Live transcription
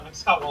I'm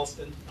Scott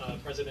Walston,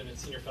 President and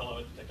Senior Fellow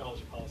at the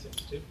Technology Policy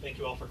Institute. Thank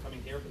you all for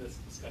coming here for this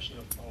discussion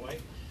of Huawei.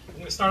 I'm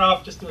going to start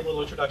off just doing a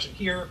little introduction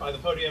here by the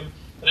podium,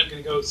 then I'm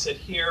going to go sit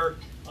here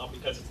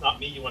because it's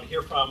not me you want to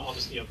hear from. I'll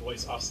just be a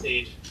voice off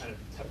stage, kind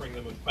of peppering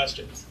them with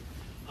questions.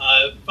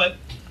 But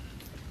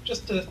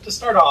just to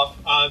start off,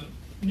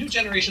 new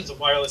generations of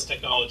wireless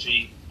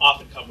technology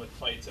often come with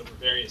fights over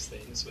various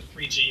things. With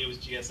 3G, it was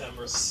GSM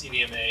versus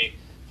CDMA.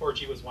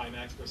 4G was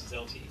WiMAX versus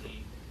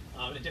LTE.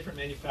 And different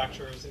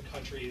manufacturers and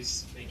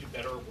countries may do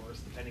better or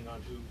worse depending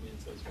on who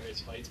wins those various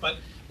fights. But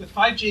with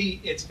 5G,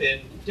 it's been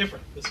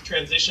different. This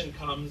transition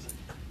comes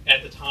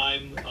at the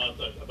time of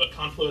a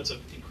confluence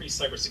of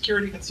increased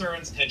cybersecurity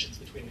concerns, tensions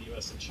between the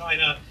US and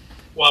China,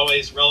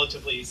 Huawei's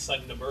relatively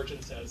sudden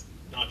emergence as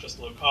not just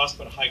low cost,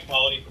 but a high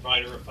quality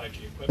provider of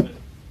 5G equipment.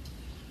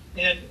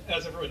 And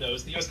as everyone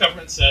knows, the US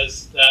government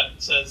says that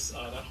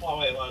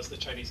Huawei allows the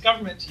Chinese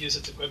government to use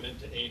its equipment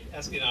to aid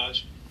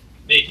espionage,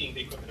 making the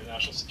equipment a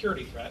national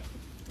security threat.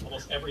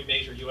 Almost every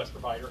major US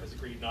provider has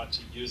agreed not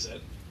to use it.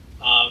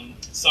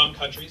 Some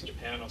countries,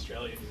 Japan,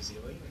 Australia, New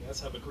Zealand, I guess,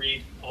 have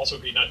also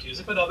agreed not to use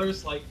it, but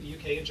others, like the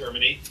UK and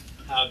Germany,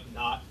 have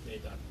not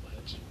made that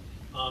pledge.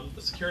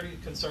 The security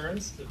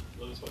concerns,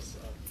 those of us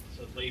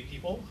lay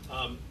people,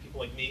 people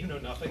like me who know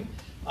nothing,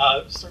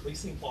 certainly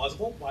seem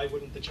plausible. Why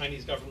wouldn't the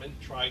Chinese government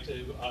try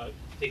to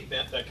take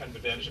that kind of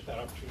advantage if that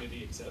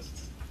opportunity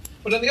exists?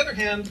 But on the other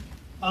hand,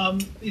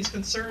 these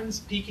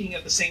concerns peaking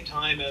at the same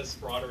time as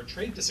broader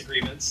trade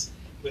disagreements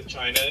with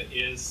China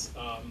is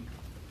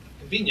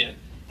convenient,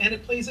 and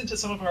it plays into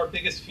some of our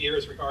biggest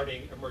fears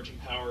regarding emerging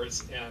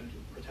powers and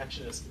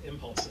protectionist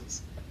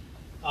impulses.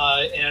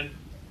 And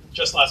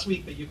just last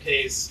week, the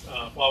UK's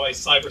Huawei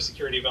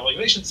Cybersecurity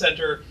Evaluation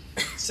Center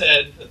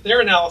said that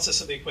their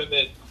analysis of the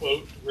equipment,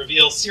 quote,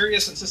 reveals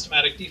serious and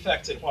systematic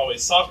defects in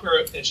Huawei's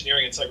software,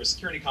 engineering, and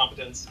cybersecurity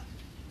competence.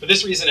 For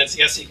this reason,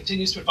 NCSC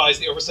continues to advise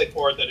the Oversight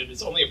Board that it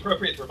is only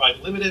appropriate to provide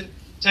limited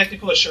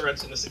technical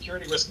assurance in the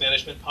security risk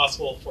management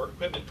possible for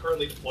equipment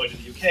currently deployed in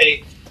the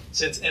UK,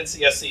 since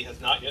NCSC has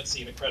not yet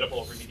seen a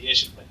credible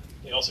remediation plan.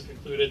 They also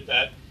concluded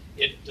that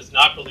it does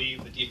not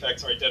believe the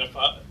defects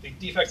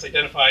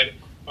identified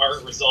are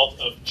a result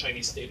of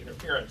Chinese state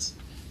interference.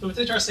 So it's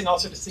interesting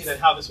also to see that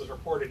how this was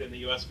reported in the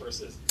US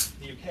versus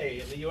the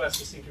UK. In the US,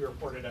 this seemed to be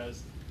reported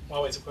as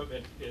Huawei's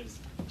equipment is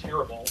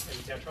terrible and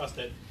you can't trust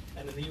it.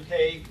 And in the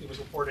UK, it was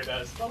reported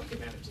as, well, we can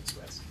manage this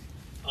risk.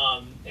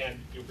 And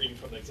you're reading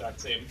from the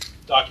exact same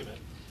document.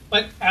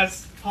 But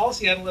as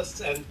policy analysts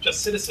and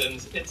just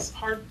citizens, it's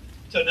hard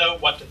to know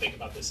what to think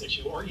about this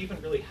issue, or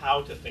even really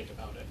how to think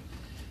about it.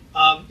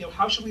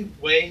 How should we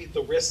weigh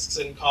the risks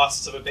and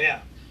costs of a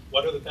ban?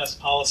 What are the best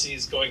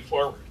policies going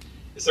forward?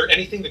 Is there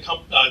anything the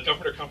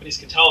government or companies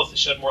can tell us to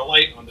shed more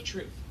light on the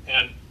truth?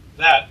 And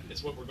that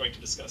is what we're going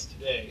to discuss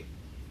today.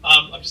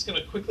 I'm just going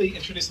to quickly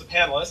introduce the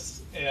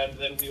panelists, and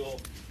then we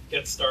will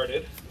get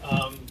started.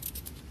 I'm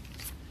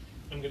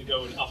going to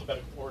go in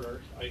alphabetical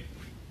order. I think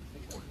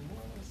I'm more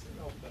or less in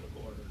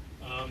alphabetical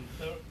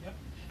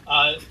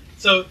order.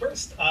 So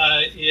first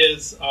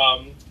is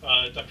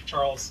Dr.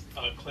 Charles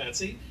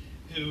Clancy,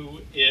 who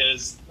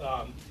is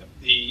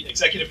the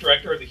Executive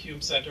Director of the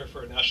Hume Center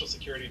for National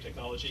Security and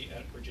Technology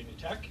at Virginia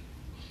Tech.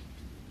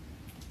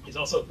 He's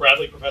also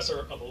Bradley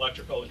Professor of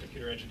Electrical and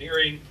Computer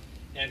Engineering,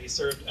 and he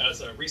served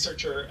as a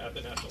researcher at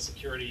the National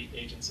Security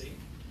Agency.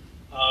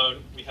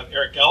 We have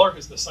Eric Geller,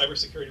 who's the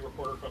cybersecurity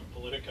reporter from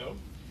Politico,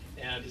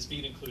 and his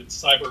beat includes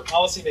cyber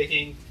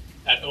policymaking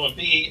at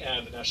OMB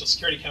and the National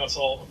Security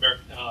Council,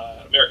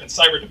 American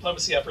cyber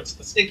diplomacy efforts at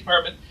the State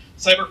Department,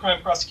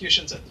 cybercrime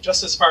prosecutions at the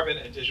Justice Department,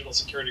 and digital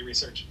security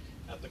research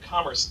at the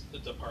Commerce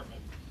Department.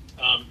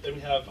 Then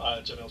we have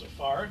Jamil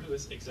Jafar, who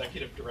is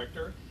Executive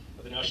Director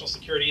of the National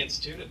Security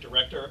Institute and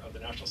Director of the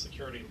National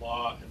Security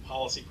Law and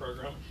Policy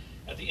Program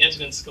at the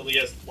Antonin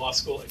Scalia Law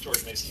School at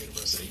George Mason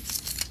University.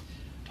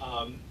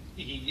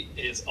 He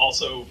is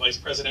also Vice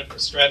President for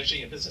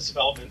Strategy and Business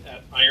Development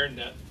at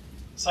IronNet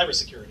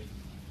Cybersecurity.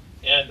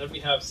 And then we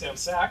have Sam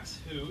Sachs,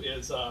 who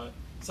is a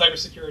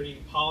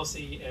Cybersecurity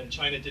Policy and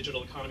China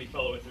Digital Economy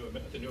Fellow at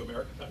the New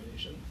America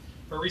Foundation.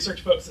 Her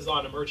research focuses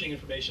on emerging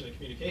information and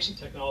communication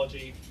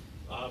technology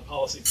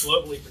policies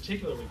globally,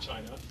 particularly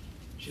China.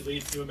 She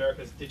leads New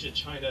America's Digit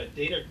China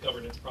Data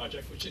Governance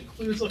Project, which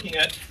includes looking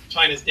at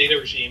China's data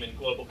regime in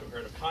global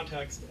comparative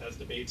context as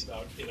debates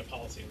about data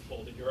policy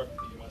unfold in Europe,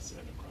 the US,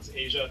 and across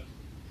Asia.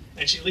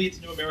 And she leads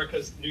New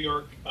America's New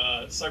York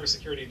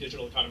Cybersecurity and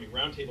Digital Economy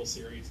Roundtable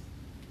Series,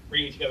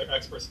 bringing together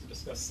experts to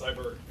discuss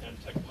cyber and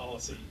tech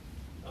policy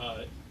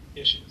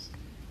issues.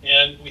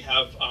 And we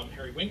have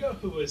Harry Wingo,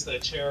 who is the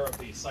chair of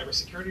the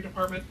Cybersecurity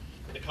Department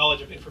at the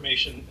College of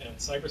Information and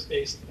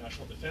Cyberspace at the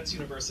National Defense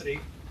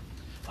University.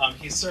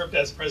 He's served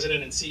as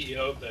president and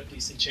CEO of the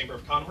DC Chamber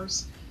of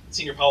Commerce,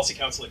 senior policy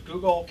counsel at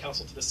Google,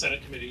 counsel to the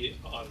Senate Committee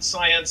on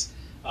Science,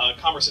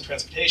 Commerce and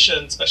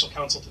Transportation, special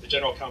counsel to the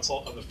General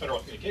Counsel of the Federal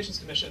Communications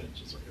Commission,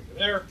 which is right over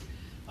there.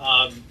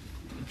 Of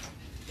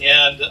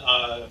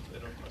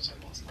course,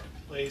 I lost my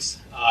place.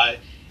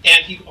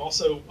 And he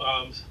also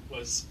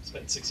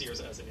spent 6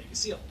 years as a Navy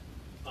SEAL.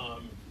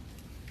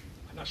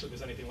 I'm not sure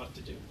there's anything left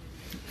to do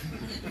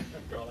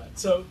after all that.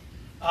 So,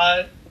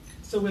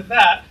 so with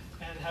that,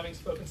 and having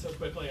spoken so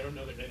quickly, I don't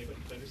know that anybody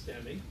can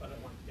understand me, but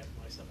I want to get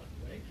myself out of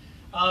the way.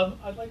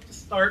 I'd like to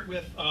start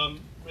with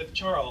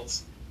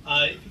Charles.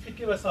 If you could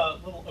give us a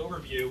little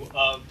overview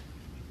of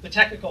the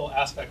technical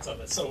aspects of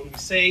it. So when we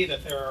say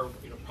that there are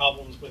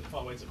problems with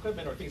Huawei's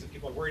equipment or things that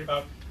people are worried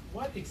about,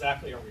 what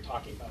exactly are we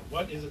talking about?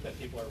 What is it that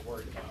people are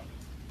worried about?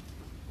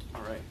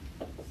 All right.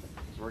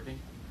 Is it working?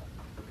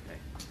 Okay.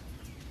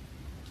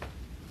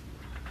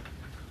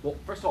 Well,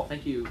 first of all,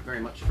 thank you very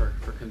much for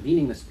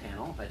convening this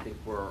panel. I think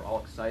we're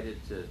all excited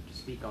to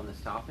speak on this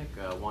topic,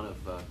 one of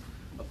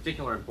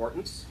particular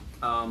importance.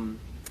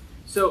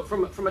 So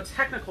from a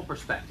technical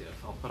perspective,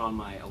 I'll put on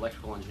my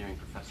electrical engineering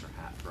professor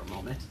hat for a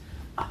moment.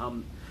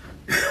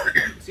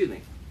 Excuse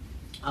me.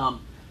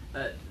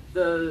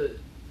 The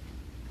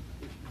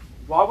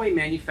Huawei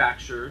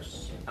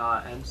manufactures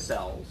and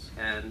sells,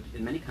 and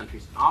in many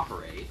countries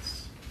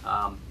operates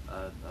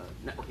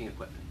networking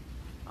equipment.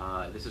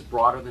 This is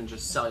broader than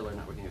just cellular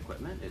networking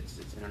equipment. It's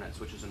internet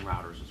switches and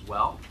routers as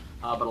well.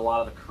 But a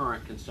lot of the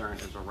current concern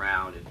is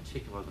around, in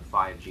particular, the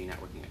 5G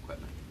networking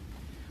equipment.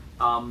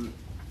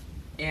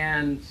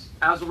 And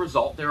as a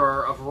result, there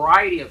are a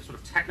variety of sort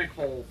of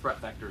technical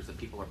threat vectors that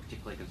people are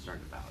particularly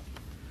concerned about.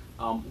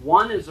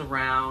 One is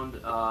around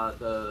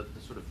the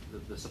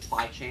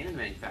supply chain and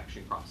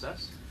manufacturing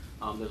process.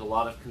 There's a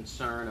lot of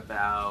concern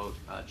about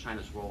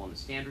China's role in the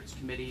standards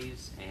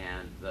committees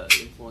and the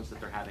influence that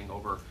they're having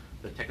over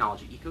the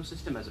technology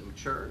ecosystem as it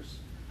matures.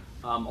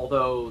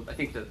 Although I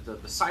think that the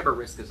cyber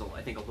risk is,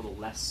 I think, a little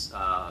less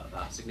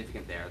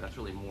significant there. That's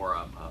really more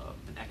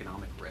an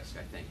economic risk,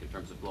 I think, in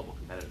terms of global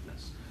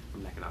competitiveness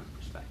from an economic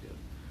perspective.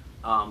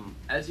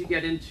 As you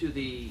get into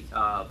the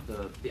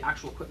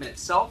actual equipment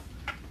itself,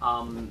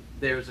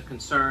 there's a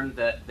concern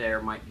that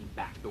there might be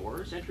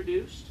backdoors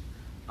introduced.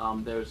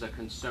 There's a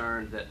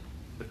concern that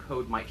the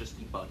code might just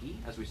be buggy,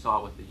 as we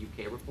saw with the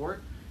UK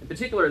report. In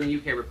particular, in the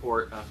UK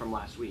report from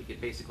last week, it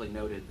basically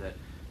noted that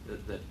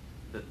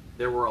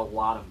there were a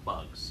lot of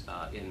bugs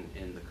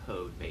in the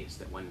code base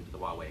that went into the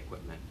Huawei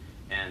equipment.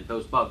 And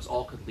those bugs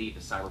all could lead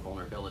to cyber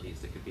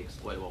vulnerabilities that could be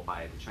exploitable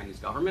by the Chinese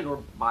government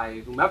or by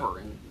whomever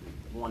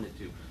wanted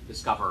to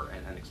discover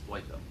and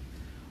exploit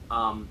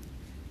them.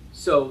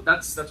 So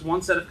that's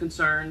one set of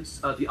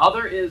concerns. The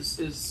other is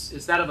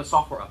that of a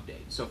software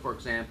update. So for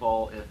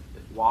example, if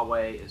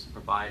Huawei is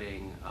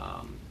providing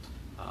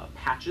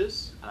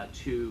patches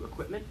to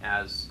equipment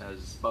as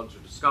bugs are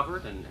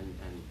discovered and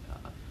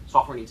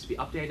software needs to be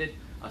updated,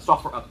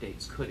 software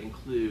updates could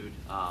include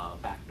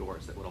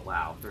backdoors that would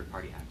allow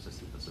third-party access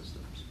to the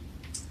systems.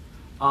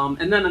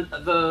 And then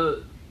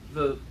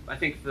I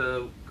think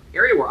the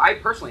area where I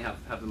personally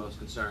have the most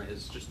concern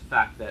is just the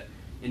fact that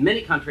in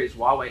many countries,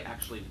 Huawei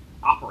actually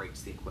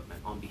operates the equipment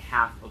on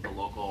behalf of the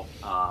local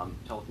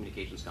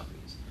telecommunications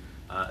companies.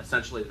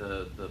 Essentially,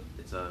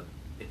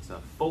 it's a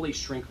fully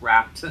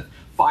shrink-wrapped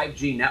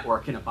 5G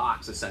network in a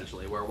box,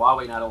 essentially, where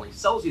Huawei not only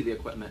sells you the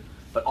equipment,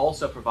 but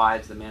also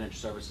provides the managed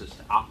services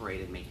to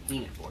operate and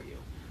maintain it for you.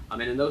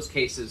 And in those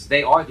cases,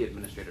 they are the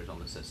administrators on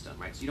the system,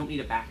 right? So you don't need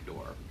a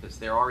backdoor because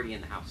they're already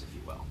in the house, if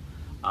you will,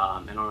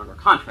 and are under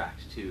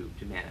contract to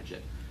manage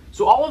it.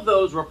 So all of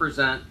those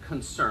represent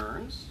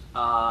concerns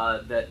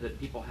that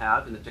people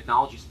have in the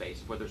technology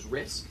space where there's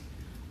risk.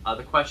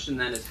 The question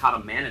then is how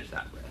to manage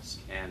that risk.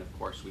 And of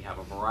course, we have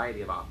a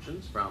variety of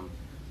options from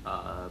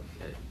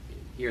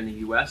here in the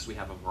US, we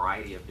have a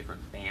variety of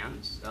different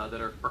bans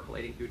that are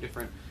percolating through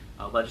different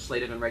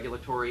legislative and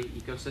regulatory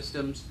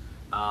ecosystems.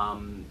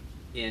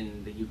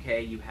 In the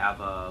UK, you have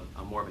a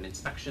more of an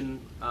inspection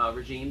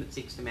regime that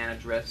seeks to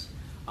manage risk.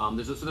 So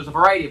there's a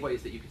variety of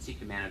ways that you can seek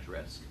to manage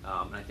risk,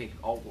 and I think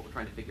all what we're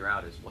trying to figure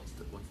out is what's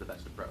the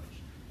best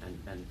approach,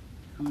 and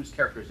whose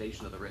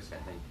characterization of the risk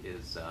I think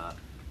is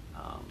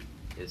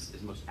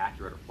most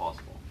accurate or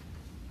plausible.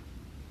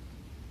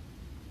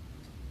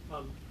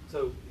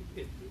 So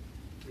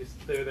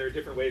there are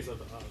different ways of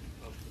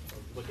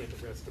looking at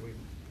the risk, and we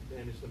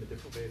manage them in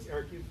different ways.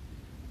 Eric, you've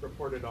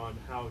reported on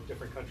how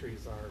different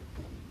countries are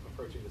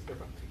approaching this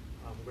differently.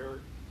 How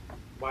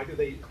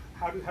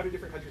do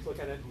different countries look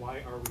at it, and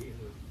why are we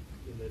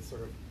in this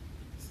sort of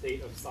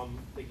state of some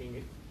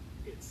thinking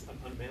it's an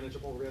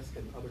unmanageable risk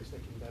and others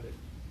thinking that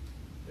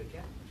they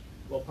can't?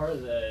 Well, part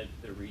of the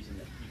reason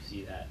that you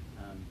see that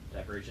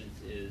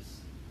divergence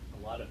is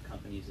a lot of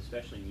companies,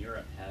 especially in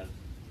Europe, have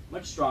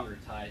much stronger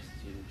ties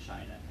to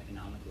China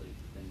economically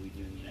than we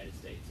do in the United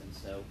States. And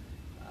so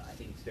I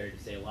think it's fair to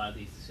say a lot of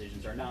these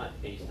decisions are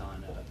not based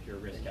on a pure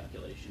risk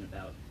calculation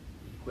about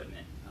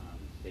equipment,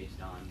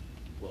 based on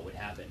what would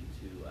happen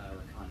to our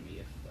economy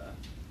if the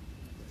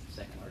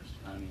second largest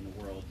economy in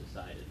the world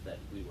decided that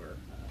we were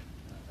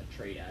a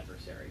trade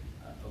adversary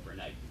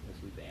overnight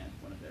because we banned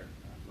one of their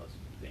most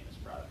famous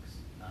products.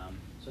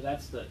 So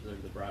that's the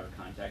broader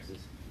context. Is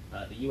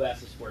the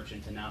U.S. is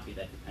fortunate to not be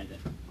that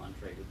dependent on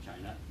trade with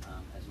China,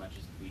 as much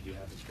as we do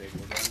have this trade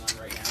war going on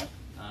right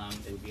now.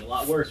 It would be a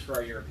lot worse for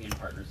our European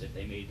partners if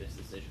they made this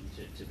decision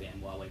to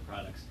ban Huawei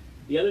products.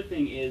 The other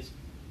thing is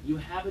you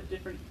have a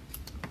different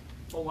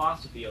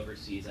philosophy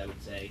overseas, I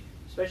would say,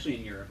 especially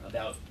in Europe,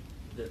 about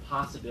the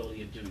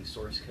possibility of doing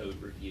source code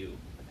review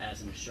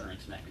as an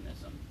assurance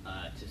mechanism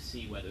to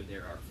see whether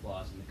there are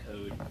flaws in the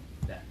code,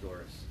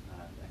 backdoors,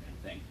 that kind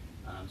of thing.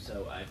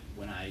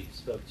 When I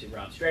spoke to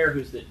Rob Strayer,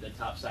 who's the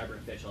top cyber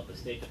official at the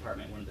State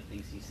Department, one of the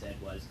things he said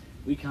was,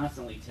 we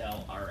constantly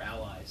tell our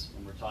allies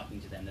when we're talking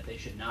to them that they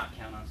should not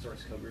count on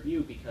source code review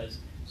because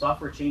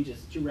software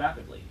changes too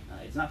rapidly.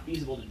 It's not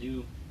feasible to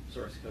do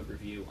source code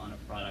review on a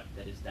product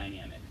that is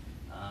dynamic.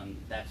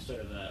 That's sort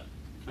of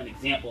an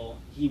example,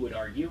 he would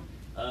argue,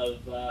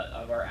 of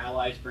our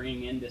allies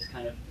bringing in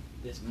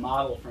this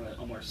model from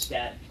a more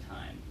static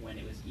time when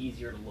it was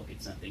easier to look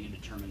at something and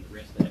determine the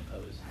risk that it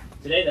posed.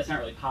 Today, that's not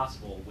really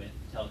possible with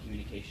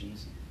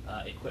telecommunications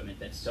equipment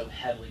that's so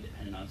heavily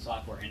dependent on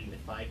software, and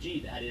with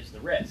 5G, that is the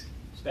risk,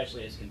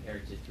 especially as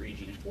compared to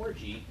 3G and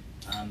 4G.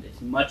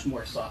 It's much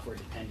more software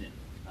dependent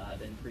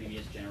than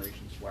previous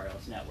generations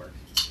wireless networks.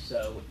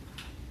 So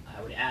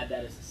I would add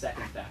that as the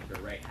second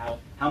factor, right?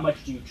 How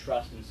much do you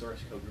trust in source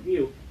code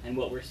review? And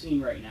what we're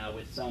seeing right now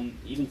with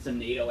even some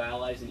NATO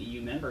allies and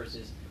EU members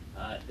is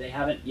they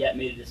haven't yet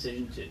made a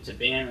decision to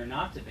ban or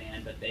not to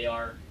ban, but they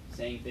are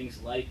saying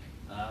things like,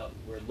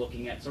 we're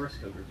looking at source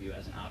code review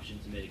as an option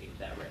to mitigate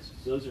that risk.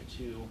 So those are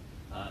two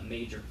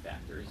major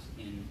factors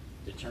in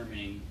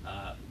determining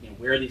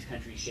where these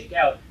countries shake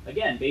out.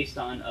 Again, based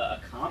on a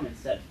common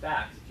set of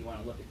facts. If you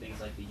want to look at things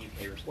like the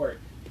UK report,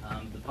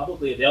 the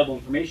publicly available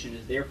information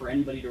is there for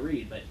anybody to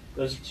read. But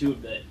those are two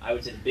of I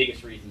would say, the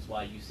biggest reasons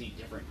why you see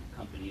different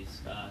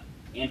companies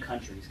and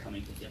countries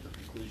coming to different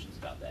conclusions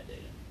about that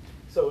data.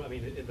 So, I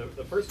mean,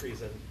 the first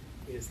reason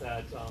is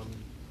that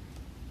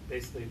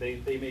basically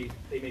they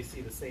may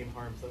see the same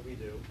harms that we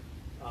do,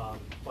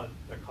 but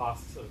the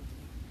costs of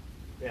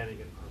banning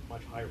it are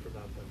much higher for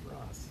them than for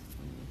us.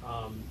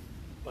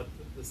 But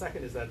the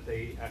second is that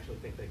they actually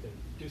think they can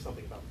do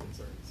something about the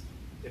concerns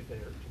if they're,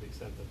 to the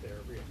extent that they're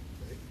real,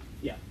 right?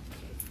 Yeah.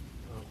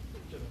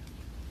 Jimmy.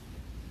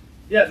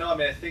 Yeah, no, I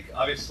mean, I think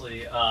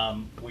obviously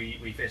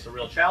we face a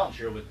real challenge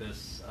here with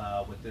this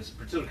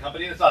particular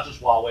company. And it's not just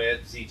Huawei,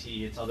 it's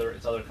ZTE, it's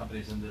other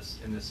companies in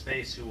this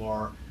space who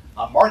are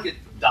market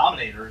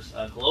dominators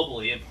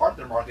globally. In part,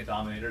 they're market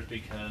dominators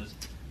because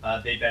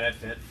they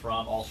benefit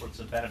from all sorts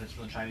of benefits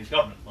from the Chinese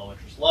government: low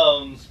interest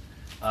loans,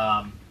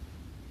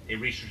 a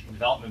research and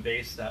development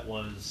base that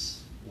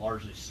was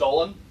largely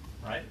stolen,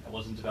 right? That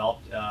wasn't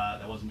developed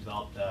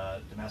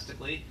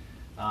domestically.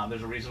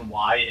 There's a reason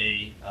why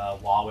a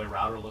Huawei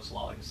router looks a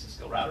lot like a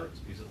Cisco router. It's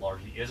because it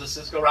largely is a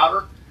Cisco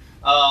router.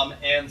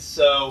 And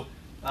so,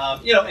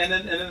 and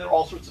then there are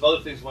all sorts of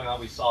other things going on.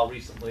 We saw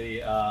recently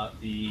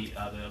the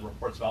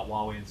reports about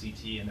Huawei and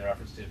ZTE and their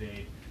efforts to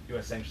evade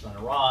U.S. sanctions on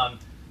Iran,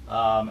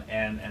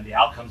 and the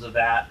outcomes of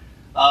that.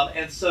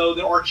 And so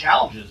there are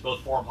challenges,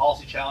 both foreign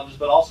policy challenges,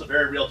 but also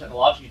very real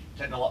technology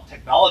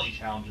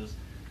challenges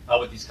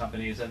with these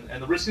companies, and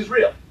the risk is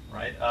real,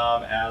 right?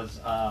 As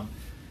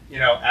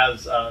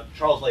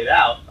Charles laid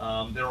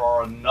out, there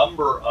are a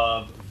number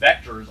of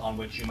vectors on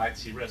which you might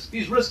see risk.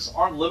 These risks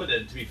aren't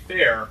limited, to be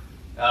fair,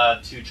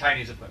 to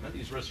Chinese equipment.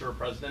 These risks are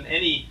present in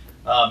any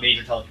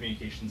major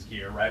telecommunications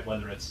gear, right?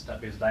 Whether it's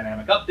because of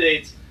dynamic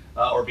updates,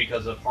 or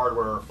because of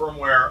hardware or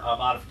firmware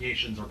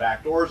modifications or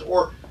backdoors,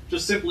 or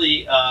just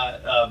simply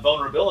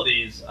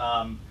vulnerabilities.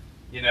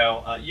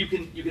 You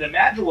can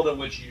imagine one in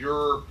which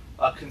you're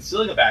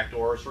concealing a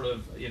backdoor, sort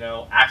of,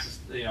 access,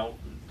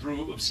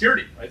 through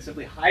obscurity, right?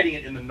 Simply hiding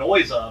it in the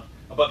noise of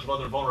a bunch of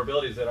other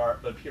vulnerabilities that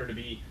appear to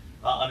be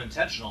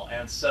unintentional.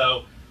 And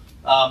so,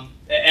 and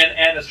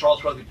as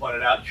Charles correctly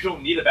pointed out, you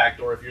don't need a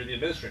backdoor if you're the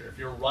administrator, if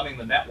you're running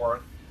the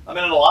network. I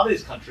mean, in a lot of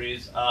these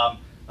countries,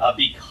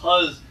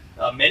 because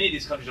many of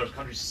these countries are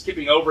countries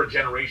skipping over a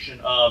generation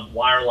of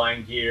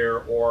wireline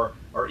gear or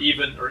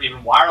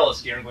even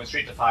wireless gear and going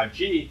straight to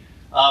 5G.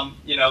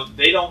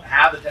 They don't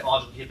have the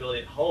technological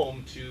capability at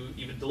home to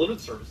even deliver the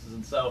services,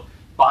 and so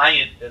buying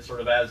it as sort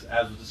of as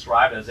was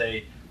described as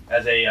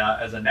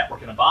a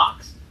network in a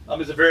box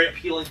is a very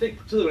appealing thing,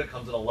 particularly when it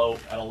comes at a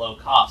low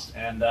cost.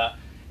 And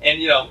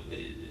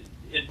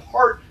in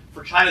part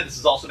for China, this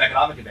is also an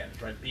economic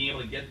advantage, right? Being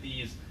able to get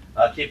these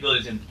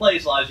capabilities in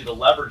place allows you to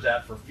leverage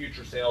that for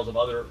future sales of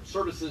other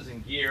services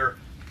and gear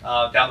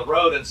down the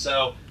road. And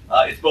so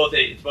it's both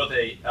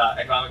a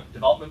economic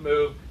development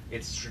move,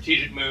 it's a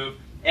strategic move,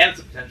 and it's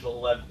a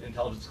potential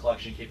intelligence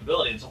collection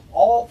capability. And so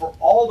for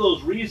all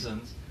those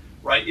reasons,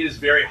 right, it is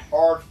very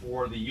hard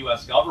for the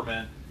U.S.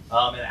 government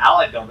and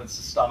allied governments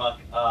to stomach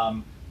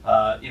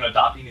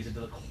adopting these into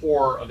the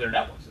core of their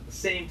networks. At the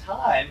same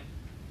time,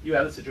 you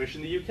have the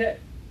situation in the UK,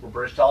 where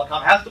British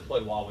Telecom has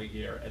deployed Huawei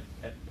gear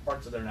at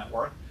parts of their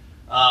network.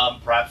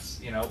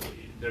 Perhaps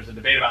there's a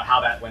debate about how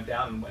that went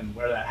down and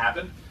where that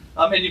happened.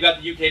 And you've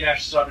got the UK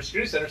National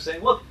Cybersecurity Center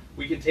saying, look,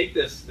 we can take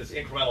this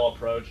incremental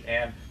approach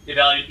and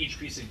evaluate each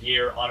piece of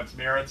gear on its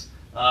merits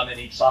and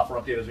each software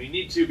update as we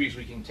need to, because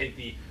we can take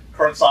the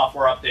current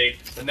software update,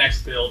 the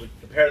next build,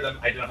 compare them,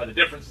 identify the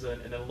differences,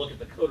 and then look at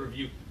the code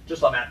review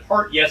just on that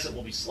part. Yes, it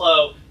will be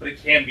slow, but it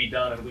can be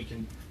done, and we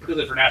can,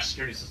 particularly for national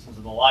security systems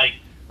and the like,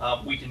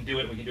 we can do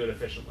it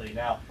efficiently.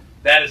 Now,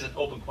 that is an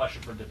open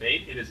question for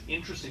debate. It is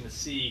interesting to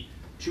see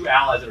two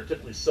allies that are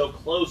typically so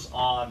close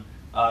on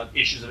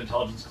issues of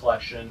intelligence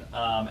collection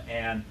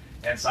and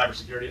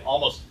cybersecurity,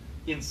 almost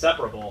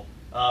inseparable,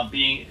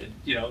 being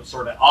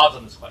sort of at odds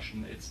on this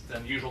question. It's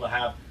unusual to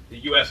have the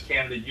U.S.,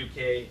 Canada,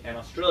 UK, and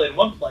Australia in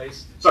one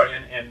place. Sorry,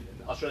 and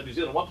Australia, New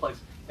Zealand in one place,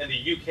 and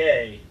the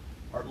UK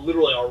are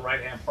literally our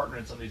right-hand partner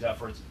in some of these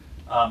efforts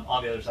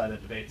on the other side of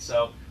the debate.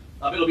 So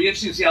it'll be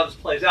interesting to see how this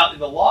plays out. In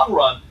the long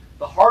run,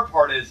 the hard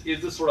part is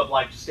this sort of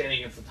like just standing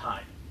against the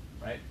tide,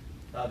 right?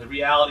 The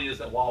reality is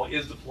that Huawei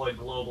is deployed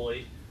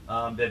globally,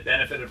 that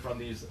benefited from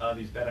these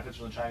benefits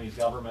from the Chinese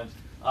government,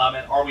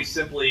 and are we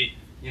simply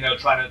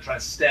trying to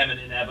stem an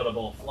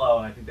inevitable flow?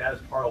 And I think that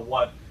is part of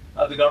what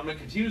the government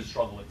continues to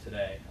struggle with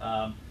today.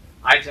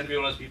 I tend to be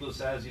one of those people who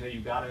says,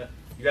 you got to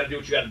do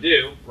what you got to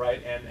do,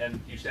 right?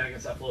 And you stand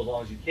against that flow as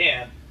long as you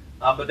can.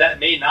 But that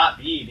may not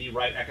be the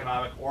right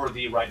economic or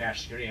the right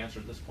national security answer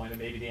at this point.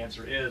 And maybe the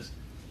answer is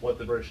what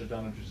the British have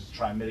done, which is to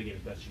try and mitigate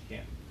as best you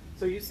can.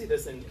 So you see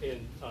this in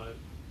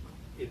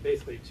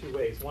basically two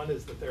ways. One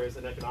is that there is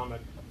an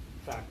economic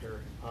factor,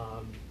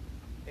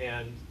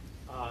 and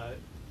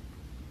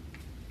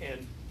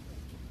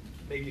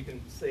maybe you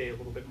can say a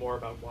little bit more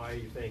about why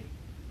you think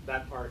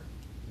that part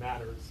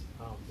matters,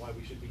 why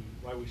we should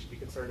be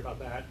concerned about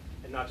that,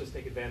 and not just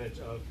take advantage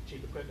of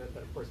cheap equipment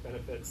that of course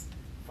benefits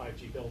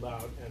 5G build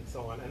out and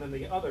so on. And then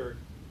the other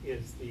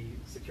is the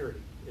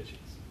security issues.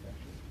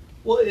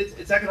 Well,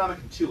 it's economic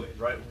in two ways,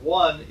 right?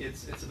 One,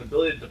 it's an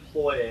ability to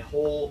deploy a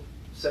whole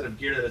set of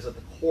gear that is at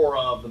the core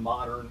of the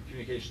modern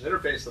communications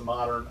interface, the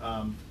modern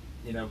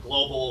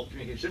global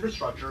communication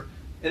infrastructure,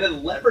 and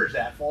then leverage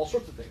that for all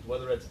sorts of things,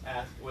 whether it's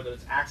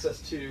access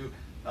to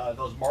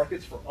those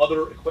markets for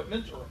other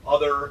equipment or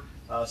other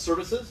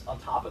services on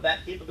top of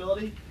that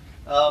capability.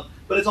 But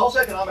it's also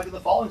economic in the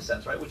following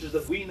sense, right? Which is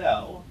that we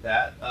know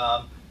that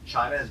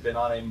China has been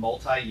on a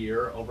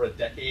multi-year, over a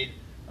decade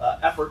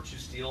effort to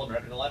steal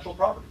American intellectual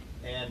property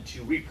and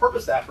to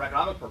repurpose that for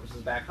economic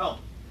purposes back home.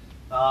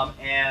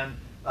 And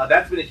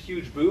that's been a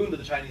huge boon to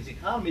the Chinese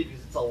economy because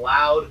it's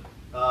allowed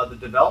the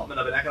development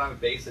of an economic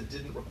base that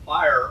didn't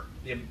require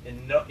the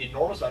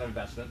enormous amount of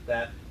investment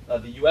that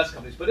the U.S.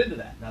 companies put into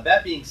that. Now,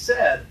 that being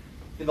said,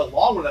 in the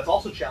long run, that's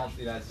also a challenge for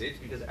the United States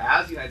because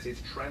as the United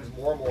States trends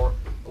more and more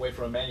away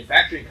from a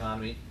manufacturing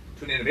economy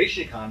to an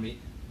innovation economy,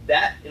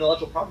 that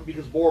intellectual property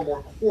becomes more and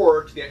more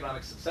core to the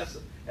economic success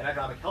and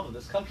economic health of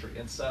this country.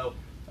 And so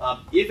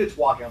if it's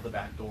walking out the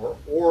back door,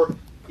 or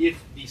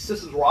if the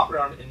systems we're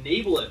operating on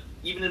enable it,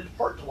 even in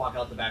part to walk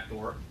out the back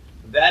door,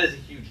 that is a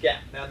huge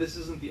gap. Now, this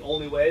isn't the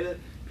only way that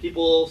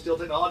people steal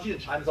technology, and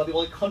China's not the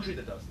only country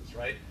that does this,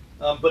 right?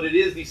 But it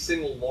is the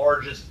single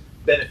largest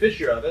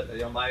beneficiary of it.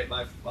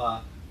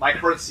 My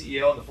current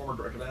CEO and the former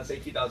director of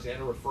NSA, Keith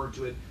Alexander, referred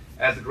to it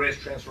as the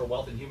greatest transfer of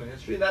wealth in human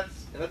history, and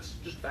that's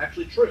just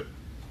factually true.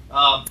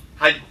 How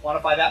you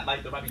quantify that,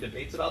 there might be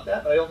debates about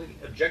that, but I don't think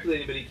objectively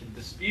anybody can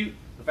dispute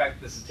the fact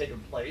that this has taken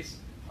place,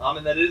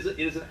 and that it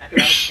is an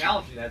economic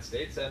challenge for the United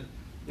States. And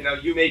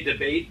you may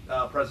debate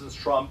President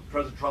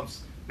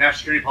Trump's national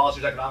security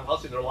policy or economic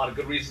policy. There are a lot of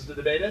good reasons to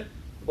debate it.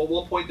 But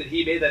one point that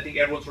he made that I think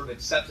everyone sort of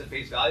accepts at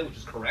face value, which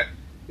is correct,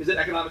 is that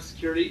economic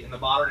security in the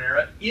modern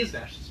era is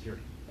national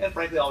security, and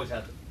frankly always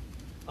has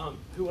been.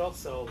 Who else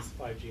sells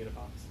 5G in a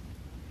box?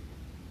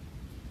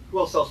 Who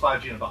else sells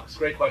 5G in a box?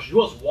 Great question.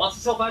 Who else wants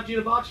to sell 5G in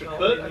a box or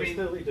could? There's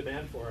clearly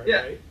demand for it,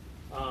 yeah. Right?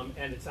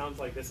 And it sounds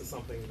like this is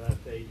something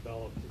that they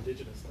developed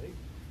indigenously.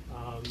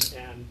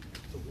 And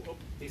so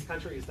these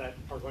countries that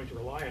are going to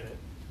rely on it,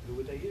 who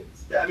would they use?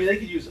 Yeah, they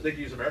could use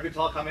American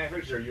telecom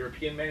manufacturers or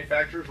European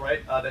manufacturers,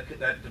 right?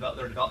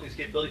 They're developing these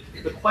capabilities.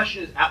 The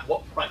question is at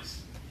what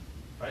price,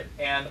 right?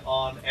 And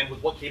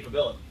with what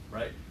capability,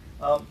 right?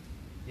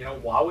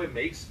 Huawei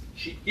makes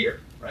cheap gear,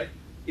 right?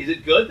 Is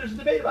it good? There's a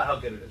debate about how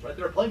good it is, right?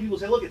 There are plenty of people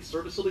who say, look, it's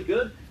serviceably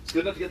good. It's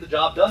good enough to get the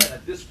job done, and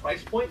at this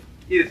price point,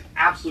 it is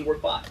absolutely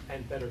worth buying.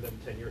 And better than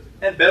 10 years ago.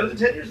 And better than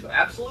 10 years ago,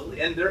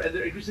 absolutely. And they're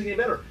increasingly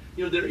getting better.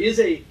 There is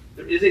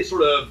a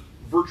sort of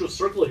virtuous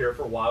circle here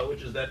for Huawei,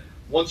 which is that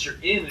once you're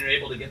in and you're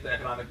able to get the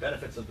economic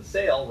benefits of the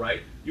sale,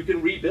 right, you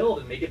can rebuild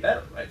and make it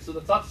better, right? So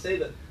that's not to say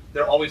that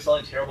they're always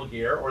selling terrible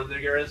gear or their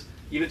gear is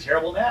even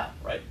terrible now,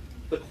 right?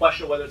 The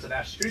question of whether it's a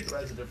national security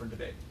threat is a different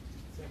debate.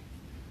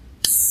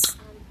 Just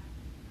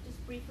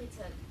briefly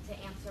to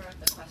answer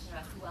the question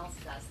about who else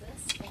does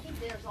this, I think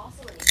there's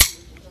also an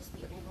issue in just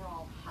the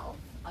overall health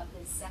of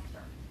this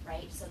sector,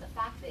 right? So the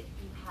fact that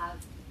you have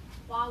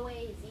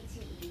Huawei,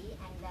 ZTE,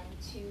 and then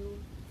two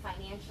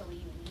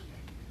financially weak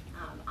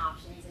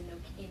options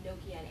in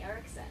Nokia and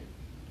Ericsson,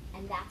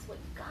 and that's what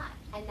you've got,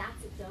 and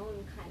that's its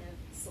own kind of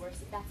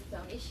source, that's its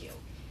own issue.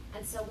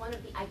 And so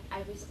I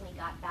recently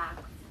got back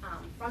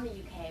from the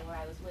UK where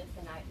I was with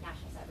the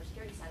National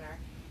Cybersecurity Center,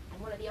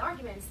 and one of the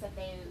arguments that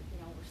they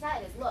were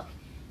said is, look,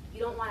 you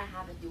don't want to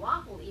have a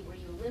duopoly where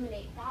you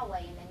eliminate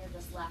Huawei and then you're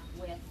just left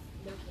with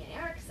Nokia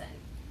and Ericsson.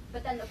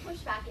 But then the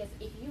pushback is,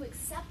 if you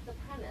accept the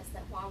premise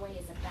that Huawei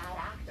is a bad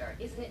actor,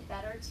 isn't it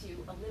better to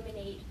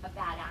eliminate a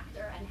bad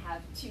actor and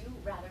have two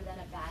rather than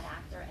a bad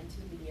actor and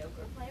two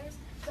mediocre players?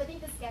 So I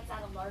think this gets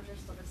at a larger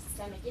sort of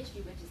systemic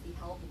issue, which is the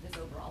health of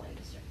this overall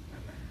industry.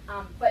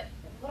 But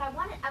what I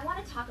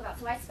want to talk about,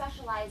 so I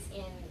specialize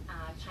in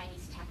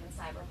Chinese tech and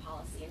cyber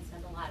policy and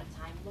spend a lot of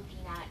time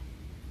looking at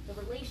the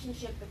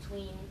relationship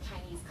between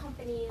Chinese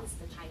companies,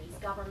 the Chinese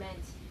government.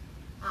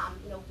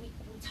 We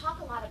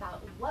talk a lot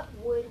about what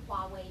would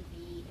Huawei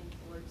be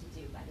implored to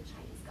do by the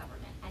Chinese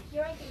government. And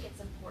here I think it's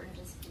important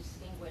to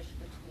distinguish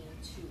between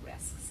two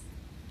risks.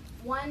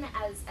 One,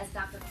 as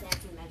Dr.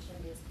 Clancy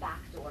mentioned, is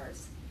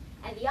backdoors.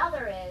 And the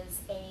other is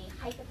a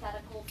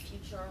hypothetical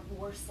future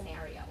war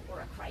scenario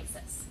or a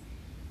crisis.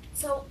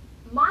 So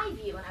my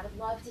view, and I would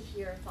love to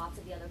hear thoughts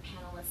of the other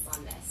panelists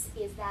on this,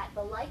 is that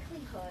the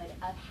likelihood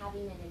of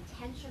having an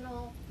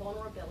intentional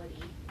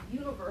vulnerability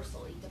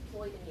universally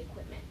deployed in the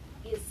equipment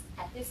is,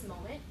 at this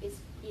moment,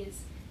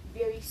 is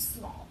very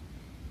small.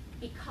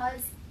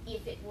 Because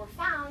if it were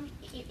found,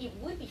 it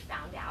would be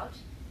found out,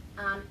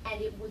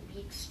 and it would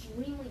be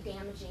extremely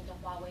damaging to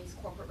Huawei's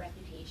corporate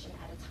reputation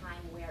at a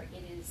time where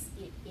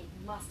it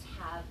must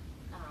have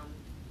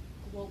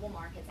global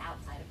markets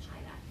outside of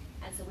China,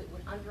 and so it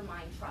would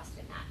undermine trust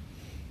in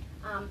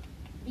that.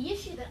 The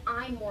issue that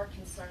I'm more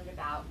concerned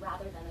about,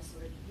 rather than a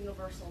sort of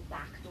universal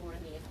backdoor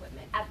in the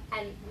equipment,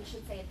 and we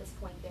should say at this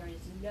point there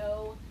is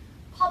no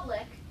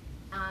public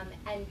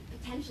and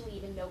potentially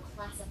even no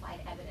classified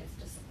evidence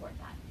to support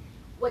that.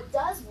 What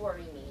does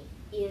worry me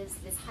is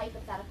this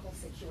hypothetical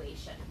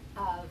situation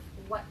of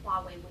what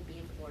Huawei would be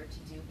implored to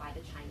do by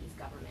the Chinese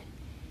government.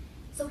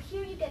 So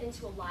here you get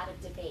into a lot of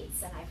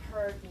debates, and I've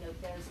heard,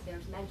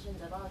 there's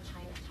mentions of,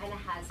 China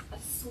has a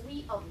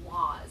suite of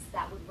laws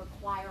that would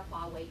require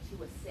Huawei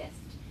to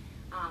assist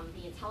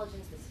the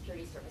intelligence, the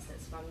security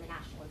services, from the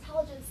national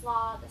intelligence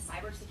law, the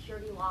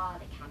cybersecurity law,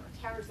 the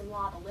counterterrorism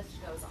law, the list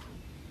goes on.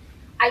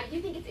 I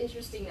do think it's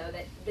interesting, though,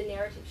 that the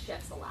narrative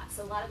shifts a lot.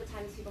 So a lot of the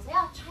times people say,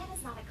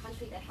 China's not a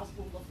country that has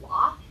rule of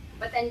law,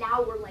 but then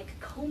now we're like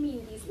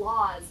combing these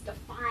laws to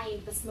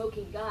find the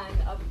smoking gun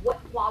of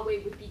what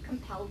Huawei would be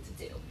compelled to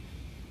do.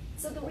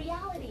 So the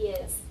reality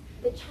is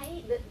the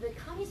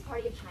Communist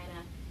Party of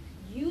China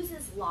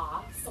uses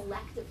law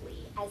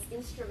selectively as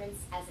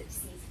instruments as it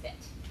sees fit.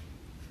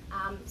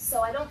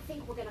 So I don't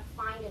think we're going to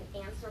find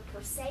an answer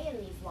per se in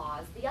these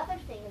laws. The other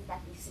thing is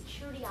that the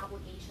security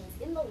obligations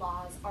in the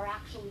laws are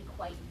actually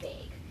quite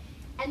vague.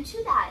 And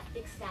to that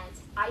extent,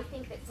 I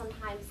think that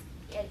sometimes,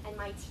 and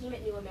my team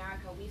at New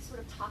America, we sort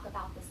of talk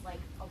about this like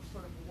a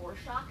sort of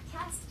Rorschach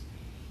test,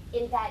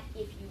 in that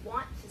if you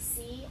want to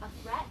see a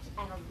threat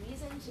and a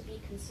reason to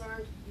be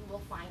concerned, you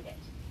will find it.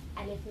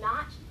 And if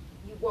not,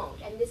 you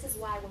won't. And this is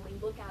why when we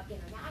look out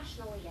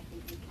internationally at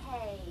the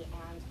UK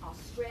and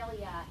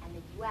Australia and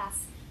the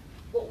US,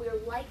 what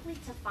we're likely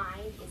to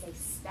find is a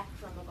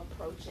spectrum of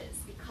approaches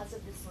because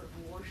of this sort of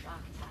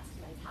Rorschach test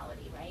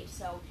mentality, right?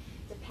 So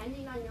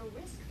depending on your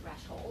risk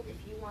threshold, if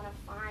you want to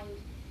find,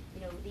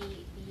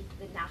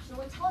 the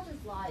national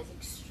intelligence law is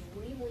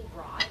extremely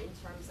broad in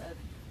terms of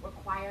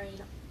requiring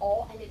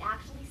all, and it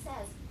actually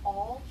says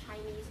all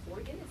Chinese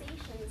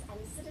organizations and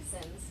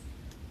citizens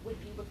would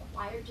be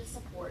required to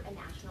support a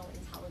national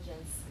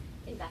intelligence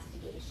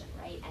investigation,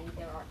 right? And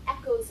there are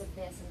echoes of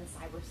this in the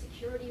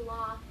cybersecurity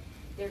law.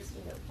 There's,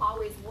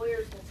 Huawei's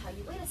lawyers will tell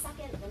you, wait a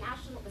second,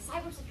 the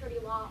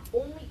cybersecurity law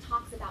only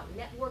talks about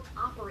network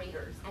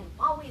operators, and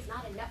Huawei's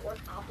not a network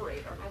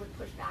operator. And I would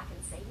push back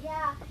and say,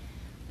 yeah,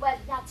 but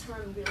that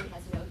term really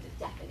has no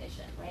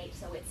definition, right?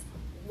 So it's,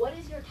 what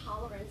is your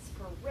tolerance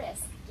for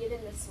risk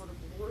given this sort of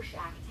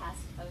Rorschach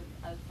test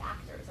of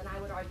factors? And I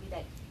would argue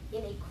that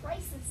in a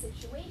crisis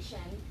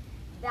situation,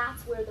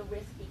 that's where the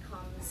risk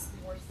becomes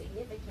more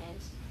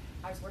significant.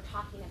 As we're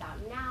talking about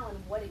now and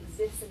what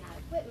exists in that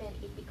equipment,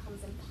 it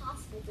becomes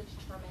impossible to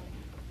determine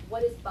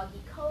what is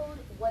buggy code,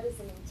 what is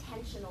an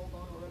intentional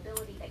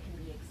vulnerability that can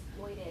be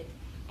exploited.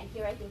 And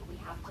here I think we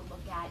have to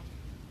look at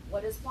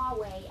what does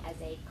Huawei as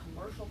a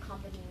commercial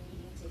company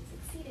needing to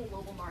succeed in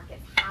global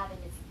markets have in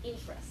its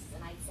interests?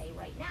 And I'd say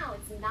right now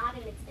it's not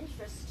in its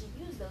interests to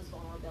use those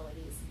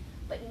vulnerabilities,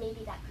 but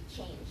maybe that could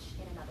change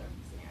in another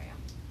scenario.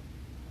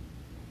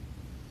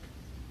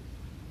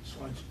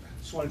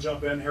 Just want to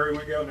jump in. Harry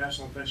Wingo,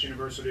 National Defense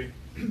University.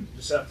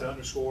 Just have to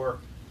underscore,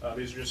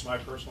 these are just my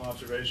personal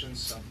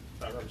observations. I'm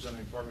not representing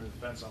the Department of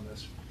Defense on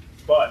this.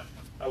 But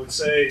I would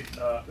say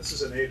this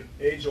is an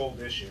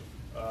age-old issue.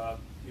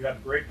 You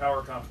have great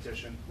power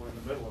competition. We're in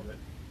the middle of it.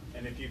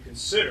 And if you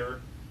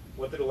consider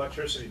what did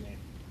electricity mean,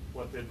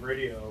 what did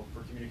radio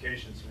for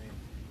communications mean,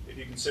 if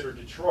you consider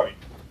Detroit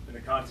in the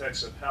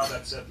context of how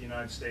that set the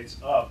United States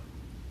up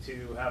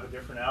to have a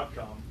different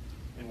outcome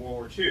in World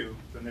War II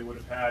than they would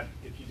have had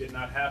if you did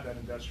not have that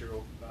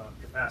industrial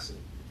capacity.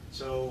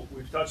 So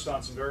we've touched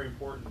on some very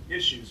important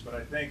issues, but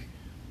I think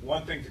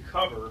one thing to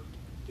cover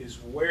is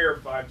where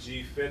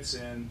 5G fits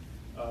in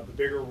the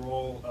bigger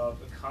role of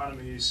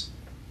economies,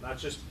 not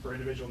just for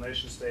individual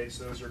nation states.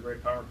 Those are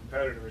great power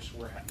competitors.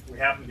 We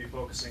happen to be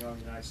focusing on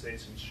the United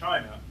States and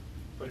China,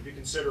 But if you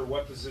consider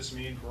what does this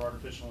mean for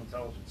artificial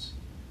intelligence,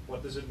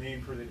 what does it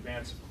mean for the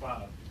advance of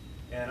cloud?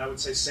 And I would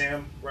say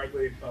Sam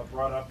rightly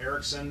brought up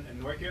Ericsson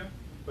and Nokia,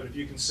 but if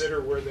you consider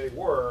where they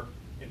were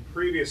in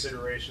previous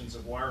iterations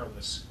of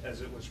wireless as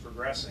it was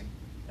progressing,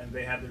 and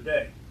they had their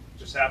day. It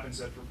just happens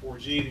that for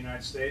 4G, the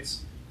United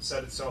States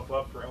set itself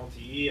up for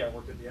LTE. I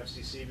worked at the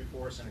FCC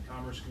before, Senate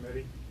Commerce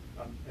Committee,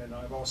 and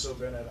I've also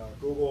been at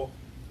Google,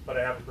 but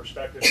I have a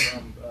perspective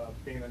from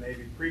being in the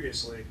Navy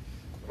previously.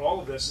 But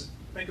all of this,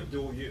 think of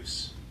dual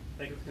use.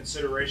 Think of the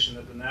consideration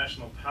that the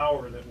national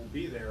power that will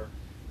be there,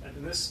 and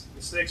the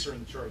stakes are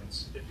in the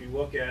trillions. If you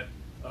look at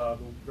the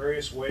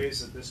various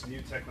ways that this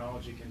new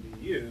technology can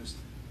be used,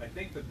 I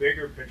think the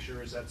bigger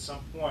picture is at some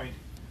point,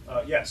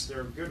 yes,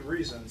 there are good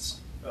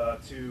reasons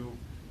to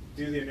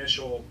do the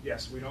initial,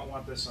 yes, we don't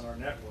want this on our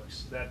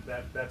networks.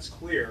 That's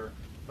clear,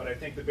 but I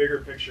think the bigger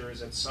picture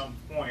is at some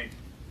point,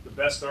 the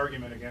best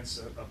argument against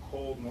a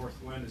cold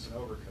north wind is an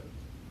overcoat.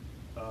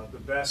 The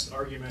best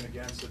argument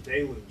against a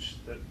deluge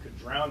that could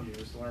drown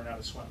you is to learn how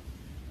to swim.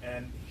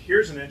 And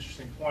here's an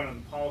interesting point on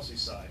the policy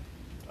side.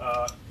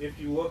 If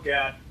you look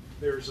at,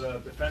 there's a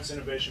Defense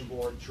Innovation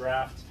Board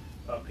draft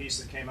piece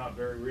that came out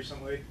very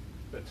recently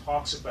that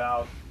talks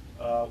about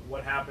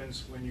what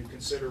happens when you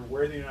consider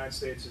where the United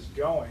States is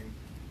going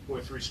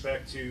with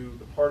respect to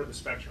the part of the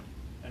spectrum,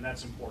 and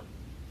that's important.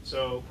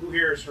 So who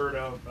here has heard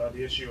of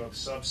the issue of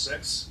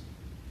sub-6?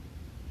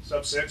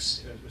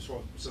 Sub-6,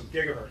 so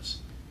gigahertz.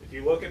 If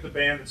you look at the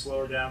band that's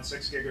lower down,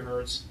 6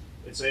 gigahertz,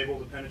 it's able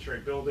to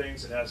penetrate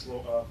buildings, it has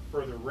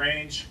further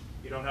range,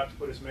 you don't have to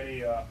put as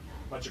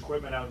much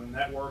equipment out in the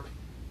network.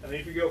 And then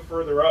if you go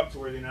further up to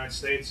where the United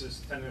States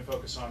is tending to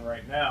focus on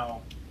right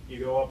now, you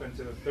go up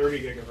into the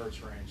 30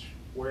 gigahertz range,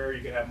 where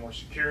you can have more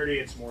security,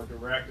 it's more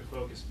direct, a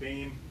focused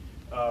beam,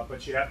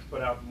 but you have to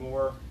put out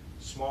more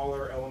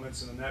smaller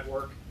elements in the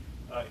network.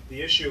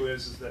 The issue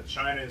is that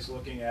China is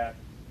looking at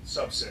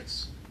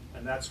sub-6,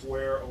 and that's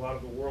where a lot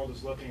of the world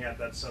is looking at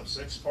that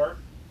sub-6 part.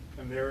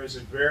 And there is a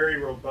very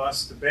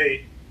robust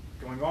debate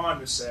going on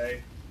to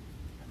say,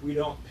 if we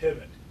don't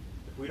pivot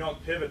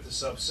to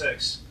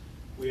sub-6,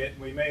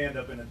 we may end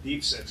up in a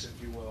deep 6,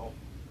 if you will,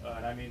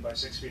 and I mean by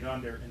 6 feet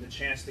under, and the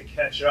chance to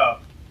catch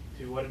up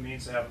to what it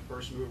means to have a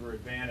first mover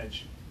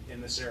advantage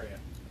in this area.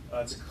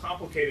 It's a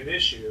complicated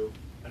issue,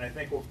 and I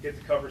think we'll get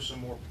to cover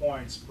some more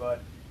points,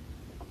 but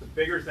the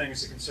bigger thing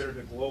is to consider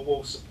the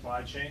global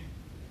supply chain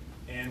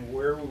and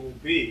where we will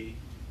be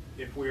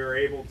if we are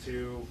able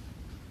to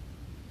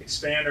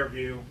expand our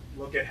view,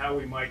 look at how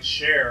we might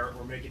share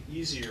or make it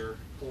easier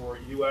for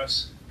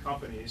U.S.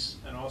 companies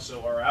and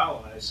also our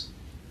allies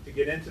to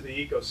get into the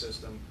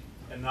ecosystem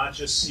and not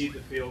just cede the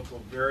field to a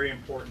very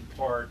important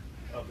part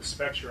of the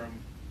spectrum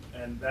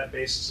and that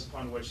basis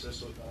upon which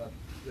this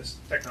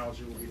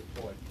technology will be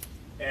deployed.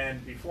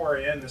 And before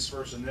I end this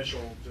first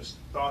initial just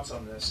thoughts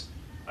on this,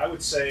 I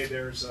would say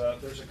there's a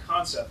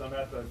concept. I'm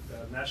at the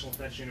National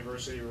Defense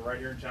University, we're right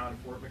here in town in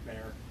Fort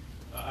McNair.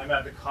 I'm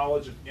at the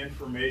College of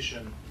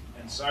Information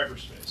and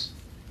Cyberspace.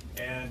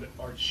 And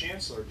our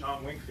chancellor,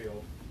 Tom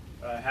Wingfield,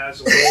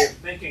 has a way of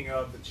thinking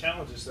of the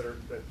challenges that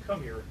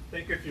come here.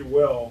 Think, if you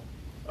will,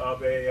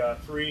 of a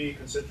 3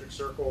 concentric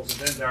circles,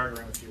 a Venn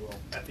diagram, if you will.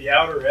 At the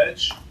outer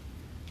edge,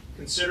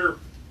 consider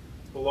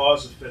the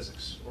laws of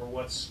physics, or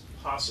what's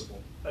possible.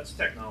 That's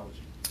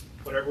technology.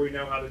 Whatever we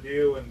know how to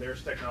do, and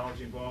there's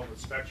technology involved with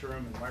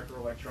spectrum and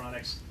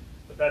microelectronics,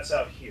 but that's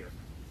out here.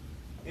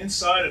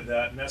 Inside of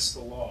that nests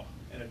the law,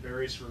 and it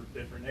varies for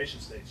different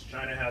nation states.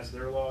 China has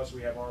their laws,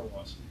 we have our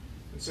laws.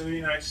 And so the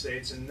United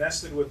States, and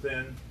nested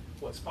within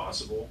what's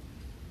possible,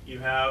 you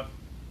have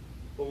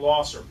the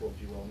law circle,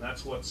 if you will, and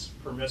that's what's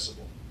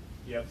permissible.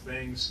 You have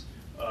things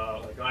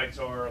like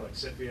ITAR, like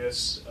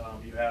CFIUS,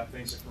 you have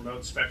things that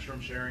promote spectrum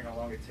sharing, how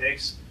long it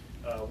takes,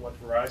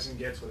 what Verizon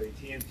gets, what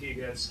AT&T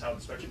gets, how the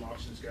spectrum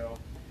auctions go.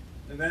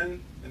 And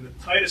then in the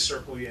tightest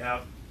circle you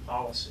have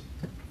policy.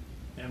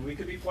 And we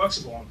could be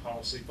flexible on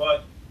policy,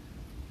 but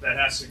that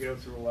has to go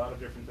through a lot of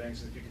different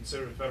things. And if you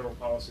consider the federal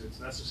policy that's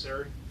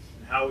necessary,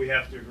 and how we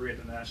have to agree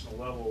at the national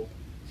level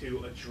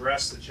to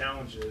address the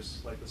challenges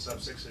like the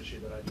sub-6 issue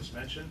that I just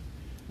mentioned,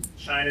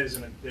 China is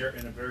in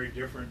a very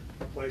different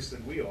place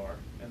than we are,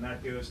 and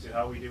that goes to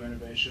how we do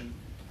innovation,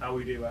 how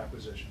we do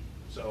acquisition.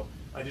 So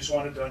I just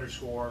wanted to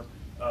underscore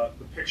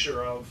the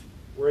picture of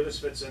where this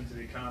fits into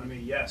the economy.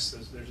 Yes,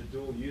 there's a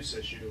dual use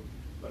issue,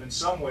 but in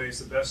some ways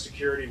the best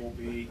security will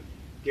be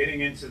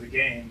getting into the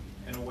game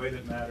in a way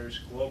that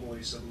matters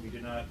globally so that we do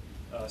not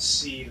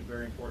cede a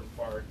very important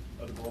part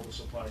of the global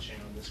supply chain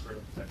on this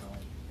critical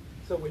technology.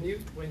 So when you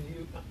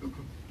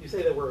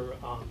say that we're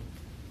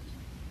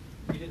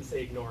you didn't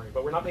say ignoring,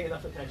 but we're not paying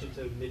enough attention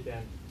to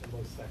mid-band and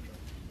low spectrum.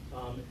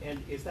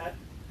 And is that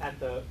at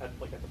the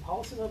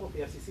policy level, at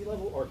the FCC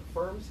level, or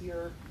firms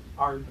here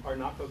are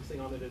not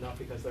focusing on it enough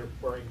because they're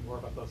worrying more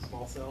about those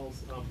small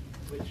cells?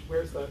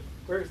 Where's the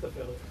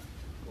failure?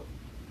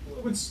 I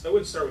wouldn't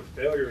start with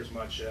failure as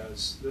much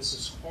as this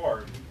is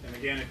hard. And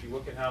again, if you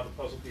look at how the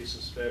puzzle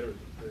pieces fit, or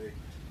the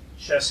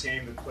chess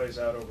game that plays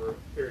out over a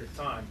period of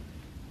time,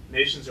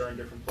 nations are in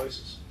different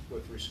places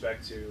with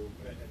respect to,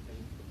 and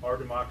our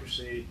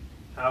democracy,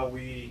 how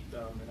we,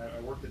 and I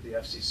worked at the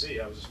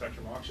FCC, I was a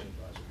spectrum auction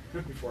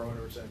advisor before I went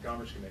over to the Senate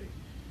Commerce Committee.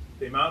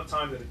 The amount of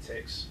time that it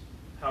takes,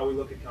 how we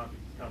look at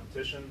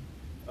competition,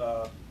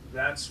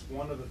 that's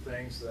one of the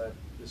things that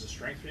is a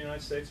strength for the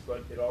United States,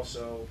 but it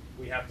also,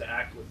 we have to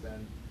act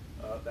within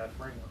that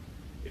framework.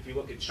 If you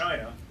look at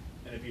China,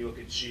 and if you look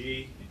at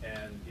Xi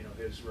and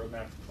his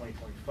roadmap to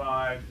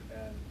 2025,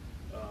 and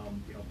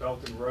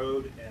Belt and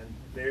Road and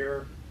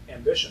their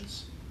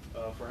ambitions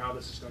for how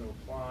this is going to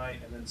apply,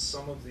 and then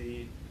some of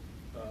the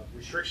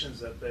restrictions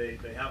that they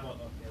have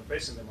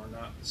facing them are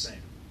not the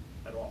same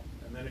at all.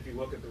 And then if you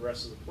look at the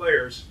rest of the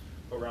players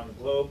around the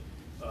globe,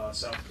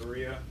 South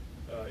Korea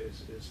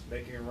is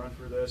making a run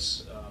for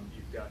this.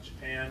 You've got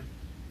Japan,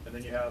 and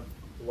then you have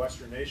the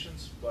Western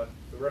nations, but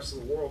the rest of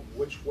the world,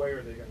 which way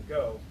are they going to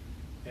go?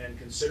 And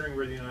considering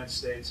where the United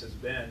States has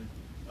been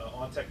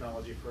on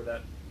technology for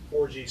that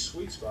 4G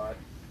sweet spot,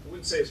 I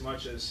wouldn't say as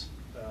much as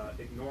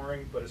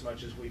ignoring, but as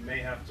much as we may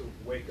have to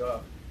wake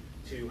up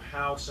to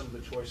how some of the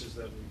choices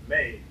that we've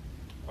made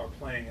are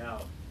playing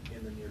out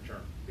in the near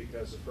term,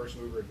 because the first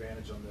mover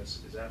advantage on this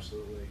is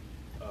absolutely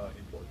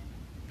important.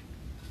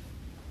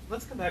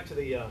 Let's come back to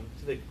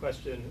the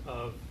question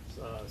of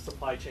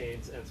supply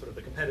chains and sort of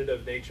the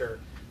competitive nature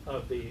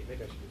of the.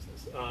 Maybe I should use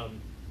this.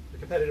 The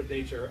competitive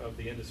nature of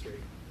the industry.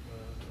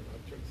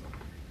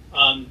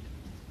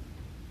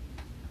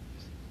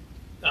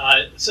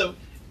 So,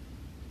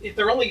 if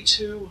there are only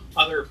two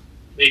other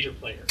major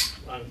players,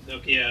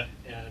 Nokia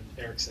and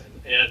Ericsson,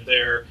 and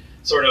they're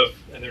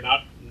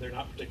not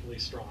particularly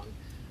strong.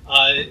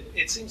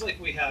 It seems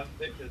like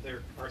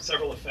there are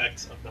several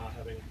effects of not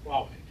having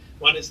Huawei.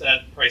 One is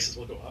that prices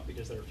will go up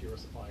because there are fewer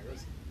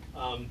suppliers.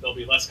 There'll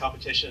be less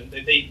competition.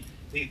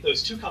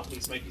 Those two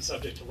companies might be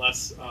subject to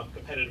less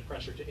competitive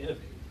pressure to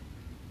innovate.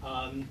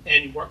 And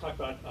you talked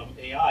about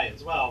AI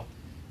as well.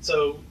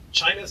 So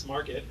China's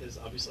market is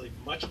obviously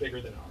much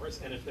bigger than ours,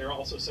 and if they're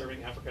also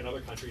serving Africa and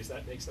other countries,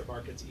 that makes their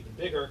markets even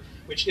bigger,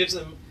 which gives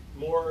them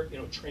more,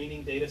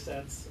 training data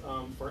sets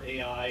for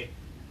AI.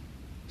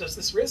 Does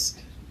this risk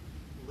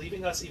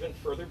leaving us even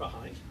further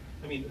behind?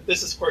 I mean,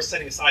 this is, of course,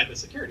 setting aside the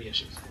security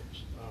issues,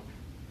 which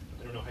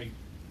I don't know how you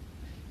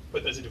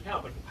put those into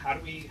account, but how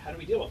do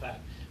we deal with that?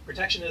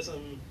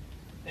 Protectionism,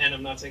 and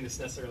I'm not saying this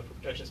necessarily for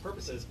protectionist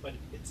purposes, but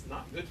it's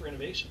not good for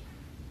innovation.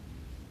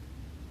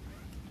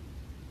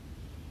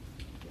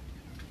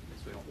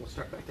 We'll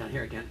start back down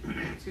here again.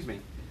 Excuse me.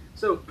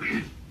 So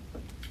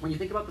when you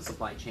think about the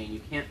supply chain,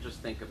 you can't just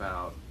think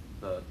about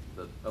the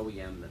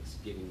OEM that's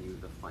giving you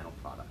the final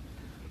product.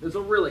 There's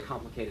a really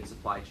complicated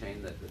supply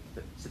chain that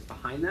sits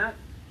behind that,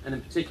 and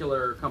in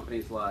particular,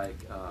 companies like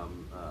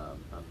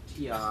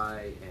TI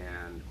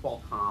and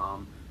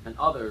Qualcomm and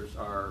others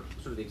are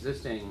sort of the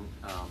existing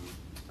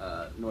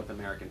North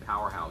American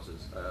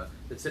powerhouses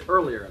that sit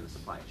earlier in the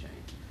supply chain.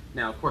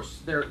 Now, of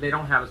course, they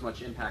don't have as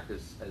much impact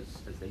as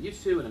they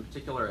used to, and in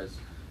particular,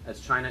 as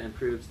China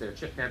improves their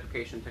chip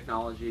fabrication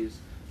technologies,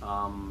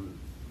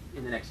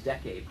 in the next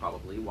decade,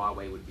 probably,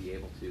 Huawei would be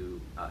able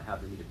to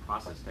have the needed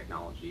process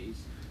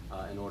technologies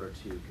in order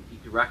to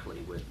compete directly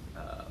with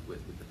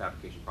the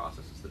fabrication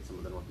processes that some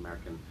of the North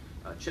American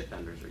chip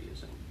vendors are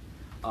using.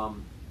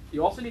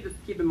 You also need to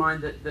keep in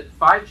mind that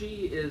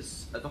 5G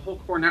is, the whole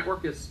core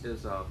network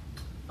is a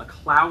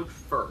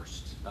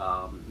cloud-first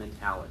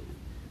mentality.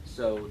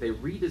 So they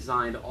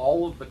redesigned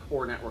all of the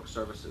core network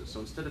services.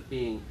 So instead of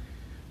being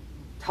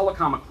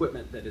telecom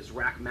equipment that is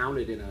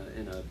rack-mounted in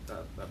a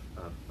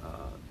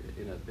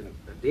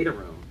data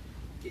room,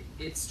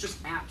 it's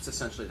just apps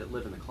essentially that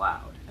live in the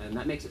cloud, and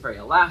that makes it very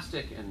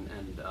elastic,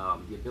 and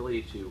the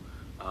ability to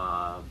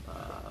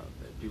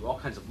do all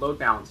kinds of load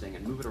balancing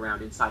and move it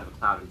around inside of a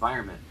cloud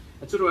environment.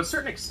 And so to a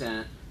certain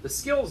extent, the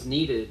skills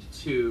needed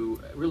to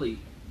really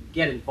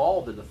get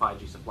involved in the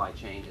 5G supply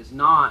chain is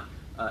not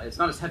it's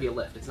not as heavy a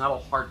lift. It's not all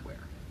hardware,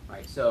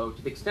 right? So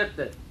to the extent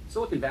that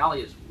Silicon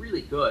Valley is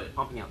really good at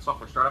pumping out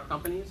software startup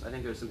companies, I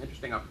think there's some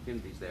interesting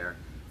opportunities there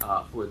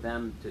for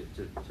them to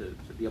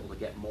be able to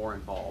get more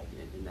involved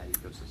in that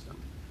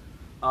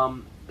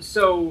ecosystem.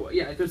 So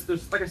yeah, there's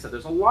like I said,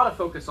 there's a lot of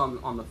focus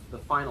on the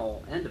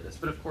final end of this.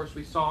 But of course,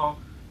 we saw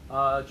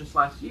just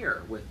last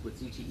year with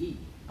ZTE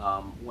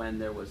when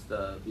there was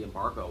the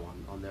embargo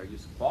on their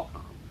use of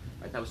Qualcomm.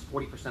 Right, that was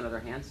 40% of their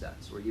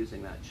handsets were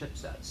using that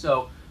chipset.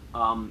 So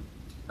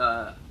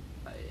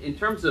in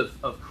terms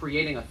of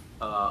creating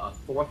a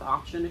fourth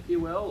option, if you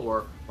will,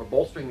 or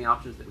bolstering the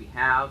options that we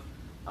have,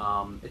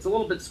 it's a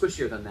little bit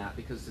squishier than that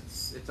because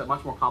it's a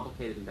much more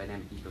complicated and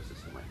dynamic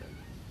ecosystem, I think.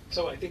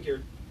 So I think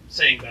you're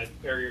saying that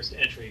barriers to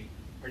entry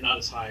are not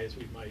as high as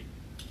we might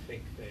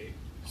think they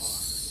are.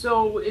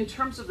 So in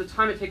terms of the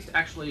time it takes to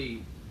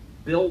actually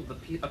build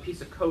a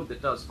piece of code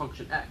that does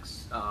function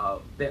X,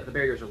 the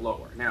barriers are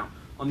lower. Now,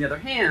 on the other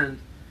hand,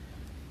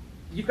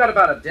 you've got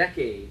about a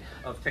decade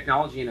of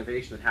technology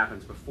innovation that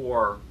happens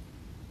before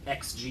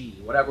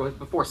XG, whatever,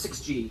 before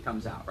 6G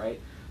comes out, right?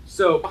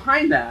 So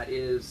behind that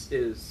is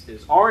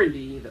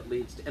R&D that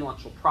leads to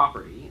intellectual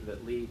property,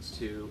 that leads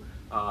to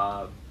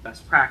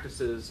best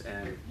practices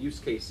and use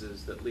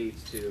cases that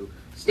leads to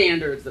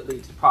standards, that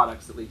leads to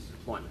products, that leads to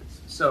deployments.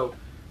 So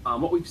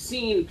what we've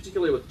seen,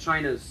 particularly with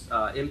China's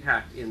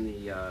impact in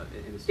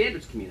the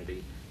standards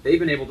community, they've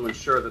been able to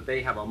ensure that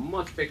they have a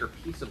much bigger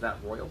piece of that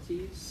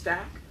royalties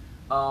stack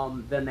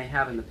than they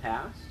have in the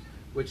past,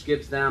 which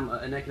gives them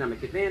an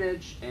economic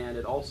advantage, and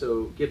it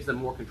also gives them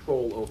more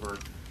control over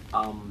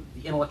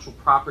the intellectual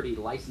property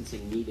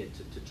licensing needed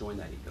to join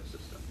that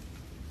ecosystem.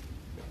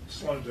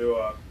 Just wanted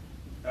to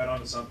add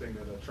on to something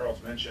that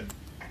Charles mentioned.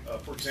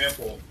 For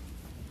example,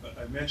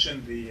 I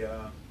mentioned the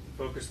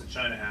focus that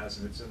China has,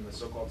 and it's in the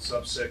so-called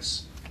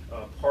sub-6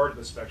 part of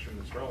the spectrum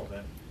that's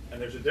relevant, and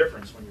there's a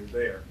difference when you're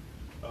there.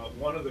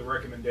 One of the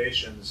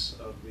recommendations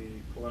of the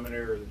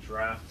preliminary or the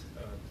draft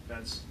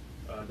Defense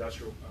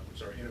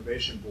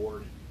Innovation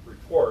Board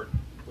report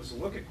was to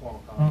look at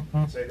Qualcomm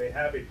and say they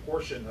have a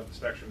portion of the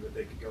spectrum that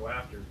they could go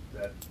after,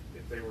 that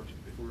if we were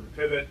to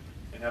pivot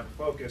and have a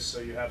focus, so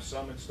you have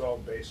some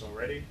installed base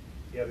already,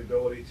 you have the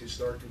ability to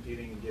start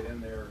competing and get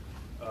in there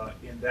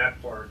in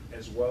that part,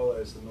 as well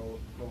as the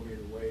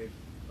millimeter wave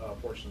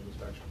portion of the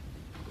spectrum.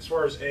 As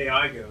far as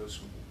AI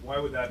goes, why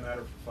would that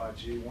matter for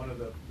 5G? One of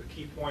the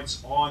key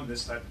points on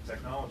this type of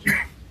technology,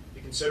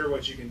 you consider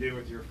what you can do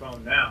with your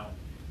phone now.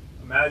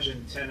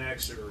 Imagine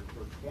 10x or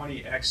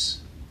 20x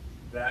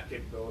that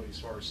capability as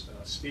far as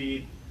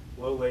speed,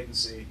 low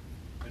latency,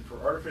 and for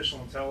artificial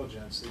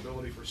intelligence, the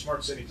ability for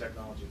smart city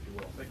technology, if you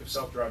will. Think of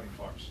self-driving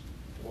cars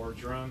or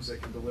drones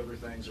that can deliver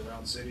things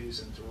around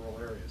cities and to rural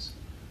areas.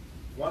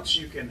 Once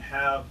you can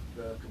have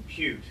the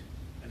compute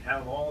and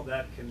have all of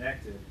that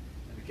connected,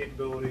 and the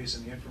capabilities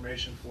and the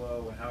information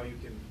flow and how you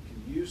can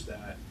use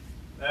that,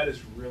 that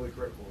is really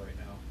critical right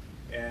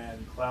now.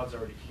 And cloud's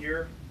already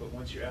here, but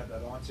once you add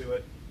that onto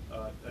it,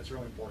 that's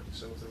really important.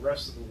 So if the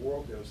rest of the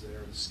world goes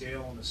there, the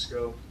scale and the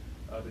scope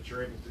that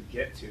you're able to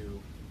get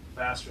to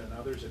faster than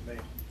others, it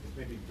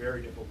may be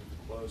very difficult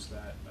to close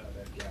that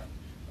gap.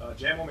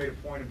 Jamal made a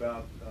point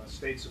about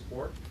state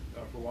support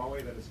for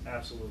Huawei. That is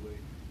absolutely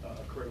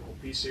a critical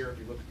piece here. If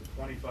you look at the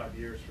 25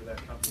 years for that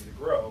company to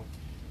grow,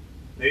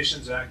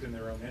 nations act in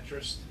their own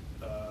interest.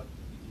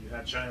 You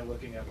had China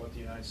looking at what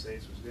the United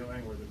States was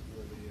doing, where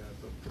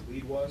the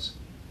lead was,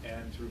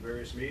 and through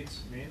various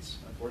means,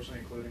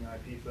 unfortunately including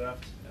IP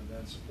theft and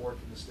then support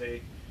from the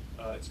state,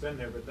 it's been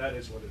there, but that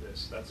is what it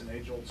is. That's an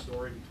age-old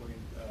story between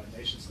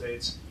nation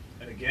states.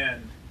 And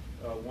again,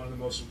 one of the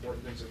most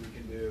important things that we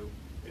can do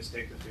is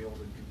take the field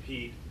and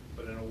compete,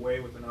 but in a way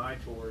with an eye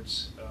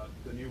towards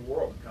the new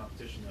world of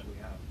competition that we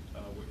have.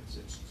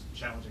 It's a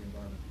challenging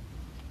environment.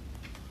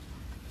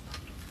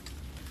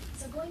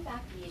 So going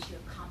back to the issue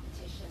of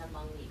competition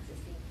among the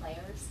existing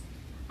players,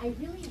 I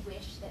really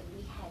wish that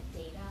we had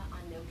data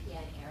on Nokia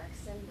and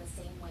Ericsson the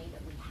same way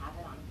that we have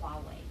it on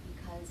Huawei,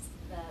 because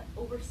the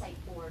Oversight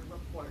Board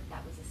report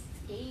that was a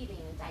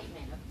scathing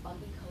indictment of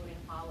buggy code in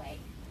Huawei,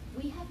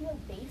 we have no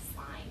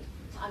baseline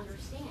to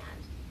understand.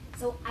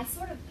 So I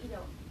sort of,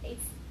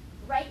 it's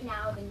right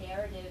now the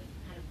narrative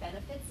kind of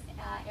benefits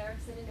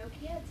Ericsson and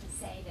Nokia to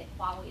say that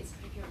Huawei is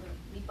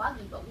particularly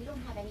buggy, but we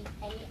don't have any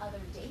other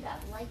data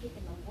like it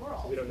in the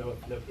world. So we don't know if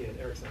Nokia and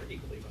Ericsson are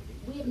equally buggy.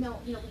 We have no,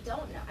 we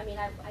don't know. I mean,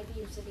 I'd be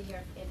interested to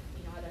hear if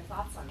other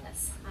thoughts on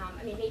this.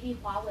 I mean, maybe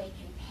Huawei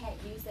can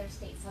use their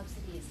state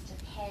subsidies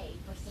to pay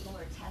for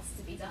similar tests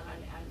to be done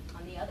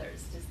on the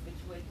others, which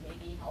would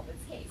maybe help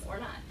its case, or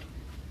not.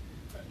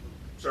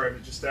 Sorry,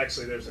 but just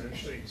actually there's an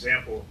interesting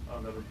example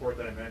on the report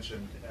that I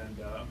mentioned,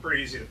 and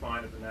pretty easy to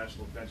find at the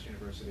National Defense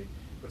University.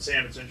 But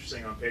Sam, it's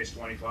interesting on page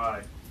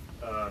 25,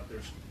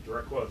 there's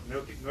direct quote,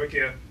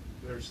 Nokia,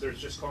 there's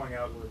just calling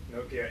out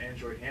where Nokia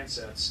Android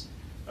handsets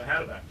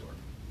had a backdoor.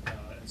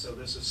 And so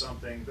this is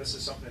something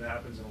that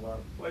happens in a lot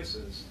of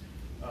places.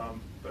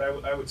 But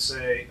I would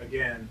say,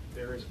 again,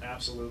 there is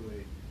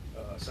absolutely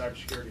a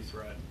cybersecurity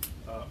threat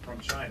from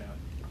China.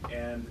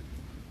 And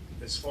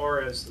as far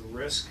as the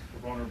risk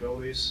for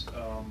vulnerabilities,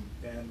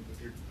 and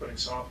if you're putting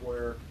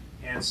software,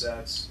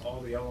 handsets,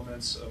 all the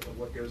elements of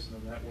what goes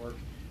in the network,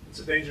 it's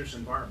a dangerous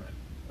environment.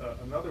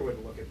 Another way to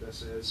look at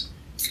this is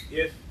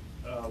if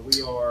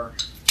we are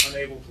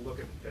unable to look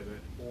at the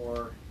pivot,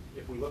 or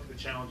if we look at the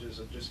challenges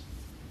of just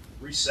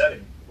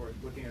resetting or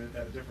looking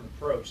at a different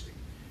approach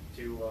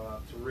to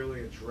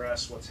really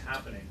address what's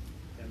happening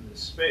in this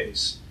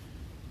space,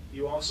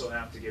 you also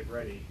have to get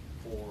ready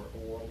for a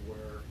world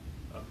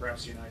where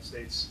perhaps the United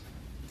States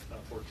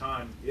for a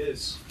time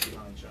is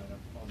behind China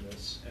on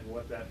this, and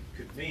what that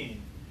could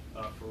mean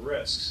for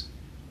risks.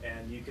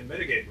 And you can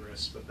mitigate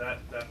risks, but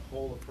that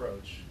whole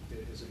approach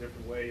is a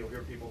different way. You'll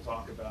hear people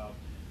talk about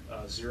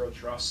zero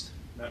trust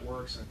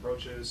networks and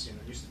approaches.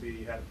 It used to be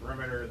you had a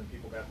perimeter, and then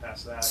people got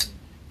past that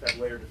and had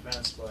layered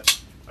defense. But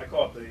I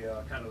call it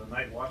the kind of the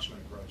night watchman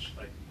approach.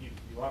 Like you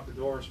lock the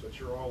doors, but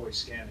you're always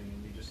scanning,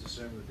 and you just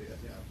assume that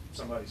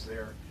somebody's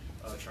there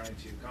trying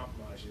to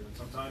compromise you. And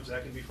sometimes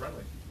that can be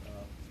friendly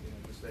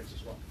in mistakes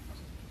as well.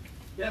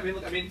 Yeah,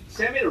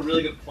 Sam made a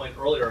really good point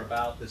earlier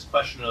about this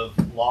question of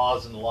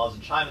laws and the laws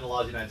in China and the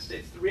laws in the United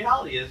States. The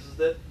reality is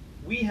that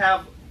we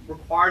have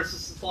required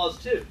assistance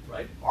laws too,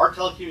 right? Our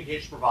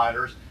telecommunication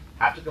providers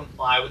have to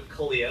comply with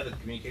CALIA, the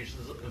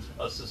Communications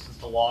Assistance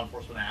to Law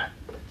Enforcement Act,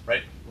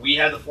 right? We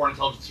have the Foreign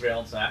Intelligence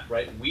Surveillance Act,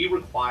 right? We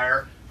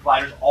require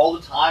providers all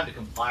the time to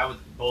comply with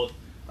both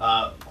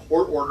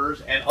court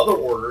orders and other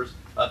orders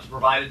to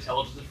provide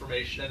intelligence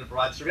information and to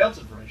provide surveillance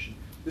information.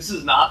 This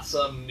is not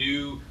some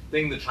new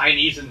thing the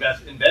Chinese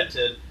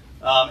invented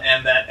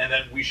and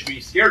that we should be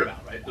scared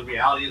about, right? The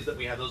reality is that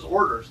we have those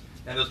orders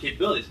and those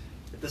capabilities.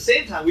 At the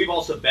same time, we've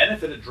also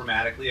benefited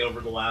dramatically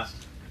over the last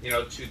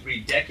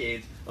 2-3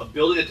 decades of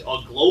building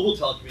a global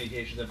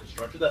telecommunications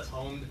infrastructure that's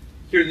honed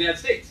here in the United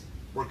States,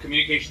 where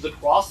communications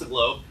across the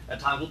globe at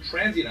times will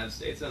transit the United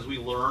States. And as we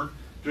learned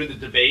during the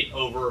debate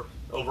over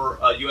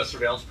U.S.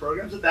 surveillance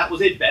programs, that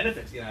was a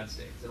benefit to the United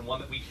States and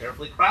one that we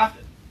carefully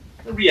crafted.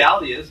 The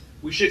reality is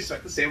we should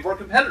expect the same of our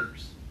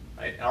competitors,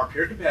 right? And our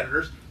peer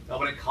competitors,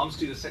 when it comes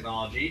to this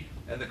technology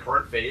and the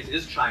current phase,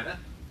 is China,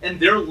 and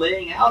they're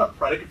laying out a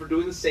predicate for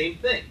doing the same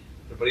thing.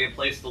 They're putting in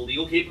place the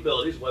legal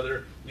capabilities,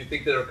 whether you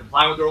think they're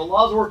complying with their own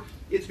laws or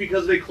it's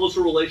because of a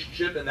closer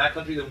relationship in that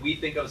country than we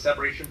think of a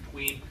separation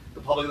between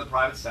the public and the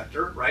private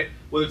sector, right?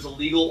 Whether it's a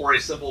legal or a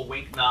simple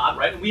wink nod,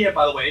 right? And we have,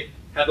 by the way,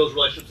 had those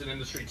relationships in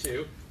industry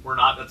too.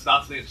 That's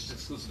not something that's just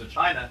exclusive to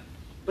China.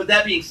 But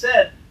that being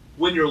said,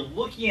 when you're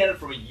looking at it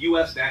from a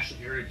U.S. national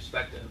security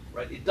perspective,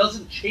 right, it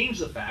doesn't change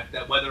the fact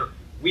that whether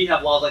we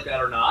have laws like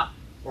that or not,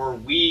 or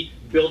we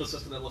build a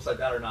system that looks like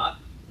that or not,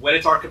 when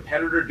it's our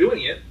competitor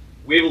doing it,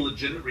 we have a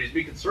legitimate reason to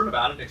be concerned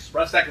about it and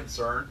express that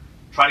concern,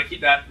 try to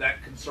keep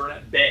that concern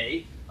at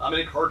bay, and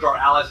encourage our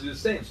allies to do the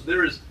same. So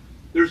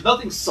there's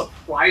nothing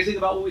surprising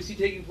about what we see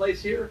taking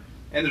place here,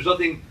 and there's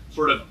nothing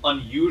sort of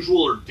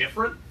unusual or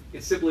different.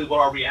 It's simply what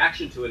our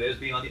reaction to it is,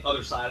 being on the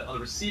other side, on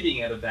the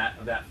receiving end of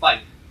that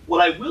fight.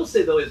 What I will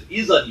say, though, is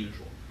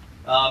unusual,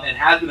 and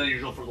has been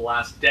unusual for the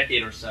last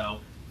decade or so,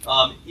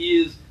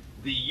 is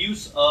the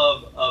use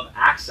of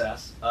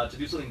access to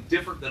do something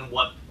different than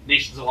what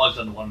nations have always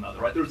done to one another,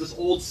 right? There's this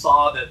old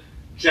saw that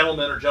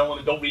gentlemen or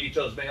gentlewomen don't read each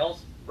other's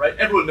mails, right?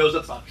 Everyone knows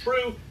that's not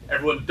true.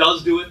 Everyone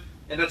does do it,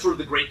 and that's sort of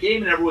the great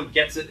game, and everyone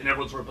gets it, and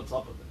everyone sort of puts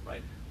up with it,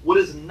 right? What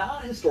is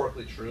not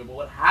historically true, but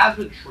what has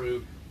been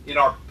true in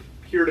our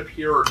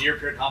peer-to-peer or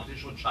near-peer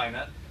competition with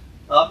China,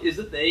 is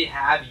that they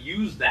have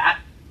used that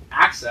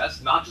access,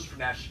 not just for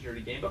national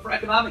security gain, but for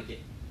economic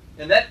gain.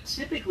 And that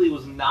typically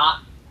was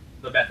not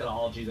the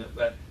methodology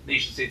that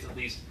nation states, at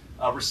least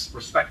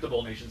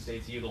respectable nation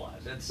states,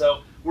 utilize. And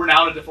so we're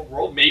now in a different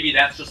world. Maybe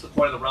that's just the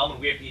point of the realm and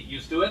we have to get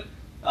used to it.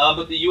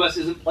 But the U.S.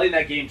 isn't playing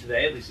that game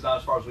today, at least not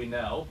as far as we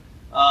know.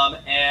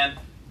 And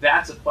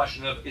that's a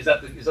question of, is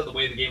that the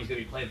way the game is going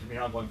to be played from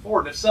here on going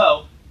forward? And if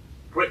so,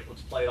 great,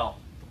 let's play it all.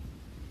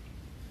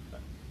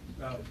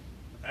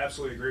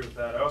 Absolutely agree with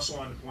that. I also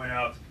wanted to point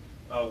out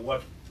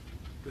what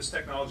this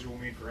technology will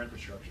mean for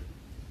infrastructure.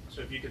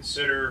 So if you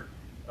consider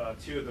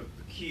two of the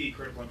key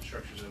critical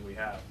infrastructures that we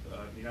have,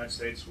 in the United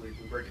States, we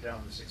break it down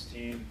into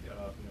 16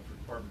 for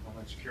Department of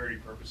Homeland Security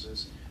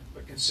purposes,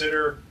 but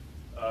consider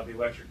the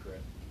electric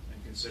grid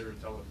and consider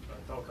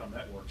telecom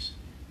networks.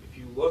 If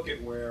you look at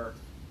where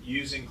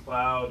using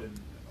cloud and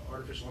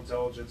artificial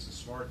intelligence and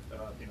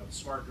the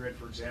smart grid,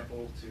 for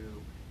example,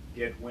 to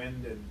get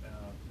wind and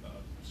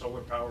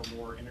solar power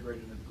more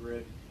integrated into the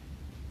grid,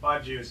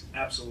 5G is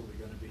absolutely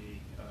going to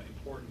be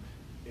important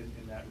in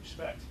that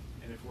respect.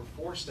 And if we're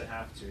forced to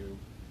have to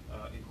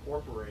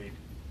incorporate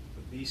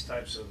these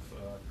types of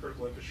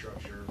critical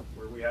infrastructure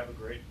where we have a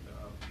great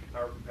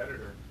power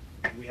competitor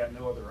and we have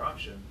no other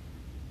option,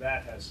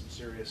 that has some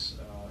serious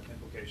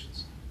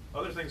implications.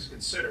 Other things to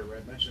consider,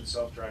 right? I mentioned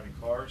self-driving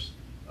cars.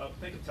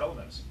 Think of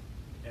telemedicine.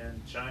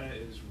 And China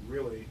is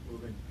really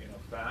moving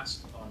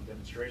fast on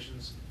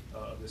demonstrations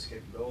of this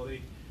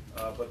capability.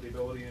 But the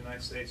ability in the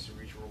United States to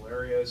reach rural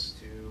areas,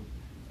 to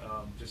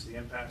just the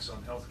impacts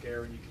on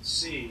healthcare, and you can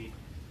see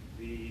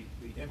the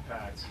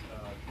impact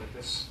that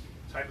this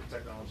type of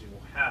technology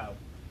will have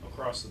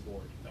across the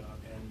board.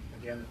 And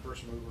again, the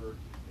first mover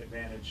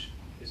advantage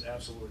is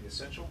absolutely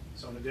essential.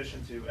 So in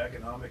addition to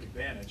economic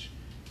advantage,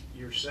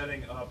 you're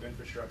setting up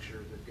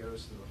infrastructure that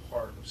goes to the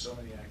heart of so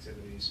many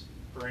activities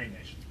for any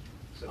nation.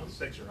 So the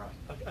stakes are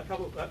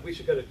high. We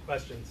should go to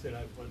questions soon.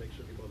 I want to make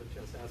sure people have a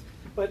chance to ask.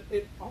 But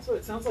it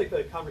sounds like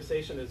the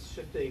conversation is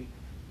shifting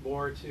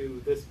more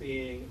to this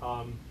being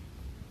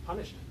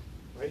punishment,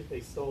 right? They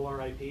stole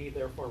our IP,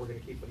 therefore we're going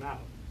to keep them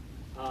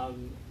out.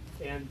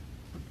 And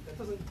that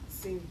doesn't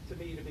seem to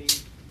me to be,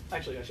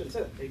 actually I shouldn't say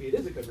that, maybe it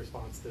is a good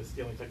response to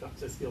stealing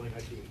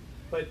IP.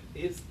 But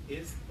is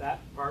that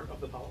part of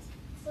the policy?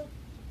 So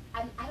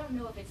I don't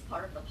know if it's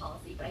part of the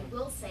policy, but I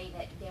will say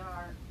that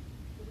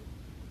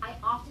I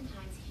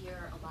oftentimes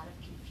hear a lot of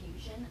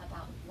confusion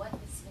about what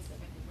the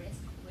specific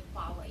risk with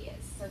Huawei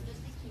is. So just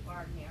to keep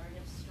our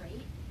narrative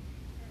straight,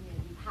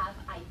 you have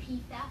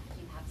IP theft,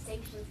 you have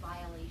sanctions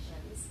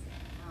violations,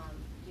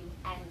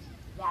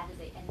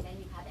 and then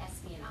you have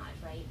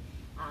espionage, right?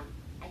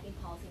 I think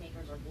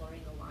policymakers are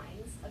blurring the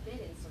lines a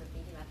bit and sort of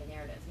thinking about the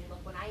narratives. I mean,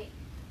 look, when I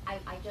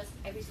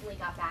recently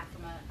got back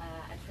from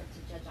a trip to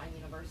Zhejiang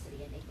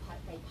University, and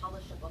they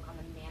published a book on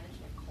the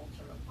management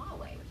culture of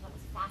Huawei, which I thought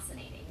was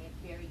fascinating. They have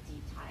very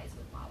deep ties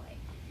with Huawei.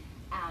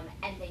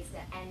 And they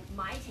said, and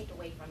my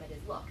takeaway from it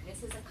is, look, this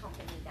is a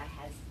company that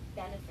has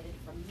benefited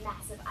from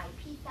massive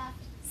IP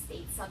theft,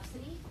 state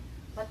subsidy,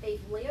 but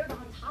they've layered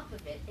on top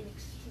of it an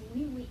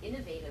extremely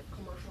innovative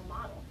commercial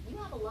model. You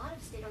have a lot of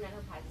state-owned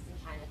enterprises in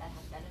China that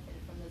have benefited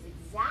from those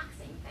exact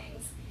same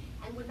things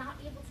and would not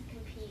be able to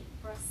compete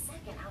for a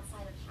second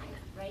outside of China,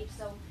 right?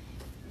 So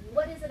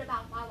what is it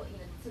about Huawei?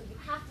 So you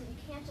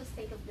can't just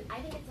think of,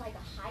 I think it's like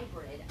a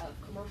hybrid of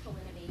commercial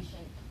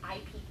innovation,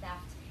 IP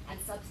theft, and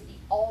subsidy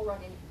all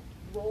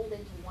rolled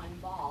into one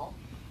ball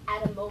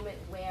at a moment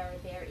where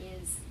there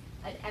is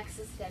an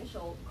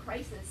existential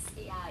crisis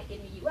in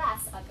the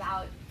US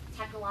about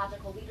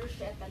technological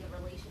leadership and the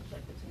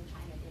relationship between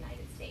China and the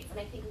United States. And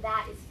I think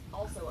that is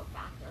also a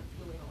factor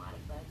fueling a lot of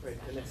the discussion.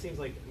 Right, and it seems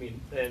like,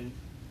 then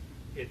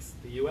it's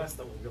the US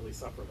that will really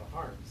suffer the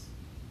harms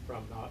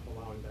from not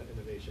allowing that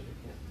innovation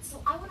in.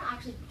 So I want to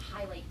actually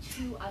highlight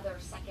two other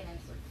second and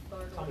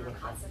third order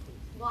consequences.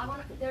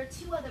 Well, there are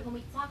two other, when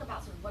we talk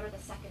about sort of what are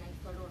the second and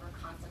third order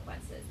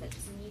consequences that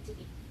just need to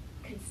be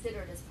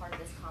considered as part of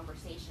this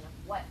conversation of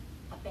what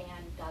a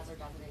ban does or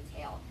doesn't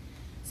entail.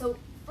 So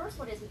first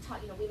one is we talk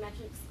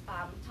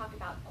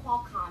about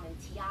Qualcomm and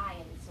TI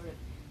and sort of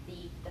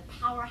the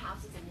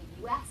powerhouses in the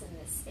US in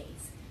this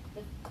space.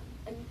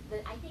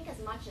 I think as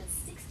much as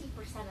 60%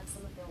 of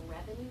some of their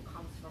revenue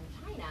comes from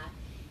China.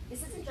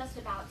 This isn't just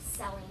about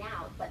selling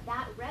out, but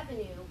that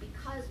revenue,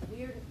 because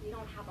we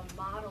don't have a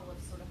model of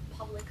sort of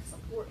public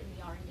support in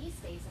the R&D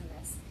space in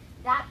this,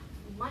 that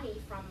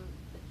money from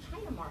the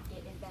China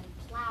market is then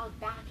plowed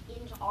back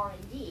into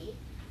R&D,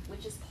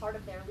 which is part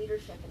of their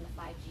leadership in the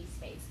 5G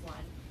space,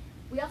 one.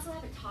 We also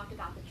haven't talked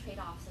about the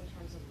trade-offs in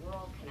terms of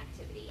rural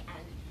connectivity,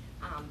 and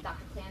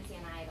Dr. Clancy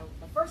and I,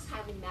 the first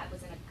time we met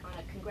was on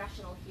a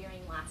congressional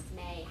hearing last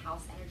May,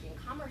 House Energy and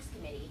Commerce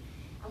Committee,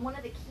 and one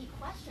of the key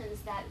questions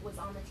that was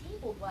on the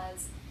table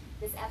was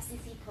this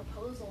FCC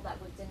proposal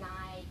that would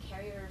deny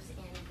carriers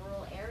in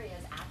rural areas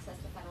access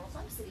to federal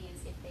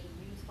subsidies if they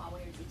use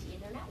Huawei or ZTE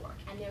in their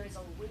network. And there is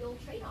a real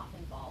trade-off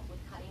involved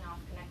with cutting off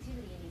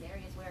connectivity in these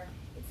areas where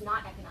it's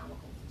not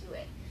economical to do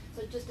it.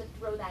 So just to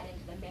throw that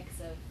into the mix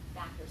of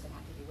factors that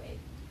have to be weighed.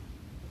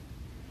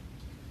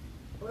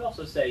 I would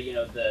also say,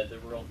 the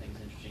rural thing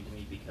is interesting to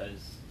me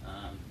because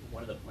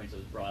one of the points that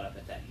was brought up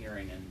at that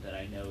hearing and that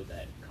I know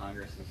that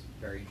Congress is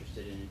very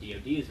interested in and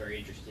DoD is very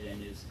interested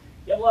in is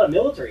you have a lot of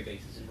military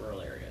bases in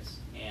rural areas.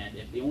 And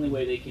if the only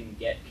way they can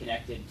get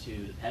connected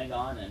to the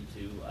Pentagon and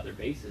to other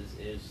bases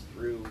is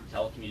through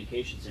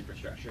telecommunications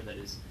infrastructure that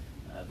is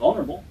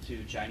vulnerable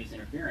to Chinese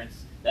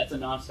interference, that's a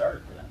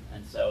non-starter for them.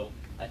 And so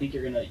I think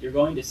you're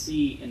going to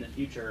see in the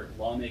future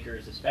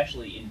lawmakers,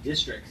 especially in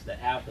districts that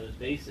have those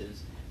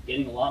bases,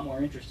 getting a lot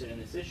more interested in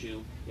this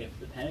issue if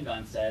the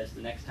Pentagon says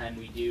the next time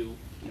we do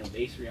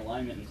base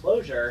realignment and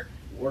closure,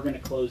 we're going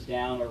to close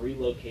down or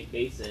relocate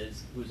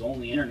bases whose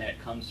only internet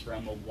comes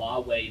from a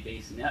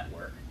Huawei-based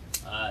network.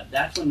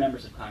 That's when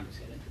members of Congress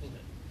get interested.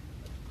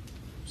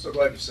 I'm so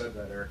glad you said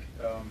that, Eric.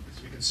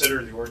 If you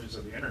consider the origins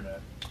of the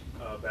internet,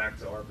 back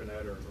to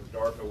ARPANET or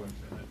DARPA when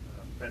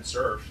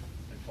FENSURF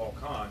and Paul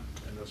Kahn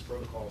and those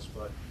protocols,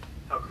 but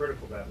how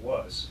critical that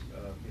was.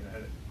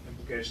 Had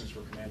implications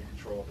for command and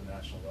control at the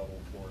national level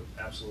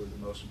for absolutely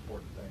the most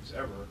important things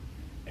ever.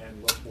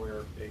 And look where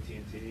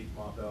AT&T,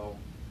 Ma Bell,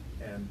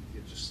 and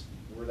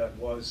where that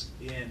was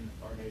in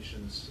our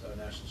nation's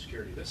national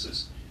security. This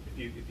is,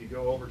 if you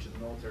go over to the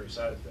military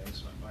side of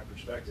things, my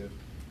perspective,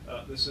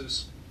 this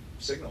is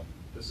signal.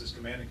 This is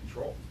command and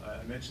control.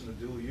 I mentioned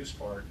the dual use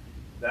part.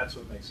 That's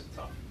what makes it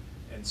tough.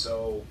 And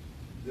so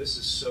this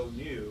is so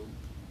new,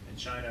 and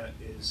China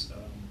is,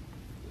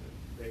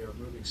 they are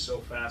moving so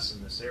fast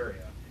in this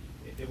area.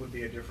 It would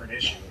be a different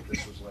issue if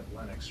this was like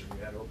Linux or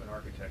you had open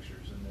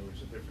architectures and there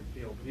was a different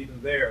field. But even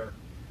there,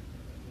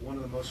 one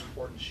of the most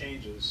important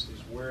changes is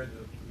where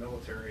the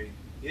military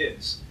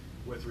is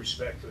with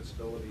respect to its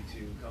ability to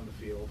come to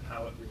field,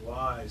 how it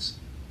relies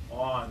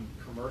on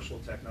commercial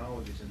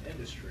technologies and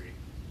industry,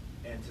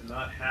 and to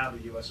not have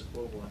a U.S.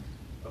 equivalent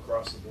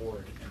across the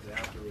board and to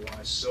have to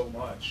rely so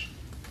much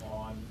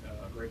on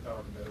a great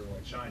power competitor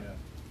like China.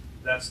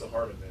 That's the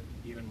heart of it.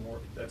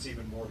 That's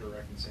even more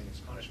direct than saying it's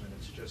punishment.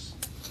 It's just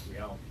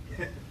reality.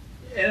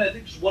 And I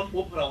think just one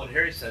point on what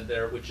Harry said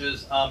there, which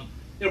is,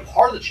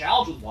 part of the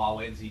challenge with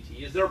Huawei and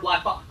ZTE is they're a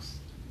black box,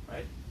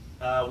 right?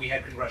 We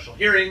had congressional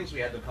hearings. We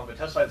had them come and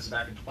testify. This is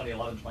back in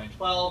 2011,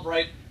 2012,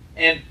 right?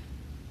 And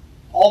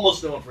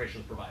almost no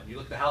information was provided. You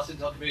look at the House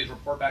Intel Committee's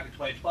report back in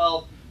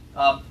 2012.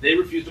 They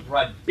refused to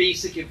provide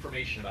basic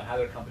information about how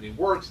their company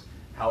works,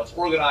 how it's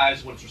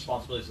organized, what its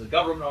responsibilities to the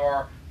government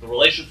are, the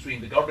relations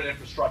between the government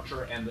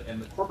infrastructure and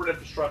the corporate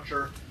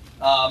infrastructure,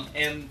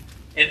 and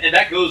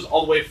that goes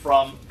all the way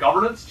from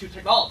governance to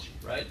technology,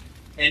 right?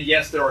 And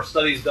yes, there are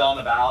studies done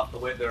about the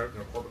way their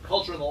corporate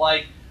culture and the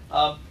like,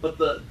 but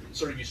the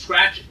sort of you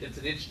scratch it, it's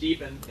an inch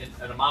deep and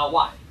a mile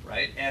wide,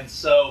 right? And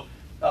so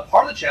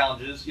part of the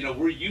challenge is,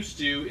 we're used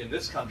to in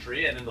this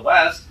country and in the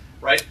West,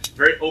 right,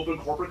 very open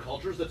corporate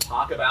cultures that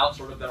talk about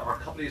sort of that our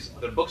companies,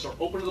 their books are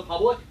open to the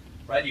public,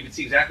 right? You can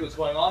see exactly what's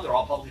going on. They're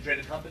all publicly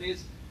traded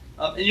companies.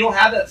 And you don't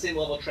have that same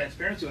level of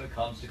transparency when it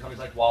comes to companies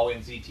like Huawei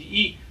and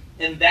ZTE,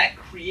 and that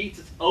creates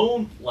its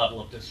own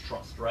level of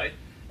distrust, right?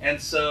 And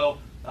so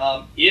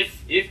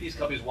if these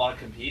companies want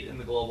to compete in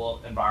the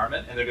global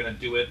environment and they're going to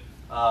do it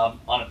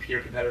on a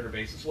peer competitor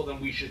basis, well, then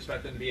we should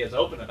expect them to be as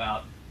open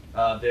about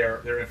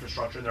their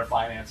infrastructure and their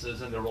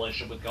finances and their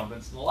relationship with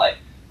governments and the like,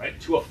 right?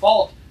 To a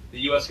fault, the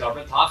U.S.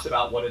 government talks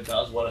about what it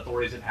does, what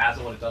authorities it has,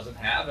 and what it doesn't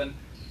have, and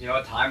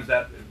at times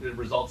that it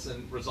results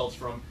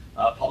from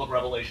public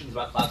revelations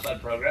about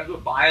classified programs.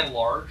 But by and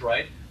large,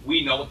 right,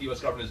 we know what the U.S.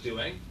 government is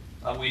doing.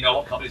 We know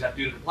what companies have to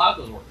do to comply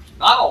with those orders.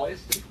 Not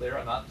always, to be clear.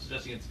 I'm not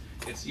suggesting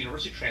it's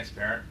universally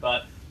transparent,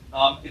 but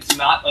it's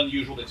not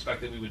unusual to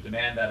expect that we would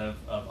demand that of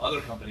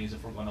other companies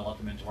if we're going to let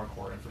them into our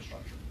core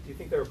infrastructure. Do you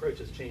think their approach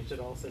has changed at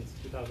all since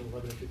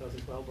 2011 and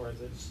 2012, or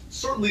is it?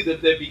 Certainly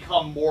that they've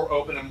become more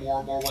open and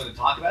more willing to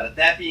talk about it.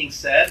 That being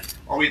said,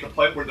 are we at the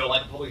point where they're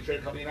like a publicly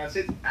traded company in the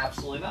United States?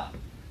 Absolutely not.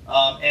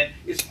 And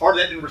is part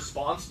of that in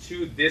response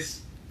to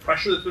this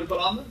pressure that's been put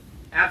on them?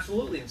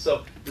 Absolutely. And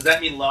so does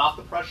that mean let off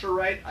the pressure,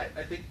 right?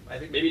 I think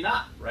maybe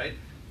not, right?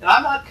 And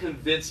I'm not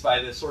convinced by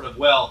this sort of,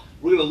 well,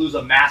 we're going to lose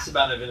a massive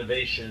amount of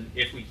innovation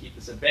if we keep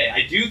this at bay.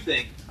 I do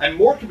think, I'm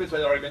more convinced by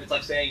the argument, it's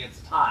like saying it's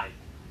a tie,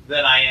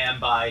 than I am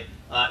by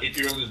if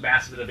you're going to lose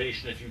massive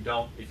innovation if you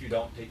don't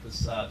take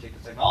this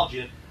technology.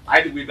 And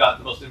I think we've got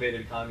the most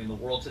innovative economy in the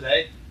world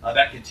today.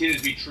 That continues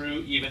to be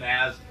true even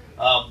as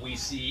we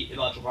see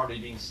intellectual property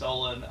being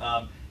stolen,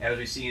 and as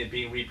we see it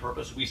being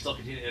repurposed. We still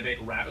continue to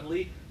innovate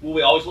rapidly. Will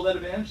we always hold that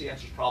advantage? The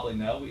answer is probably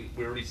no.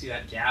 We already see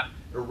that gap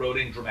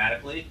eroding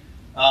dramatically.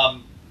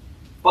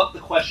 But the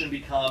question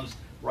becomes,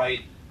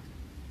 right,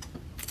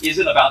 is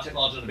it about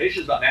technological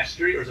innovation, is it about national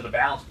security, or is it a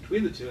balance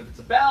between the two? And if it's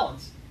a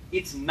balance,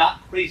 it's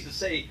not crazy to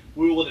say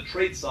we're willing to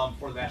trade some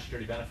for the national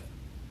security benefit.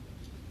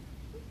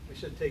 We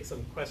should take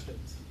some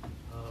questions.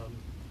 Oh,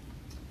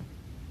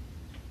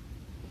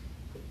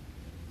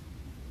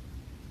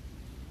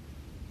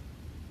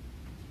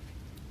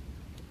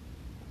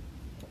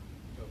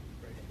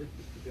 right.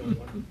 The only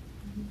one.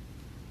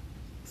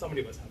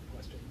 Somebody must have a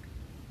question.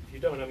 If you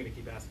don't, I'm going to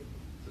keep asking.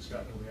 So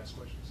Scott, can we ask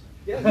questions?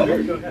 Yeah,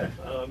 sure, go ahead.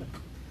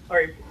 All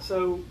right,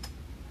 so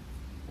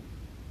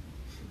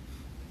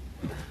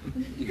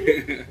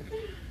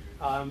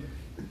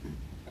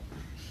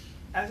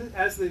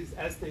as the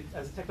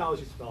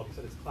technology is developing,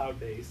 so it's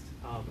cloud-based,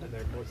 and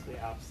they're mostly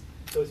apps,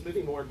 so it's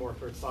moving more and more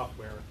towards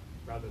software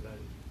rather than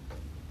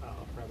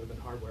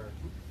hardware.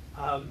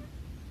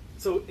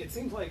 So it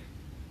seems like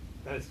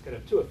that it's going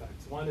to have two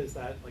effects. One is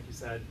that, like you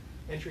said,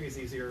 entry is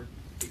easier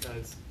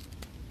because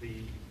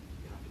the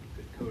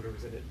good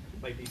coders, and it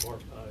might be more.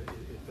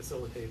 It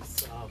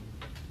facilitates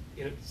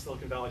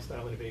Silicon Valley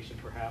style innovation,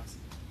 perhaps.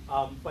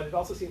 But it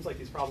also seems like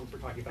these problems we're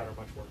talking about are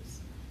much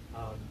worse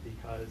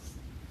because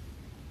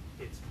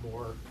it's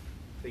more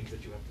things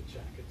that you have to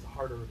check. It's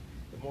harder,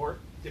 the more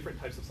different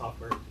types of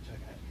software to check.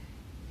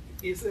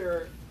 Is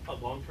there a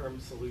long-term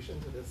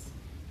solution to this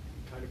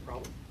kind of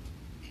problem?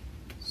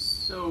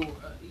 So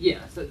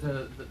yes, as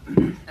the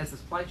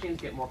supply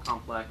chains get more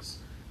complex,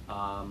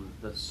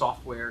 the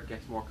software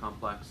gets more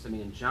complex. I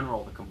mean, in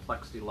general, the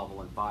complexity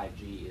level in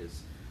 5G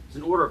is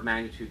an order of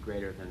magnitude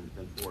greater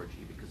than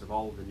 4G because of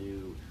all of the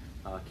new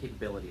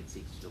capability it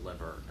seeks to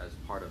deliver as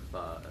part of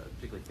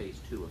particularly phase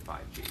 2 of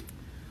 5G.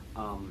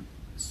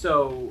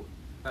 So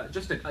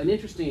just an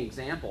interesting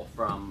example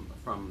from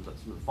some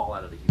of the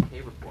fallout of the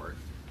UK report,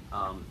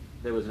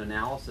 there was an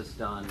analysis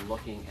done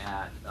looking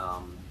at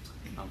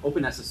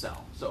OpenSSL.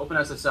 So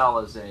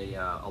OpenSSL is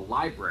a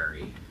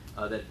library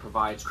that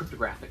provides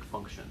cryptographic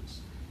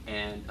functions.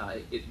 And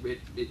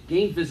it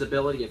gained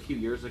visibility a few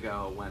years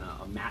ago when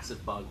a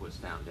massive bug was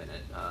found in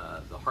it,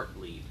 the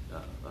Heartbleed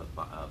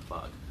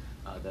bug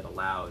that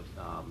allowed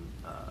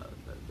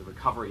the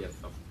recovery of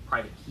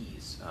private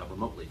keys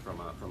remotely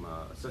from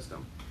a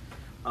system.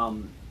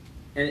 And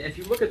if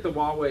you look at the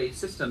Huawei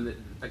system,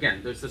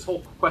 again, there's this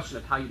whole question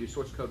of how you do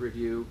source code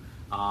review.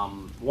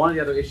 One of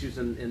the other issues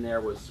in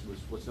there was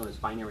what's known as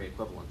binary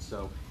equivalence.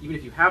 So even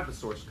if you have the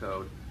source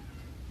code,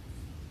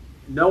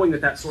 knowing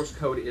that source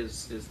code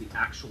is the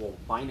actual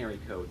binary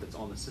code that's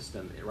on the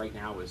system right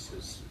now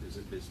is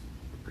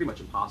pretty much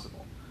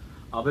impossible.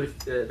 But if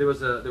there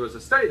was a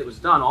study that was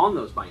done on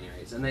those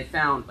binaries, and they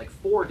found like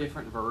 4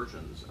 different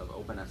versions of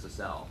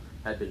OpenSSL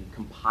had been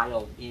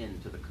compiled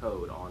into the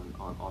code on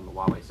the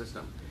Huawei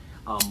system.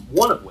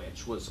 One of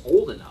which was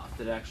old enough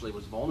that it actually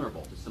was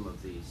vulnerable to some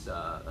of these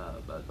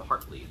the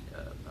Heartbleed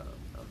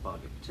bug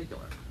in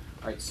particular.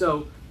 All right,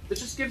 so this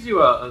just gives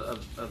you a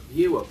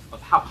view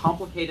of how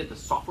complicated the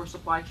software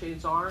supply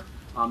chains are.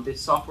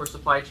 These software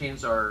supply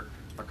chains are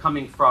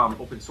coming from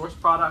open source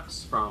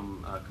products,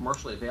 from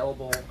commercially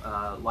available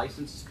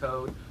licensed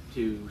code,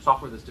 to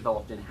software that's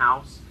developed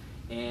in-house.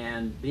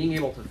 And being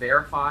able to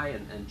verify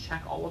and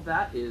check all of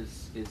that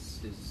is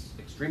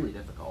extremely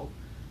difficult.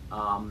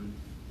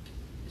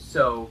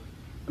 So,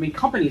 I mean,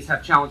 companies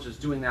have challenges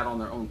doing that on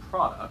their own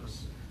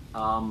products.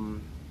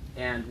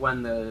 And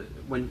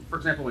for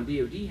example, when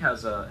DoD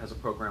has a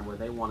program where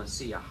they want to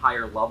see a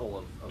higher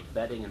level of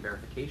vetting and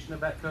verification of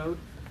that code,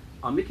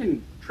 it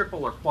can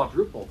triple or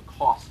quadruple the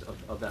cost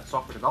of that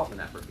software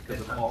development effort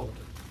because of all,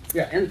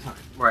 and the time,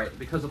 right?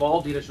 Because of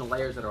all the additional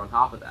layers that are on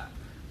top of that.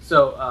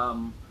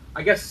 So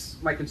I guess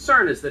my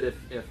concern is that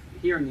if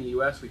here in the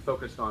U.S. we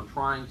focused on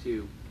trying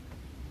to,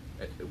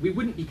 we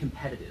wouldn't be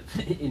competitive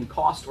in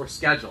cost or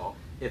schedule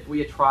if we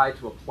had tried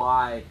to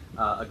apply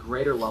a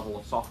greater level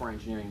of software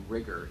engineering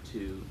rigor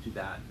to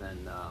that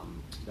than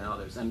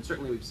others. And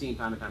certainly we've seen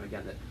time and time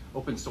again that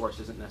open source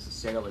isn't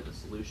necessarily the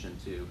solution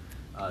to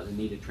the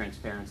needed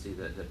transparency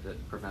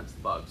that prevents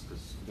the bugs,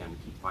 because again, we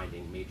keep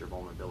finding major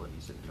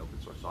vulnerabilities in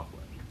open source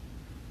software.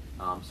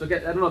 So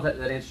again, I don't know if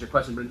that answers your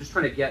question, but I'm just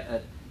trying to get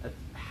at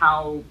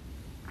how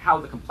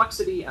the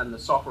complexity and the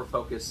software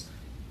focus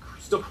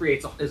still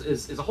creates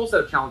is a whole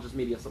set of challenges,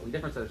 maybe a slightly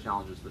different set of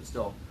challenges, but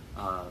still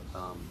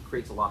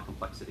creates a lot of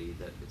complexity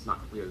that it's not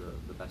clear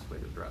the best way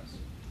to address.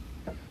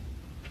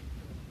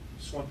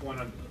 Just one point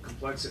on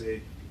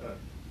complexity.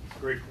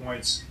 Great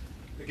points.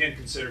 Again,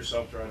 consider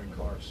self-driving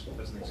cars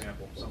as an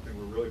example. Something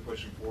we're really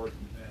pushing forward,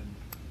 and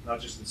not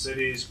just in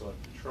cities, but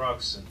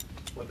trucks, and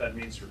what that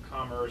means for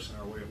commerce and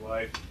our way of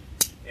life.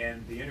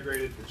 And the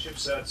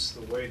chipsets,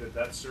 the way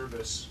that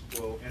service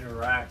will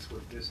interact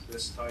with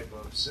this type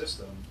of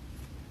system.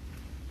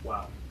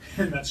 Wow.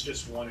 And that's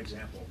just one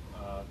example.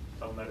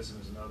 Telemedicine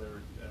is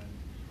another. And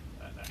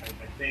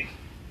I think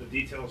the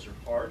details are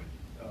hard,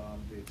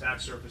 the attack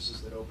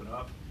surfaces that open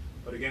up.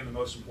 But again, the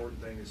most important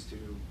thing is to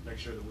make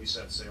sure that we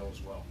set sail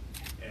as well.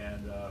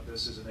 And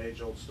this is an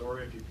age-old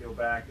story. If you peel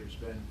back, there's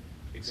been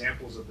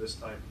examples of this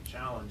type of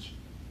challenge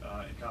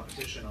in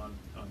competition on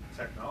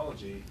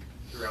technology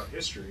throughout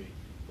history.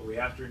 But we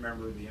have to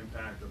remember the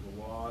impact of the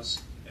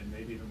laws, and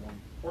maybe even more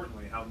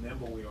importantly, how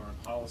nimble we are in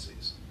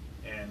policies.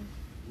 And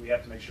we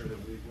have to make sure that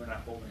we're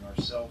not holding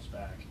ourselves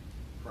back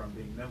from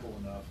being nimble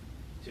enough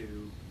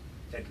to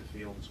take the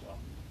field as well.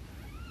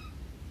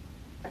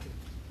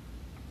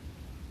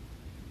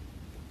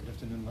 Good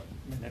afternoon.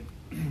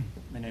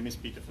 My name is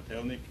Peter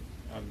Fatelnik.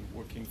 I'm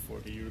working for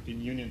the European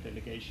Union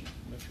delegation.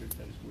 I'm not sure if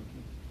that is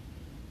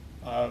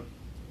working.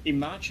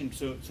 Imagine,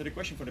 so the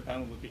question for the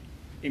panel would be,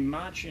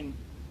 imagine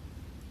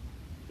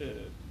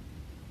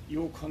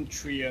your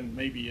country and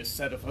maybe a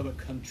set of other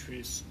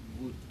countries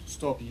would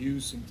stop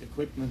using the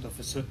equipment of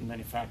a certain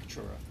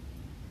manufacturer.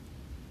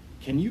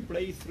 Can you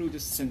play through the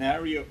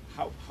scenario?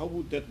 How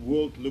would that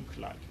world look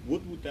like?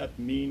 What would that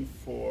mean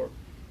for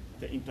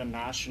the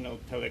international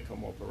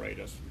telecom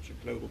operators, which are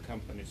global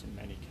companies in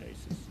many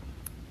cases?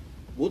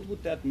 What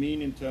would that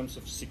mean in terms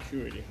of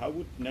security? How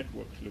would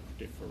networks look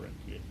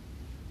differently?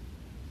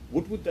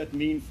 What would that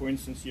mean, for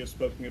instance, you've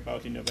spoken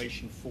about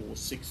innovation for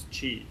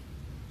 6G.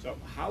 So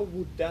how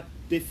would that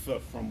differ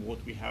from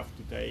what we have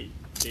today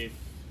if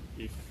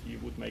you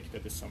would make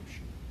that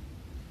assumption?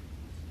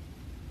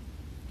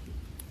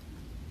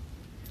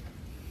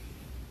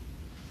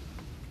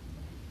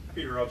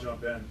 Peter, I'll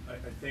jump in.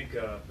 I think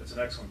that's an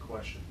excellent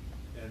question.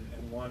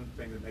 And one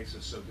thing that makes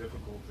it so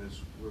difficult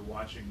is we're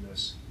watching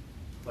this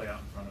play out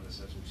in front of us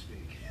as we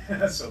speak.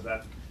 So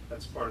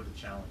that's part of the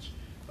challenge.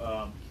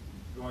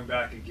 Going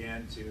back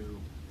again to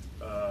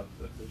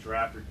the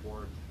draft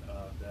report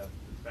that the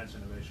Defense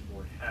Innovation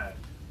Board had,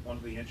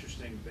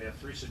 they have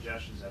 3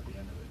 suggestions at the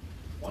end of it.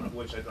 One of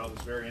which I thought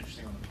was very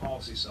interesting on the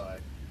policy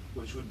side,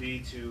 which would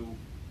be to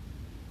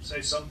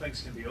say some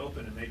things can be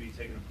open and maybe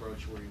take an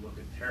approach where you look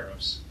at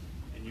tariffs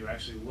and you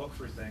actually look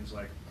for things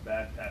like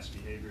bad past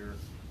behavior,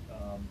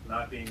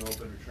 not being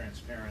open or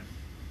transparent,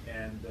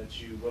 and that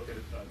you look at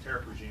a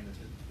tariff regime,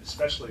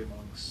 especially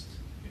amongst,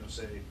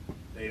 say,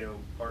 NATO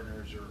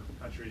partners or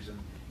countries, and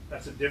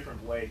that's a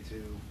different way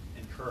to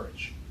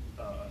encourage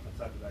a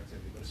type of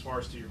activity. But as far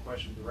as to your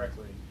question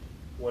directly,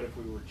 what if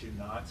we were to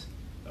not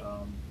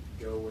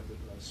go with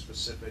a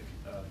specific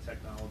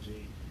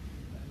technology?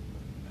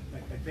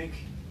 I think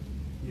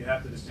you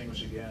have to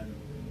distinguish again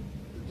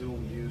the dual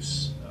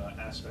use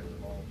aspect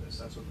of all of this.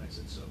 That's what makes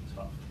it so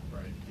tough,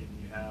 right?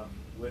 You have,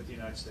 with the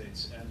United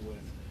States and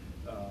with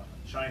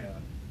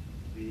China,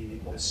 the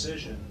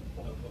decision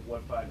of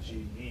what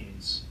 5G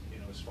means,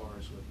 as far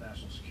as with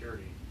national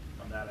security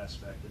on that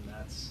aspect, and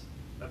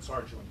that's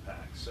hard to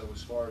unpack. So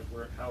as far as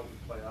how it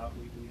will play out,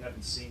 we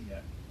haven't seen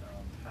yet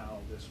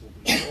how this will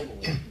be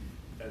globally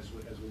as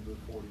we move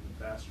forward even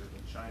faster.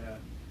 But China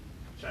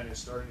is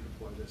starting to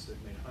deploy this.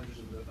 They've made hundreds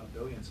of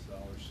billions of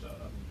dollars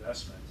of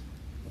investment,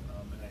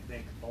 and I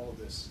think all of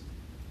this,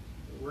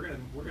 we're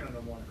gonna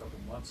know more in a couple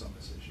of months on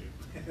this issue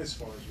as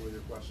far as where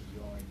your question's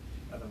going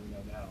than we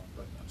know now.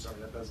 But I'm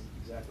sorry, that doesn't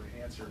exactly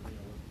answer what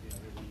the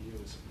EU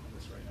is on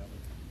this right now. But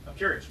I'm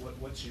curious,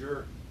 what's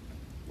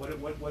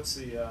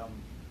the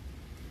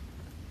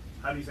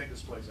how do you think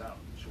this plays out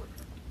in the short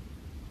term?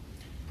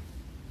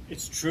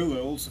 It's true. I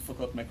also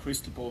forgot my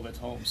crystal ball at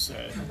home, so.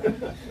 I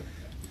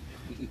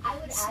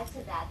would add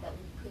to that we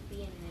could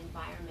be in an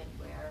environment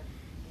where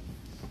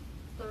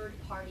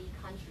third-party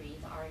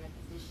countries are in a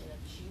position of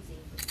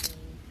choosing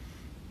between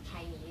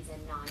Chinese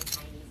and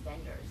non-Chinese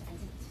vendors. And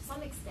to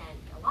some extent,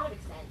 a lot of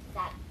extent,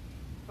 that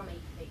from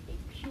a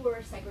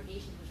pure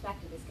segregation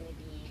perspective is going to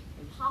be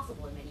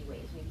impossible in many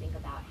ways when you think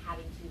about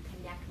having to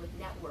connect with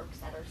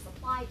networks that are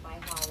supplied by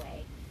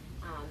Huawei,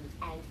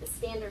 and the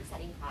standard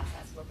setting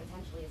process where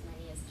potentially as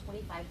many as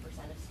 25%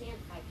 of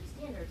 5G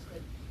standards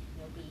could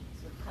be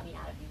sort of coming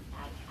out of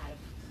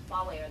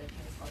Huawei or the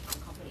Chinese telecom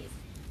companies.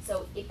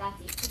 So if that's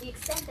to the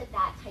extent that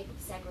that type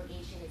of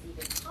segregation is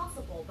even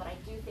possible, but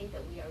I do think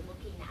that we are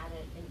looking at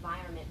an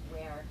environment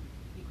where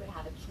you could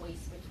have a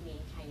choice between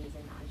Chinese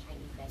and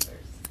non-Chinese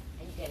vendors,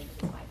 and you get into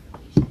this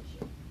bifurcation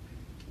issue.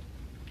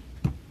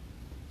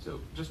 So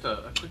just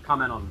a quick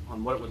comment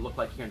on what it would look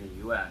like here in the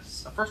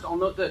U.S. First, I'll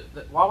note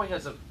that Huawei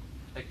has an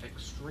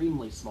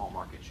extremely small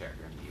market share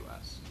here in the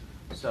U.S.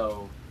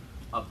 So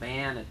a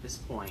ban at this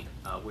point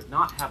would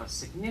not have a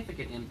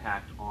significant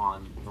impact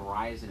on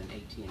Verizon and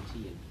AT&T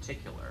in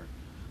particular,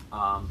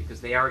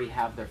 because they already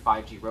have their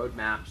 5G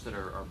roadmaps that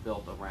are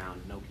built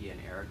around Nokia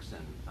and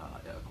Ericsson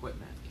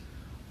equipment.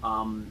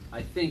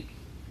 I think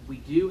we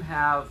do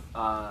have,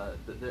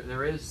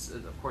 there is,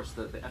 of course,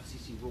 the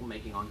FCC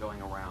rulemaking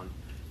ongoing around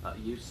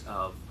use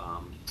of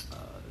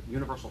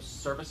universal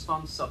service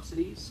fund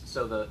subsidies.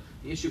 So the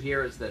issue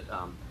here is that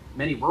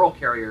many rural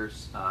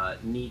carriers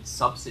need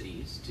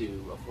subsidies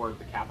to afford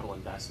the capital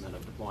investment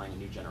of deploying a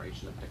new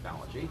generation of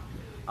technology.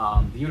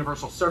 The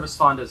Universal Service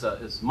Fund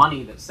is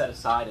money that's set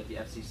aside at the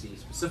FCC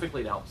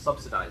specifically to help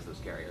subsidize those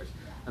carriers.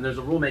 And there's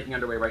a rulemaking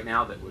underway right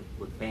now that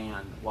would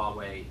ban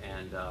Huawei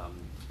and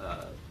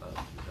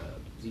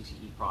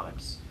ZTE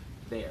products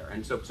there.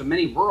 And so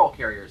many rural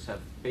carriers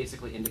have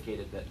basically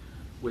indicated that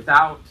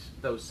without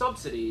those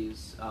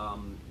subsidies,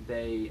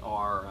 they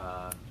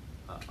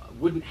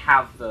wouldn't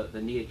have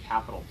the needed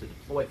capital to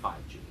deploy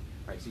 5G.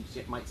 Right? So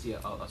you might see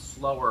a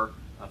slower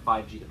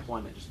 5G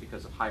deployment just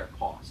because of higher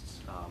costs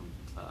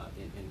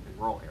in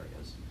rural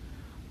areas.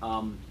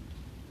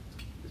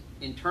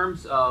 In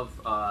terms of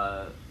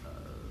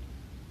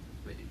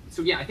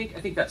so yeah, I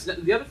think that's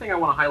the other thing I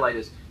want to highlight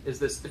is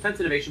this Defense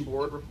Innovation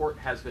Board report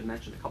has been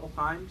mentioned a couple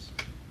times.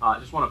 I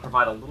just want to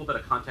provide a little bit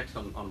of context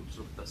on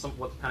sort of some of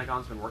what the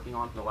Pentagon's been working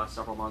on for the last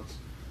several months.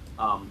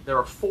 There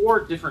are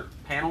 4 different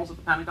panels at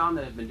the Pentagon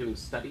that have been doing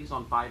studies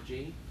on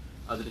 5G.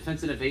 The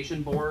Defense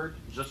Innovation Board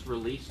just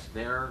released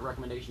their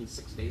recommendations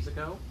 6 days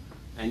ago,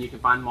 and you can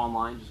find them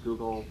online. Just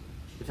Google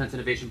Defense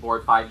Innovation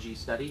Board 5G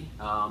study,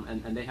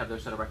 and they have their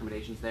set of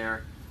recommendations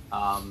there.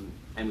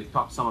 And we've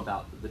talked some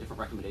about the different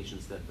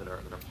recommendations that are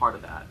part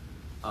of that.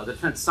 The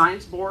Defense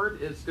Science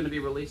Board is going to be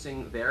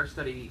releasing their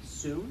study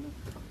soon,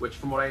 which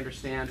from what I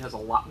understand has a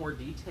lot more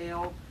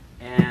detail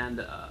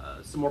and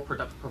some more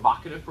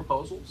provocative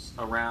proposals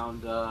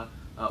around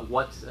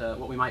what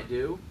we might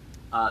do.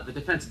 The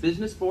Defense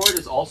Business Board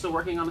is also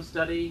working on a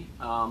study.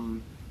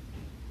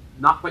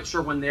 Not quite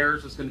sure when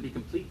theirs is going to be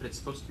complete, but it's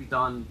supposed to be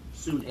done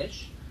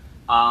soon-ish.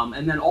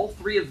 And then all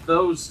 3 of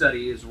those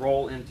studies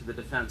roll into the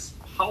Defense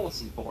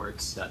Policy Board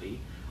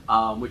study,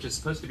 which is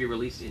supposed to be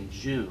released in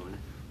June,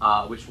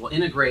 which will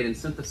integrate and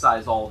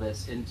synthesize all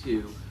this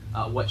into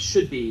what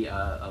should be an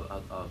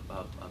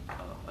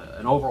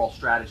overall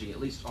strategy, at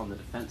least on the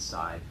defense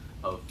side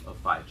of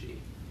 5G.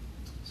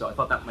 So I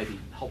thought that might be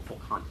helpful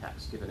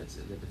context, given it's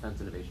the Defense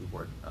Innovation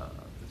Board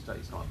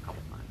study's come up a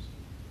couple times.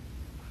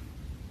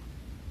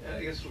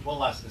 I guess one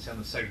last thing on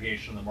the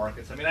segregation of the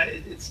markets. I mean,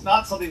 it's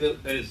not something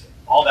that is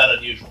all that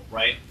unusual,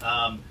 right?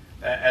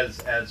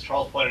 As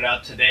Charles pointed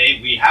out today,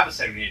 we have a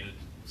segregated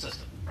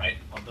system, right?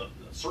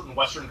 Certain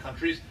Western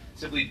countries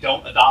simply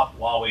don't adopt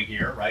Huawei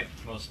gear, right?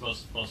 Most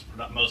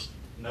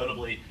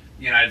notably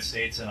the United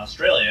States and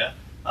Australia,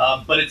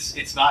 but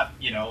it's not,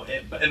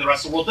 and the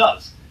rest of the world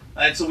does.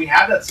 And so we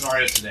have that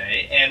scenario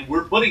today, and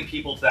we're putting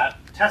people to that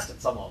test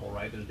at some level,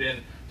 right? There's been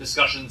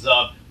discussions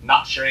of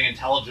not sharing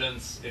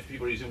intelligence if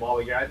people are using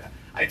Huawei gear.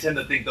 I tend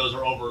to think those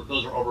are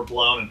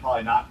overblown and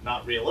probably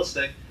not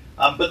realistic.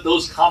 But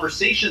those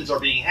conversations are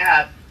being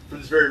had for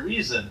this very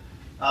reason.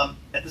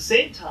 At the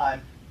same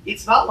time,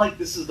 it's not like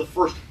this is the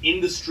first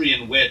industry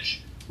in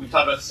which we've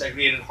talked about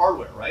segregated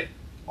hardware, right?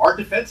 Our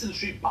defense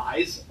industry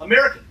buys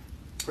American,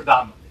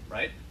 predominantly,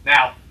 right?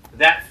 Now,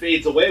 that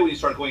fades away when you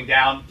start going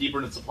down deeper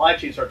into the supply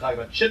chain. You start talking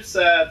about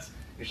chipsets.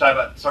 You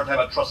start talking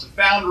about trusted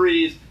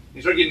foundries.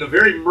 You start getting a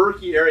very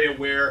murky area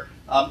where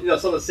some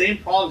of the same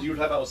problems you were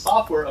talking about with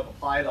software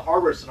apply to the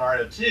hardware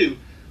scenario too.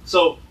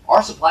 So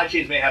our supply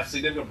chains may have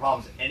significant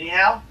problems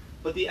anyhow.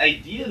 But the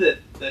idea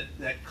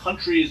that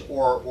countries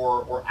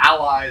or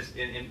allies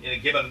in a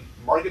given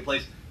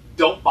marketplace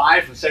don't buy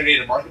from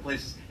segregated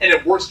marketplaces and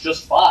it works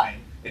just fine.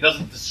 It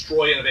doesn't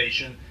destroy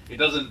innovation. It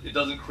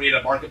doesn't create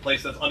a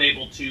marketplace that's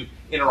unable to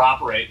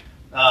interoperate.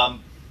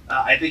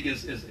 I think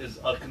is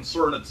a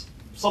concern that's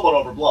somewhat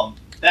overblown.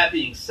 That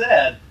being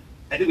said,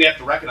 I think we have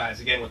to recognize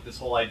again with this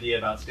whole idea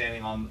about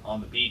standing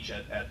on the beach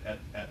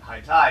at high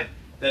tide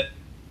that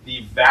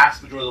the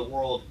vast majority of the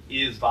world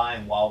is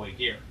buying Huawei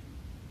gear,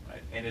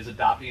 right, and is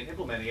adopting and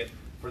implementing it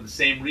for the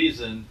same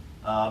reason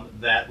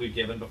that we've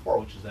given before,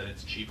 which is that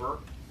it's cheaper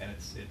and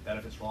it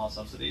benefits from all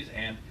subsidies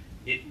and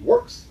it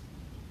works.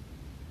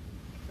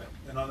 Okay.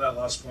 And on that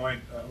last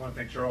point, I want to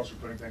thank Charles for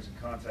putting things in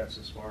context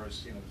as far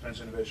as the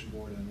Defense Innovation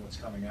Board and what's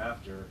coming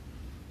after.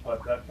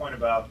 But that point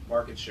about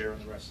market share in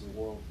the rest of the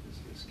world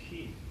is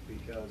key,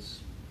 because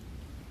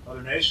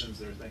other nations,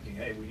 they're thinking,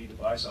 hey, we need to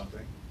buy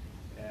something,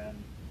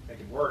 and think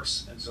it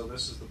works. And so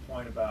this is the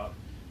point about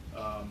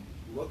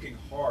looking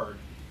hard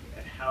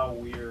at how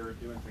we're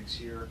doing things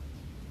here,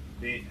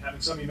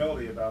 having some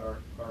humility about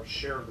our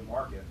share of the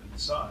market and the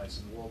size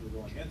and the world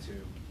we're going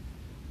into.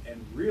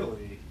 And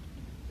really,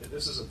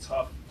 this is a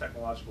tough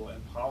technological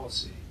and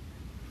policy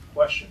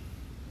question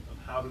of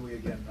how do we,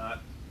 again,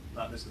 not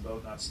miss the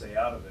boat, not stay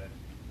out of it.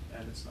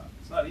 And it's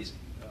not easy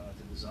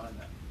to design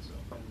that. So,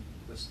 and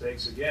the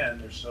stakes, again,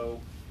 they're so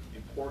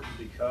important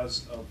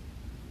because of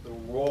the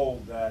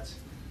role that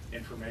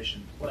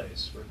information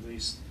plays, or at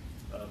least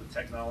the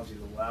technology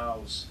that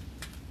allows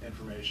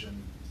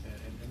information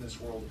in this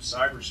world of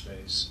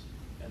cyberspace.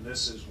 And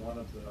this is one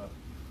of the,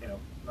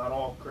 not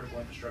all critical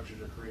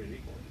infrastructures are created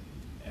equally.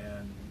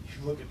 And if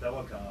you look at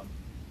telecom,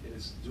 it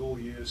is dual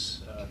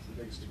use to the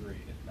biggest degree.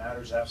 It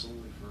matters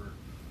absolutely for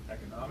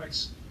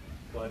economics,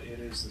 but it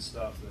is the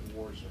stuff that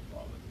wars are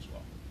fought with as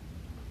well.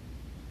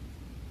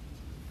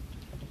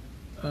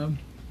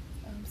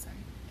 I'm sorry.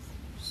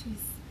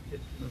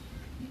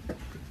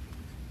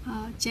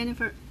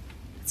 Jennifer.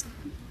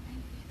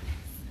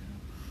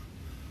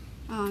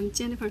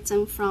 Jennifer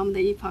Zheng from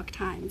the Epoch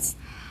Times.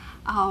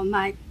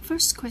 My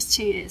first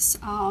question is,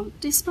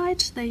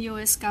 despite the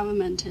U.S.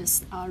 government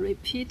is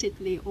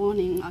repeatedly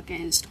warning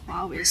against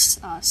Huawei's,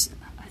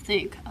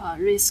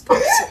 risk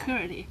of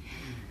security,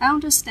 I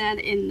understand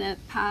in the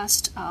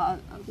past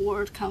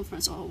World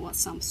Conference or was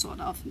some sort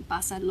of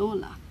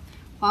Barcelona,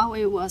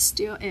 Huawei was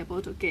still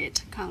able to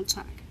get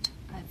contract,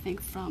 I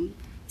think, from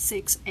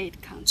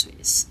 6-8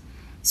 countries.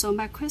 So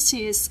my question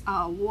is,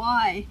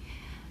 why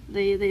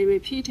the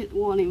repeated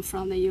warning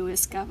from the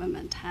U.S.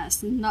 government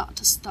has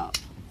not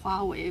stopped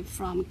Huawei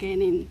from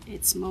gaining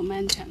its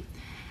momentum?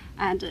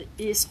 And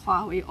is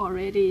Huawei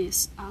already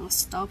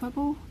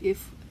unstoppable?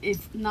 If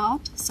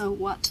not, so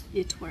what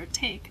it will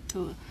take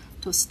to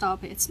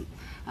stop its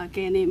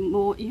gaining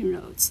more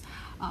inroads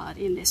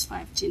in this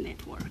 5G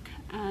network?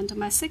 And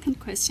my second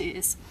question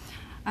is,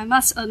 I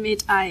must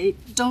admit I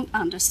don't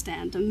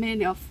understand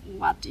many of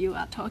what you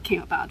are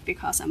talking about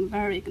because I'm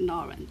very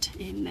ignorant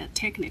in the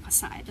technical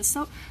side.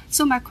 So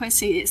my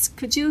question is,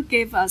 could you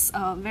give us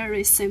a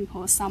very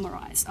simple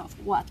summary of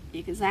what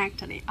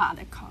exactly are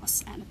the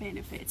costs and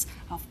benefits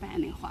of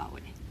banning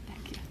Huawei?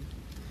 Thank you.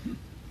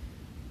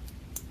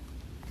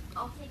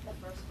 I'll take the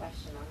first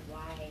question on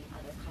why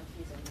other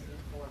countries are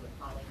moving forward with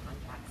Huawei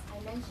contracts. I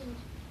mentioned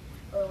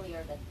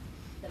earlier that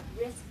the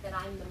risk that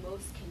I'm the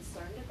most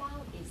concerned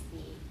about is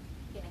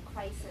in a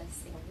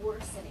crisis, in a war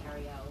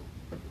scenario,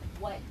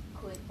 what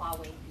could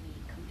Huawei be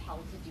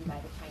compelled to do by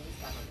the Chinese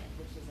government,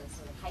 which is a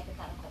sort of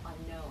hypothetical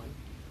unknown.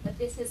 But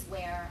this is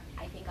where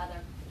I think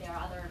there are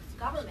other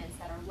governments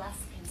that are less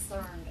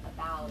concerned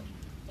about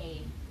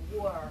a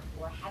war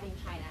or having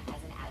China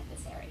as an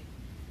adversary.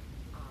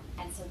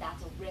 And so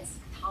that's a risk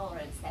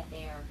tolerance that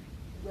they're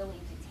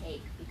willing to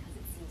take because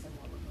it seems a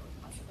more remote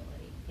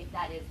possibility, if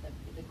that is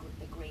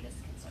the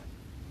greatest concern.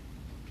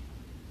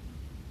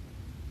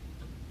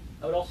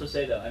 I would also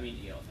say, though, in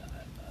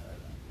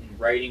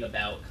writing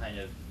about kind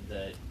of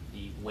the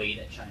way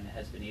that China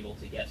has been able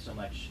to get so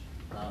much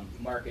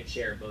market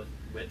share, both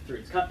through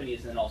its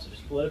companies and then also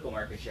just political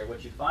market share,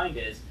 what you find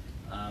is,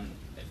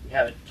 we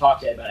haven't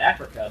talked yet about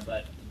Africa,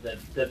 but the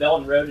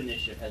Belt and Road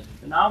Initiative has been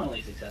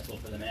phenomenally successful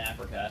for them in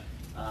Africa,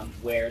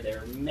 where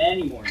there are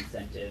many more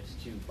incentives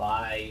to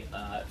buy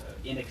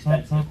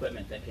inexpensive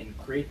equipment that can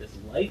create this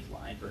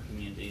lifeline for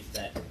communities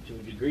that, to a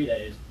degree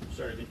that is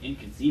sort of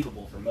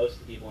inconceivable for most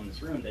of the people in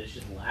this room, that is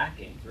just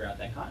lacking throughout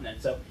that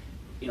continent. So,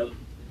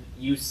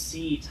 you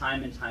see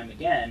time and time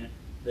again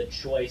the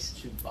choice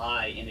to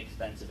buy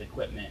inexpensive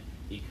equipment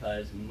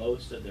because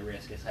most of the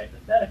risk is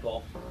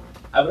hypothetical.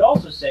 I would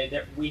also say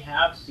that we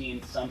have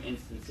seen some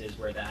instances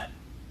where that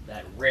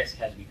risk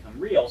has become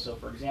real. So,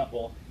 for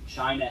example,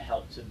 China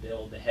helped to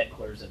build the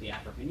headquarters of the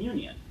African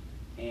Union.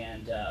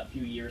 And a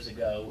few years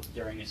ago,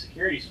 during a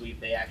security sweep,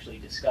 they actually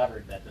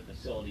discovered that the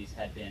facilities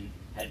had been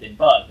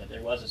bugged, that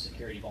there was a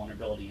security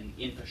vulnerability in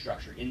the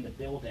infrastructure in the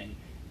building,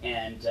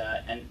 and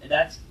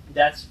that's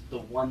the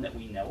one that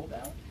we know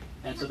about.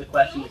 And so the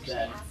question is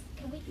then,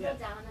 can we drill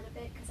down on that a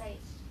bit? Because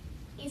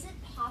is it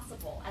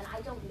possible, and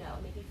I don't know,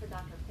 maybe for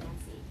Dr.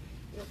 Clancy,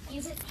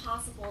 is it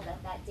possible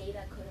that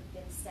data could have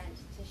been sent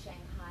to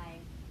Shanghai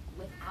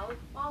without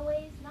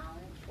Huawei's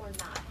knowledge or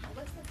not?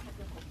 What's the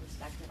technical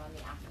perspective on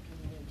the African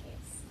Union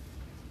case?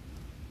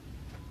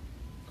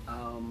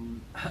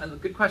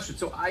 Good question.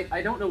 So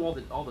I don't know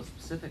all the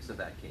specifics of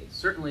that case.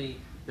 Certainly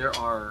there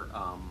are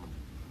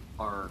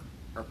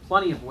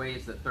plenty of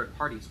ways that third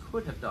parties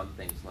could have done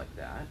things like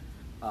that,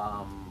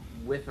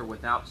 with or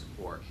without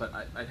support. But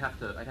I'd have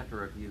to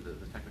review the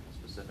technical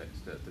specifics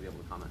to be able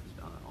to comment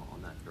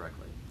on that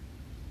directly.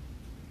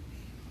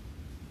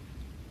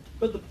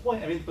 But the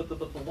point, but the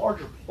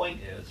larger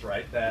point is,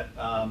 right, that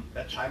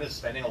China is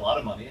spending a lot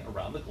of money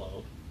around the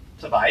globe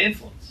to buy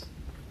influence.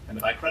 and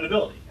to buy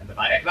credibility, and to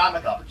buy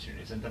economic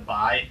opportunities, and to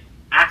buy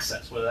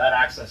access, whether that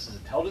access is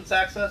intelligence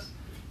access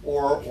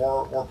or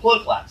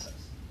political access.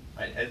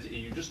 Right?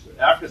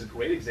 Africa is a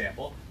great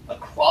example.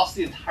 Across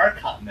the entire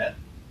continent,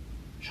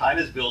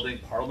 China's building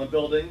parliament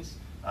buildings.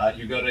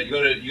 You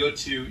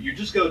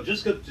just go to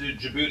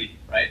Djibouti,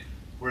 right?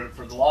 Where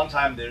for the long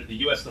time the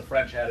U.S. and the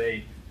French had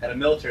a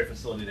military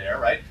facility there,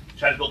 right?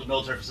 China's built a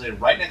military facility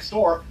right next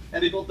door,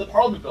 and they built the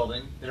parliament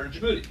building there in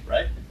Djibouti,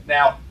 right?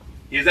 Now,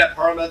 is that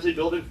parliamentary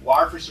building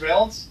wired for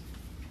surveillance?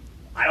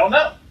 I don't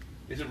know.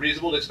 Is it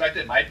reasonable to expect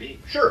it might be?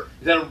 Sure.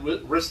 Is that a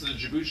risk that the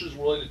Djiboutians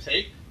were willing to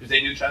take because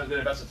they knew China was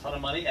going to invest a ton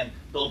of money and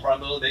build a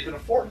parliament building they could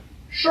afford?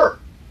 Sure.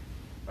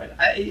 Right?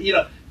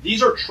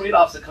 These are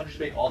trade-offs that countries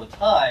make all the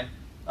time.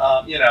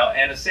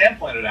 And as Sam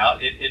pointed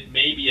out, it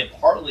may be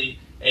partly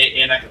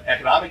an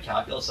economic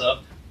calculus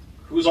of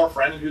who's our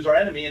friend and who's our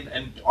enemy,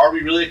 and are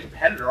we really a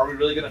competitor? Are we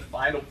really going to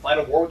fight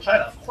a war with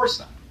China? Of course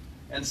not.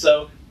 And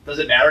so, does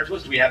it matter to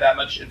us? Do we have that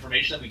much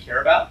information that we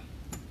care about?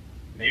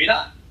 Maybe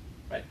not.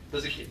 Right?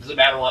 Does it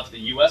matter a lot to the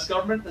U.S.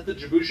 government that the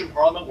Djiboutian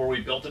parliament, where we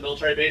built a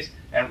military base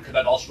and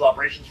conduct all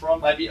operations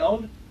from, might be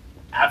owned?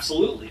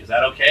 Absolutely. Is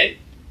that okay?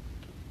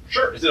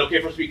 Sure. Is it okay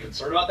for us to be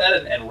concerned about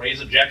that and raise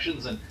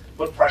objections and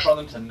put pressure on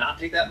them to not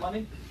take that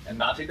money and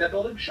not take that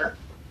building? Sure.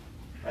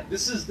 Right?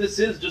 This is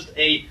just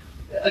we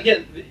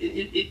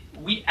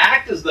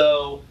act as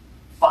though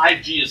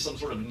 5G is some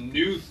sort of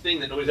new thing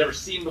that nobody's ever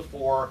seen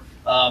before,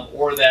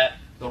 or that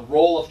the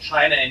role of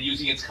China and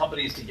using its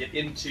companies to get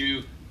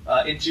into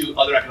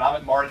other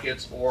economic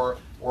markets or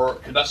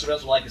conduct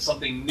surveillance is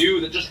something new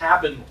that just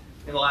happened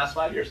in the last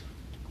 5 years.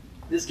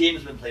 This game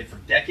has been played for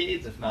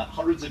decades, if not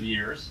hundreds of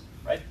years,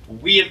 right?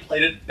 We have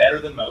played it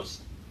better than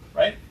most,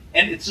 right?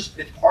 And it's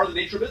part of the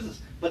nature of business.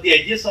 But the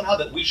idea somehow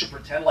that we should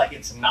pretend like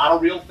it's not a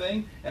real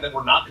thing and that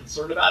we're not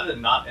concerned about it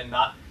and not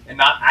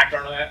act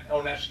on our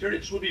own national security,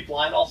 it just would be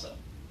blind also.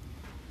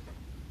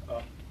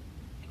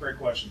 Great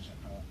question,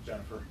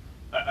 Jennifer.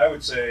 I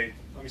would say,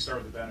 let me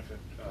start with the benefit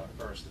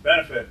first. The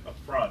benefit up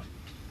front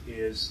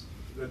is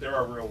that there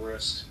are real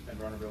risks and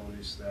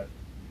vulnerabilities that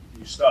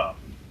you stop.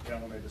 And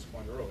General made this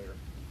point earlier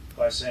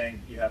by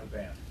saying you have a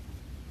ban.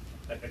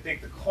 I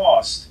think the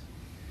cost,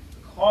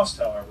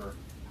 however,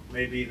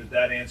 may be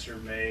that answer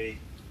may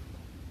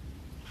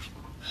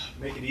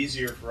make it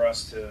easier for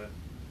us to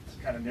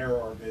kind of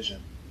narrow our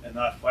vision and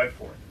not fight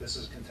for it. This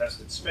is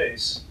contested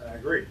space, and I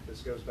agree.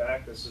 This goes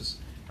back. This is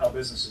how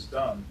business is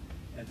done.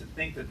 And to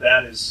think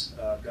that is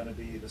going to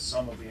be the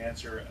sum of the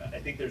answer, I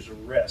think there's a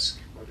risk,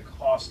 or the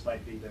cost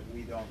might be that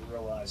we don't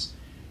realize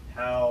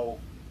how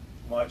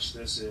much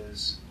this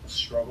is a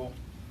struggle,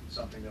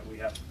 something that we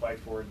have to fight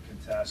for and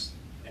contest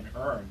and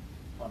earn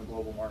on a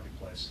global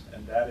marketplace.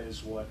 And that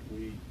is what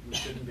we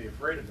shouldn't be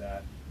afraid of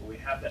that, but we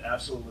have to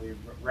absolutely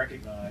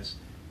recognize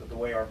that the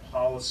way our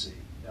policy,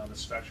 down the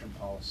spectrum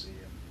policy,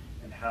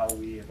 and how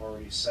we have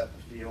already set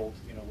the field,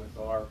 with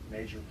our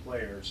major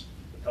players,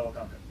 the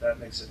telecom, that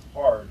makes it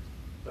hard.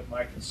 But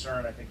my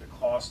concern, I think the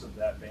cost of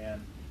that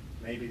ban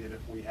may be that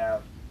if we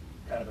have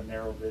kind of a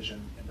narrow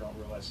vision and don't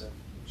realize that,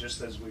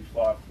 just as we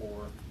fought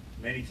for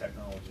many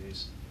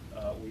technologies,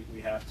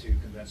 we have to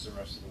convince the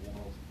rest of the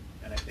world.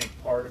 And I think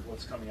part of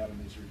what's coming out in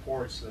these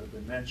reports that have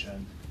been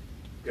mentioned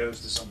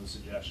goes to some of the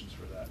suggestions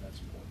for that, and that's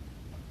important.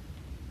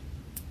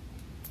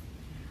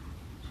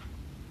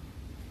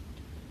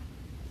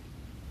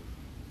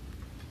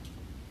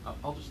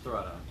 I'll just throw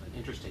out an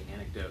interesting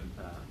anecdote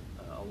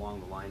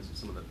along the lines of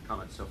some of the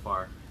comments so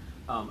far.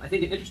 I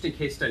think an interesting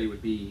case study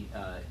would be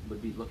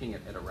looking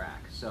at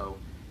Iraq. So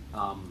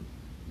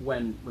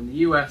when the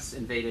U.S.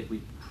 invaded,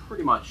 we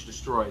pretty much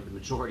destroyed the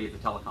majority of the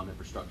telecom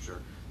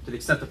infrastructure, to the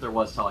extent that there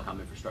was telecom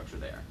infrastructure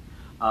there.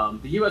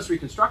 The U.S.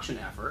 reconstruction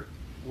effort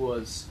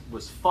was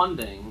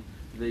funding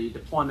the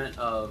deployment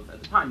of,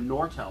 at the time,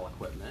 Nortel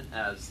equipment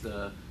as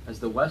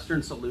the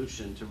Western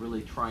solution to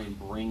really try and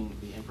bring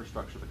the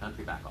infrastructure of the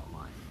country back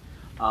online.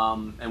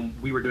 And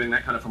we were doing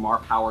that kind of from our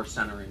power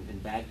center in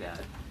Baghdad.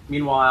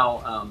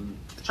 Meanwhile,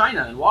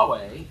 China and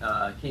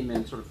Huawei came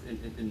in sort of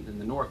in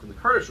the north, in the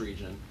Kurdish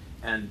region,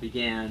 and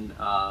began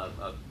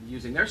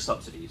using their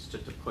subsidies to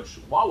push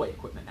Huawei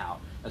equipment out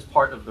as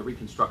part of the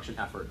reconstruction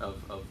effort of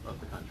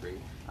the country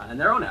and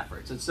their own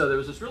efforts. And so there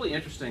was this really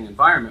interesting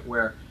environment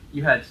where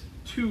you had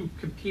two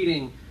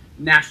competing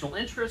national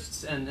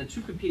interests and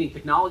two competing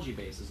technology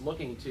bases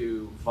looking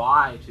to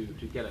vie to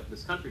get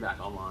this country back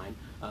online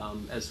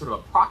as sort of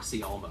a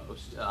proxy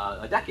almost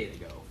a decade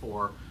ago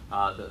for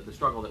the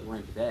struggle that we're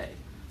in today.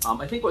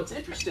 I think what's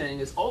interesting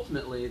is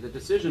ultimately the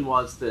decision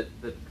was that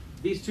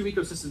these two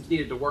ecosystems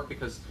needed to work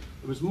because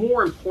it was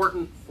more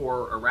important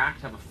for Iraq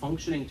to have a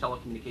functioning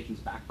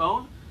telecommunications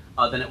backbone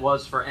than it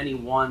was for any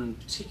one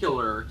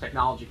particular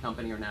technology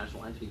company or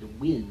national entity to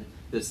win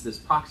this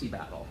proxy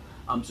battle.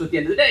 So at the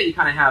end of the day, you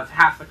kind of have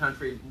half the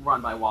country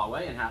run by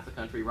Huawei and half the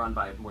country run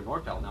by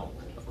Nortel. Now,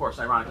 of course,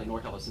 ironically,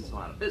 Nortel has since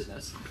gone out of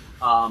business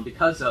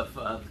because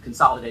of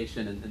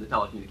consolidation in the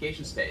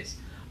telecommunications space.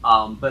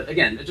 But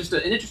again, just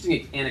an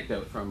interesting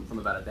anecdote from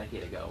about a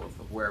decade ago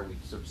of where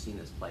we've sort of seen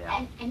this play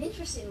out. And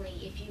interestingly,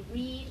 if you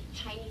read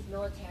Chinese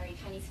military,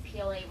 Chinese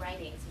PLA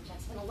writings, which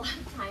I've spent a lot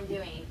of time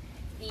doing,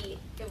 the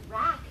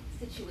Iraq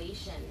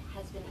situation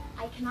has been,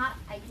 I cannot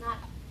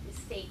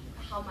mistake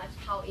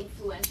how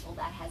influential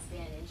that has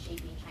been in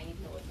shaping Chinese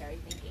military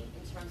thinking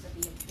in terms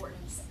of the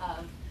importance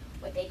of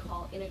what they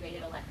call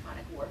integrated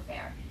electronic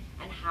warfare,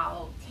 and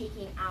how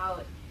taking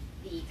out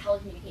the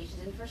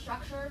telecommunications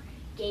infrastructure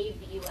gave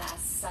the U.S.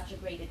 such a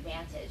great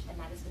advantage, and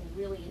that has been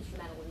really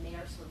instrumental in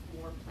their sort of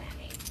war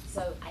planning.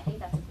 So I think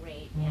that's a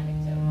great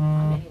anecdote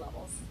on many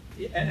levels.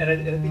 Yeah, and I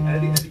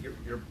think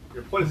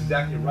your point is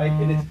exactly right.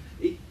 And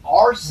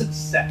our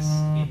success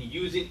in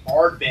using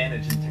our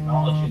advantage in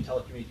technology and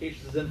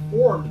telecommunications has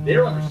informed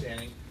their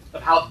understanding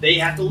of how they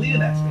have to lead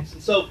in that space.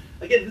 And so,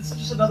 again, this is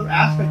just another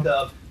aspect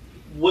of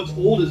what's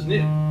old is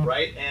new,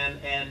 right?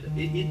 And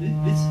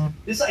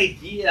this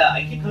idea,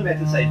 I keep coming back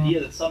to this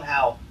idea that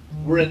somehow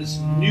we're in this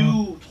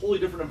new, totally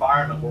different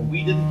environment where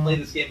we didn't play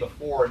this game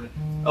before, and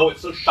oh,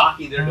 it's so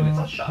shocking they're doing it. It's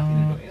not shocking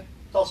they're doing it.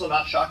 It's also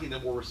not shocking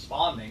that we're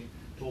responding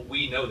to what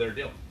we know they're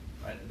doing.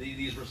 Right?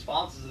 These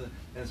responses and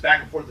this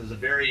back and forth is a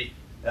very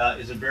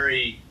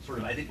sort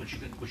of, I think, what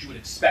you would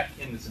expect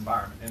in this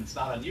environment, and it's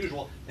not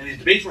unusual. And these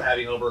debates we're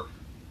having over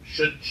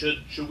should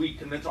we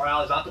convince our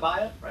allies not to buy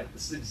it? Right?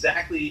 This is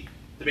exactly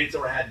debates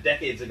that were had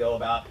decades ago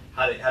about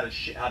how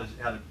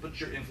to put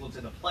your influence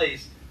into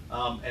place.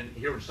 And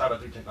here we're just talking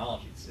about through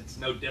technology. It's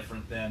no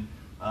different than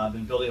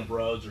building of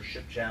roads or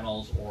ship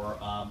channels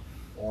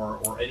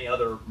or any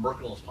other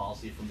mercantilist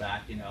policy from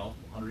back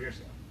 100 years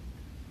ago.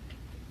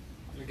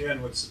 And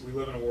again, we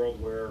live in a world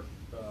where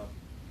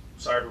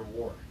cyber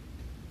war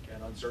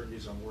and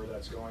uncertainties on where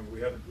that's going.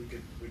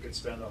 We could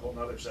spend a whole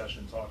nother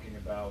session talking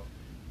about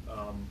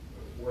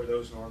where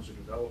those norms are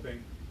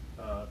developing,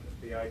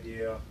 the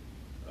idea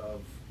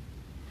of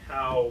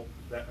how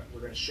that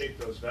we're going to shape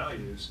those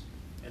values.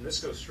 And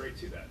this goes straight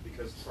to that,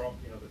 because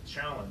the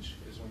challenge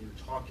is when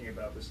you're talking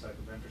about this type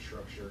of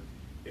infrastructure,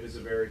 it is a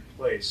very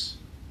place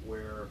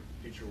where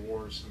future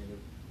wars,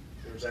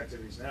 there's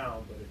activities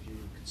now, but if you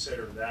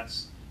consider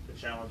that's the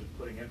challenge of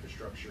putting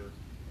infrastructure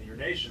in your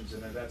nations,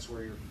 and then that's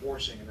where you're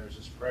forcing, and there's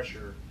this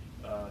pressure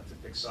to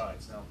pick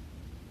sides. Now,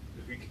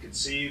 if we could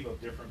conceive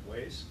of different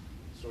ways,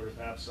 sort of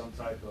have some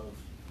type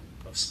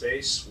of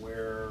space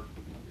where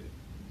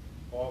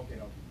all,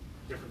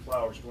 different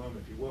flowers bloom,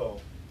 if you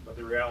will, but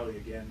the reality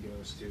again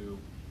goes to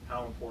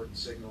how important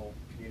signal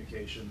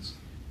communications,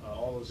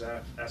 all those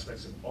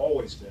aspects have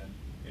always been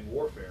in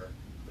warfare,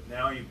 but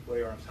now you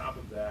layer on top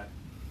of that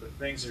the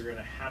things that are going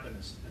to happen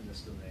in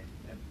this domain.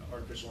 And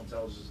artificial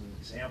intelligence is an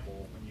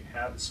example. When you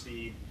have the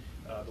speed,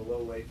 the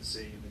low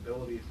latency, and the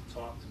ability to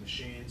talk to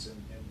machines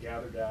and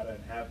gather data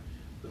and have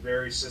the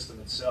very system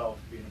itself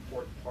be an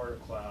important part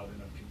of cloud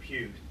and of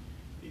compute,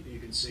 you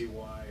can see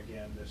why,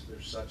 again, it's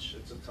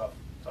a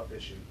tough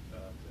issue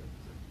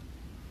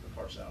to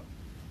parse out.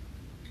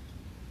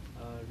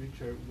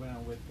 Richard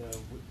Wang with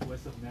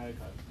Voice of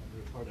America,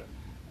 reporter.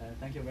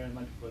 Thank you very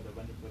much for the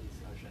wonderful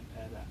discussion.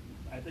 And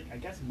I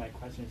guess my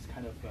question is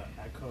kind of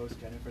echoes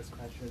Jennifer's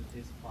question: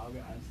 is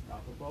Huawei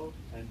unstoppable?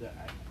 And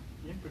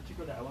in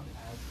particular, I want to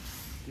ask: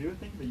 do you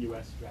think the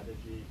U.S.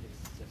 strategy is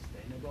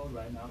sustainable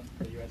right now?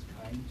 The U.S.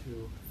 trying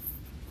to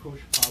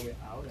push Huawei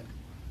out and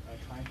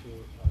trying to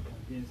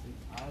convince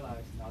its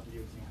allies not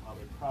using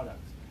Huawei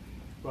products.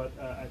 But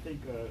I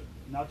think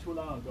not too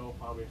long ago,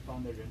 Huawei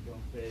founder Ren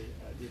Zhongfei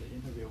did an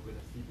interview with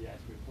a CBS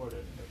reporter.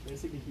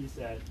 Basically,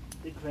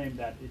 he claimed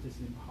that it is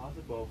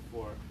impossible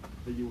for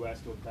the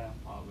U.S. to ban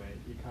Huawei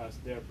because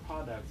their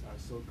products are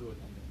so good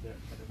and they're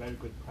at a very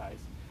good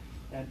price.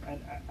 And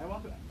I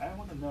want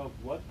to know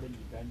what the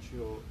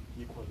eventual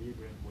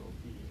equilibrium will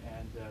be,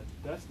 and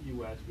does the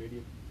U.S.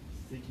 really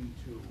seeking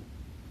to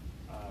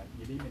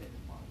eliminate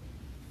Huawei?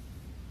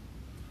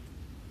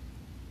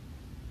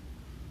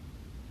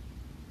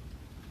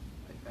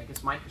 I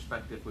guess my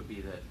perspective would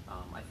be that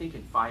I think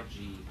in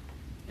 5G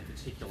in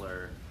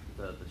particular,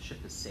 the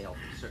ship has sailed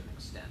to a certain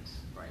extent,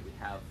 right? We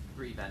have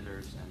 3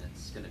 vendors, and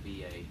it's going to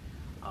be a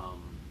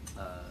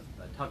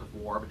tug of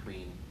war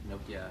between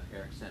Nokia,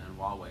 Ericsson, and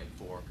Huawei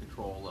for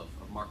control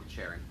of market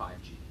share in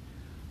 5G.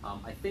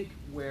 I think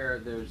where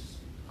there's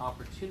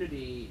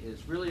opportunity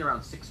is really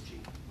around 6G,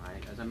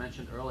 right? As I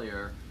mentioned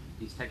earlier,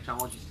 these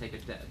technologies take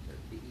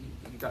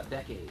you've got a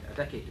decade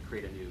to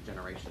create a new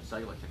generation of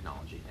cellular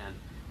technology, and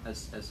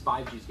as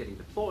 5G is getting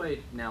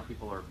deployed, now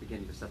people are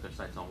beginning to set their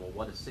sights on, well,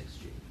 what is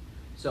 6G?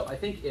 So I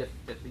think if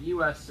the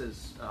U.S.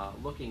 is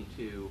looking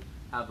to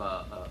have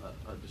a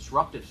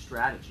disruptive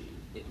strategy,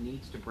 it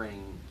needs to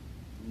bring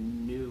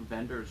new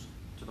vendors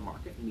to the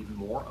market. We need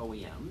more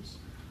OEMs,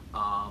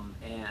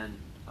 and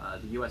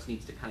the U.S.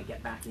 needs to kind of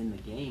get back in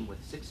the game with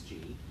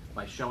 6G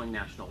by showing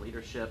national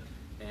leadership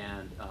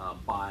and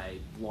by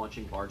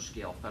launching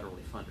large-scale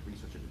federally funded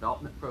research and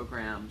development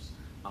programs.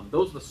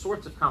 Those are the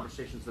sorts of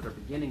conversations that are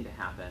beginning to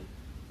happen,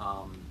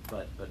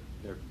 but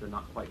they're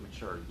not quite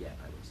mature yet,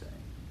 I would say.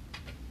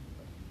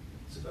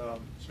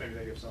 just maybe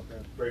think of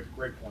something. Great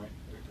point.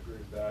 I agree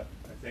with that.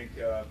 I think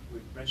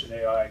we've mentioned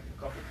AI a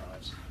couple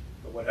times,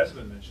 but what hasn't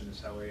been mentioned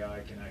is how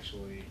AI can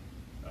actually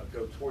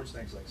go towards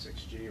things like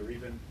 6G, or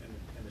even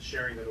in the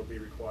sharing that'll be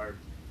required.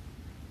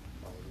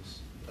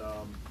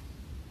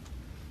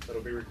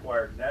 That'll be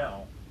required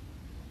now.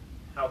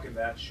 How can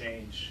that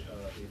change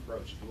the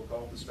approach? If you look at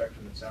all the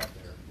spectrum that's out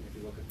there, and if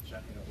you look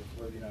at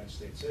where the United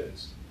States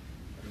is,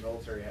 and the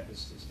military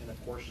is in a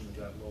portion of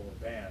that lower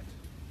band,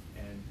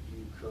 and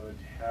you could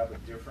have a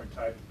different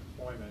type of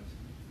deployment.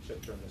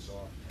 Should turn this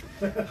off.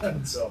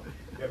 So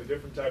you have a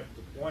different type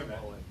of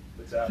deployment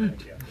that's happening.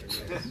 Yeah,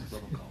 there it is.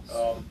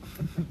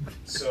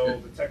 So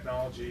the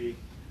technology,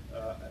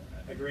 I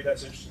agree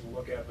that's interesting to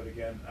look at, but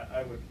again,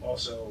 I would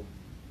also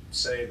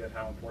say that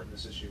how important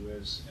this issue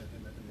is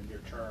in the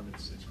near term,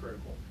 it's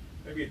critical.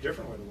 Maybe a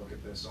different way to look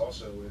at this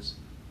also is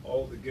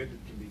all the good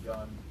that can be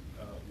done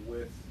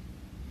with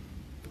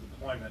the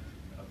deployment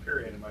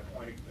period. And my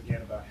point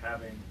again about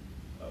having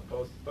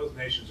both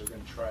nations are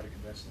going to try to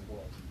convince the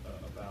world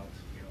about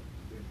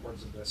the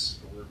importance of this.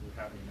 We're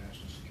having a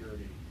national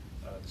security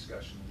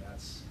discussion, and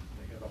that's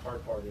the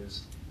hard part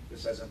is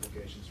this has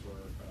implications for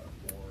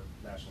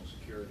national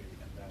security,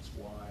 and that's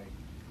why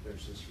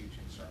there's this huge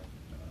concern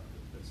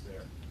that's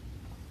there.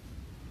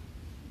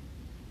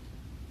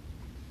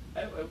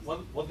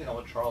 One thing on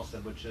what Charles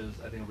said, which is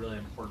I think a really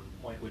important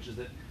point, which is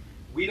that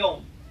we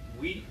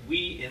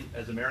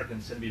as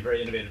Americans tend to be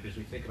very innovative as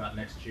we think about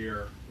next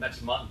year,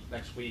 next month,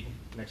 next week,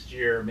 next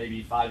year,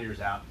 maybe 5 years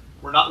out.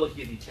 We're not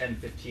looking at the 10,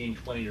 15,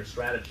 20-year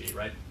strategy,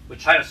 right? But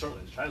China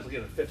certainly is. China's looking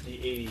at a 50,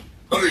 80,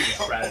 100-year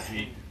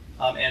strategy.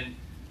 To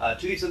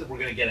the extent that we're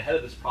going to get ahead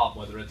of this problem,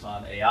 whether it's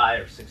on AI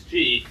or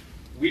 6G,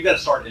 we've got to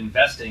start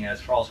investing, as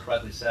Charles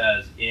correctly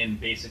says, in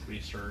basic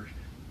research,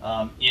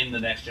 in the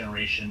next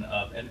generation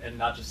of, and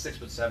not just 6,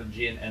 but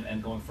 7G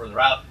and going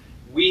further out.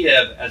 We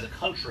have, as a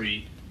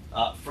country,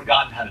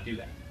 forgotten how to do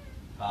that.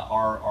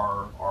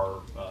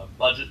 Our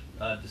budget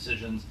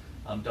decisions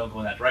don't go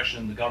in that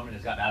direction. The government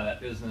has gotten out of that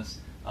business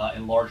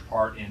in large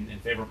part in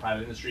favor of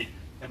private industry.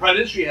 And private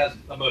industry has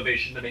a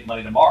motivation to make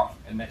money tomorrow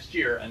and next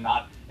year, and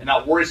not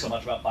worry so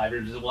much about 5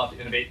 years, because we'll have to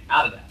innovate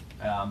out of that.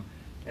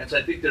 And so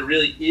I think there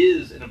really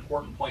is an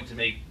important point to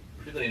make,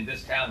 particularly in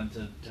this town and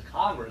to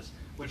Congress,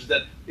 which is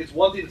that it's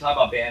one thing to talk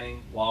about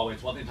banning Huawei,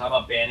 it's one thing to talk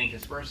about banning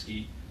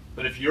Kaspersky,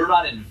 but if you're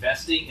not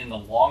investing in the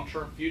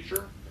long-term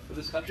future for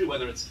this country,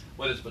 whether it's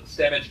with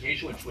STEM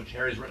education, which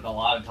Harry's written a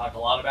lot and talked a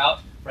lot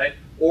about, right,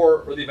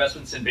 or the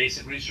investments in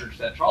basic research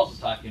that Charles was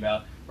talking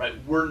about, right,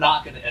 we're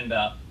not going to end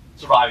up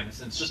surviving this.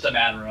 And it's just a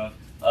matter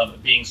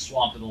of being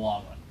swamped in the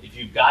long run. If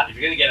you're going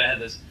to get ahead of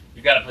this,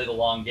 you've got to play the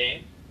long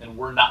game, and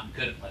we're not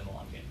good at playing the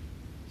long game.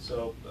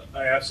 So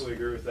I absolutely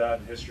agree with that.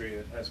 In history,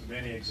 it has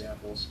many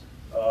examples.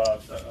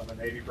 I'm a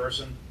Navy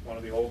person. One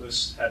of the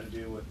oldest had to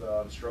do with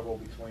the struggle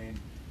between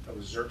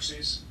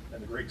Xerxes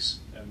and the Greeks.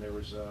 And there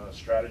was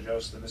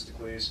Strategos,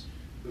 Themistocles,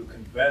 who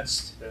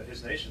convinced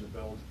his nation to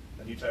build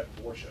a new type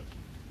of warship.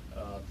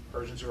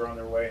 Persians who were on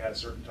their way had a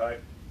certain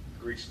type.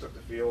 The Greeks took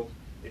the field.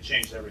 It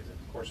changed everything,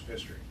 the course of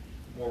history.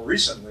 More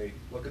recently,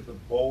 look at the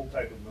bold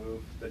type of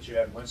move that you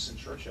had Winston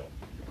Churchill,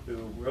 who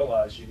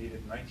realized you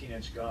needed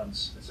 19-inch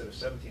guns instead of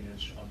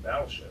 17-inch on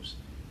battleships.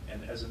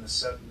 And as a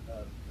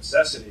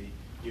necessity,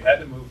 you had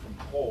to move from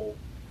coal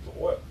to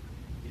oil.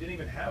 You didn't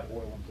even have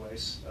oil in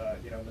place,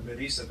 in the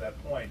Mideast at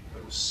that point. But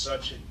it was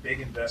such a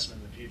big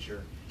investment in the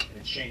future, and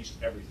it changed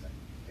everything.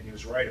 And he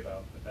was right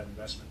about that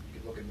investment. You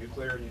could look at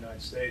nuclear in the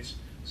United States,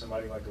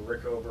 somebody like a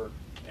Rickover,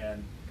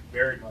 and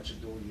very much a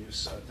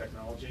dual-use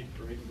technology.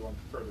 Or even going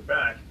further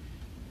back,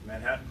 the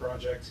Manhattan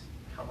Project,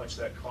 how much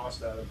that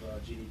cost out of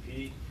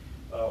GDP.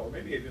 Or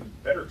maybe an even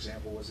better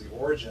example was the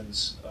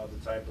origins of the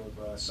type of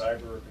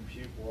cyber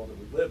compute world that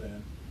we live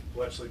in,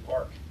 Bletchley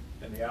Park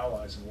and the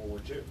Allies in World War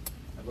II.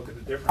 And look at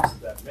the difference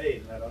that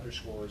made, and that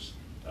underscores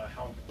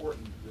how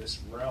important this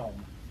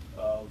realm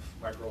of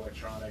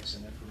microelectronics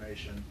and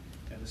information,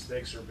 and the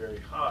stakes are very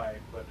high,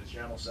 but as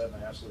Jamal said,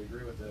 and I absolutely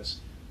agree with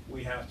this,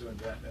 we have to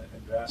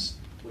invest,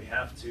 we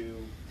have to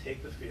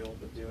take the field,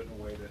 but do it in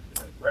a way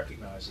that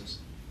recognizes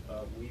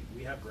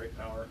we have great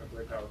power, a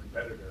great power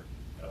competitor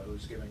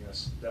who's giving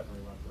us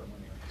definitely a run for our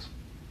money on this.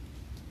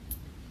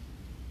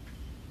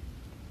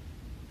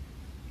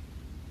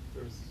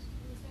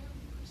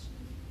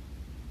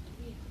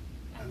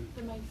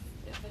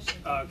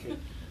 Okay.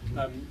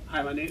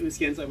 Hi, my name is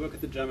Jens. I work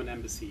at the German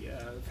Embassy.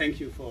 Thank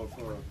you for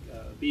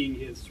being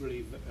here. It's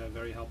really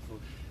very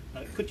helpful.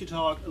 Could you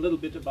talk a little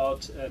bit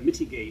about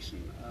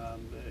mitigation?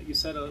 You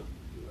said at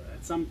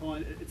some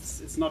point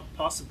it's not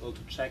possible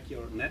to check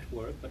your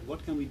network, but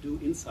what can we do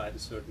inside a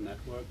certain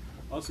network?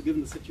 Also,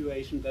 given the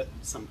situation that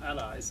some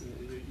allies,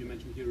 and you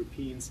mentioned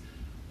Europeans,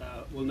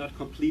 will not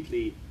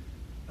completely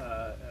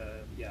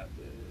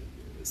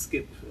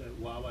skip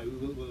Huawei.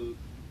 We will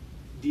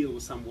deal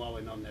with some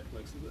Huawei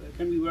non-networks.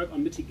 Can we work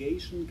on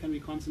mitigation? Can we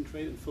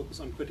concentrate and focus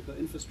on critical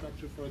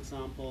infrastructure, for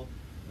example?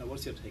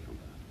 What's your take on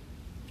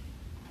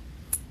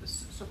that?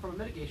 So from a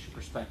mitigation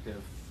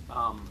perspective,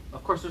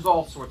 of course, there's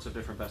all sorts of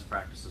different best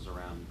practices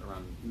around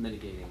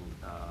mitigating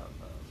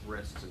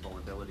risks and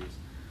vulnerabilities.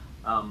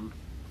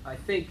 I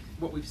think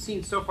what we've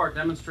seen so far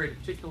demonstrated,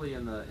 particularly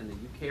in the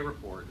UK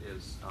report,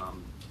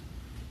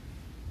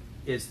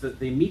 is that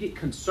the immediate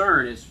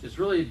concern is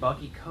really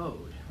buggy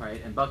code,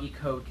 right? And buggy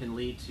code can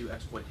lead to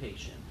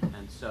exploitation.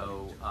 And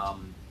so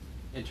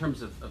in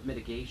terms of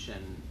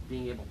mitigation,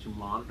 being able to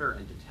monitor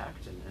and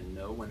detect and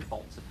know when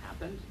faults have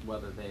happened,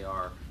 whether they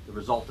are the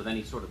result of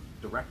any sort of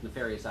direct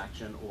nefarious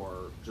action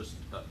or just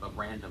a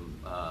random,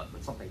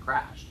 that something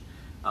crashed,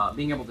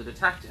 being able to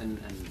detect and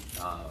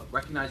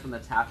recognize when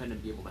that's happened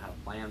and be able to have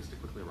plans to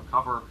quickly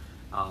recover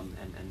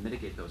and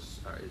mitigate those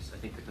is, I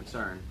think, the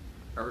concern,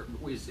 or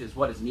is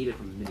what is needed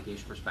from a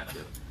mitigation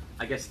perspective.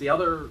 I guess the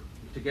other,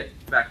 to get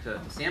back to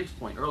Sam's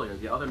point earlier,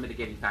 the other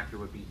mitigating factor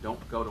would be don't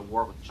go to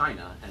war with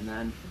China, and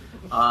then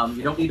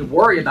you don't need to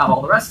worry about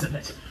all the rest of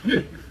it.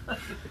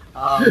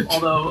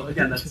 Although,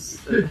 again,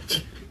 that's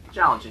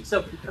challenging.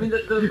 So, I mean,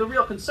 the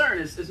real concern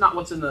is not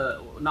what's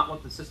not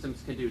what the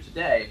systems can do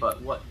today,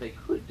 but what they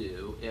could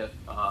do if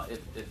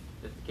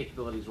the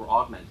capabilities were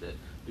augmented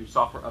through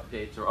software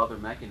updates or other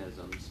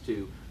mechanisms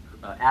to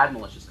add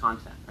malicious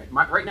content.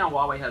 Right now,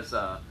 Huawei has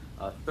a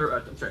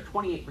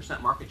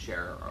 28% market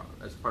share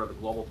as part of the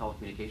global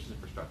telecommunications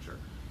infrastructure,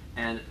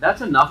 and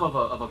that's enough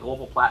of a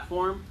global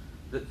platform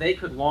that they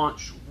could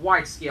launch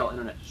wide-scale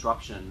internet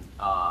disruption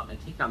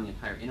and take down the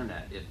entire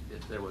internet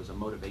if there was a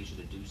motivation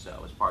to do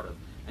so as part of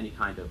any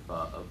kind of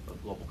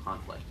global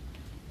conflict.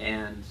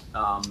 And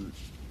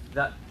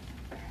that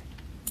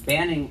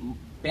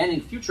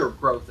banning future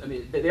growth, I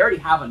mean, they already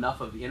have enough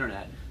of the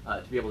internet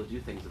to be able to do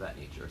things of that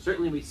nature.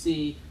 Certainly we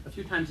see a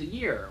few times a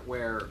year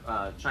where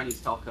Chinese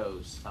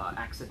telcos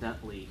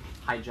accidentally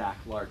hijack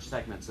large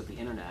segments of the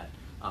internet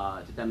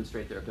to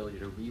demonstrate their ability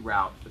to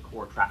reroute the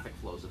core traffic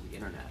flows of the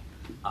internet.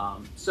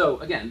 So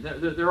again,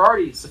 they're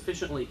already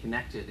sufficiently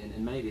connected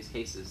in many of these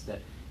cases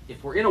that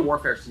if we're in a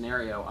warfare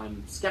scenario,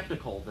 I'm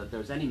skeptical that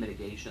there's any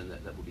mitigation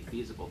that would be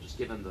feasible, just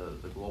given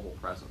the global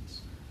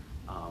presence.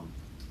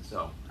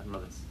 So I don't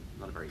know, that's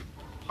not a very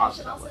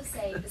positive outlook. I should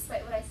also say,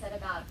 despite what I said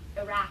about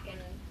Iraq and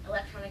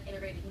electronic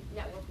integrated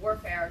network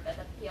warfare that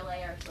the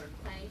PLA are sort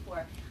of planning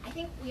for, I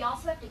think we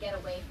also have to get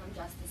away from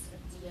just this sort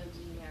of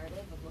DoD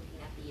narrative of looking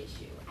at the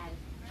issue. And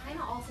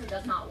China also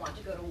does not want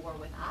to go to war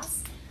with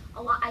us.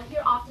 I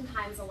hear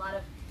oftentimes a lot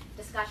of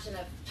discussion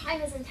of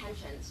China's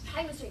intentions,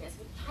 China's doing this,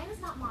 but China's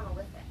not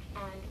monolithic.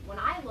 And when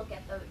I look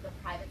at the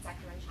private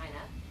sector in China,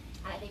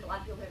 and I think a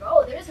lot of people go,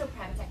 oh, there is no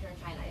private sector in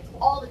China, it's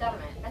all the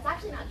government. That's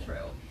actually not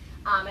true.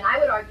 And I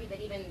would argue that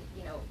even,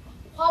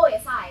 Huawei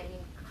aside, I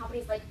mean,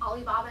 companies like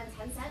Alibaba and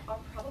Tencent are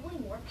probably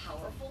more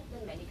powerful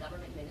than many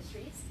government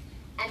ministries,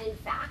 and in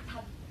fact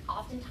have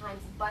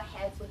oftentimes butt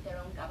heads with their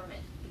own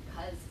government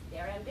because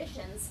their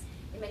ambitions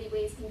in many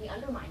ways can be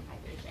undermined by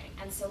Beijing.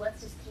 And so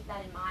let's just keep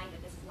that in mind,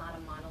 that this is not a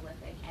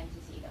monolithic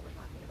entity that we're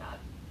talking about.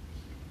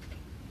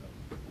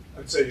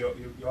 I'd say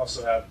you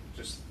also have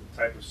just the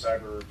type of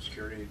cyber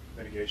security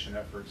mitigation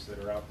efforts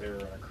that are out there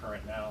and are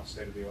current now,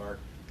 state of the art.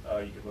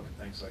 You could look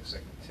at things like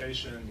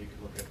segmentation. You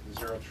could look at the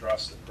zero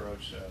trust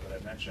approach that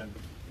I mentioned.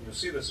 And you'll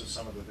see this with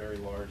some of the very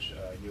large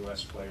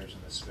U.S. players in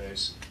this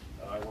space.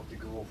 I worked at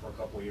Google for a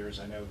couple of years.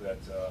 I know that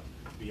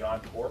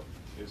Beyond Corp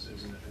is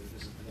an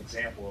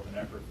example of an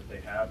effort that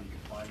they have. You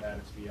can find that.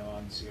 It's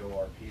Beyond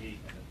CORP,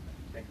 and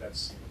I think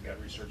that's, we've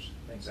got research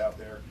things out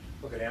there.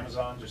 Look at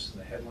Amazon, just in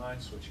the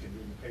headlines, which you can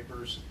read in the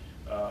papers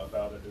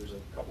about it. There was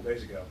a couple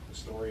days ago a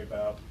story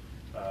about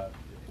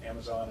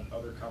Amazon and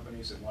other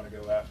companies that want to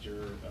go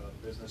after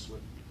business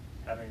with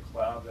having a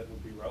cloud that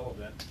would be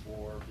relevant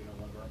for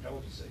one of our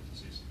intelligence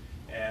agencies,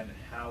 and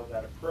how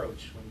that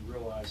approach, when you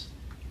realize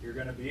you're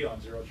going to be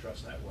on zero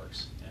trust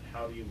networks, and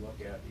how do you look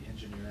at the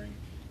engineering,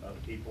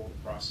 the people,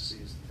 the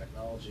processes, the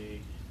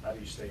technology, how do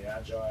you stay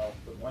agile?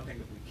 But one thing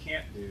that we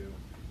can't do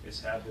is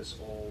have this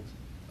old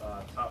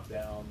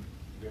top-down,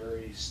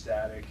 very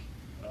static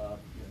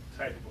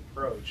type of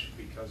approach,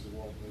 because the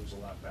world moves a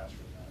lot faster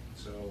than that.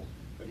 So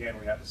again,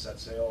 we have to set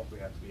sail, we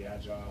have to be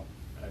agile,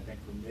 and I think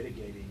for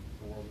mitigating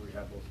the world where we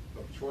have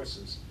both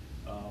choices,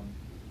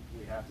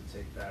 we have to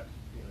take that,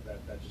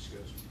 that just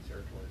goes with the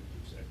territory,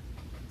 as you say.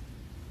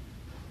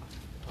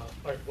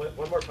 All right,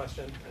 one more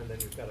question, and then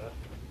you've got to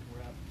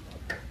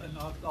wrap. And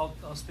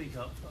I'll speak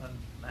up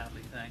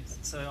loudly, thanks.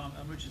 So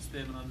I'm Richard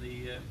Spearman, I'm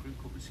the Group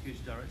Corporate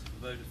Security Director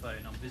for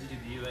Vodafone. I'm visiting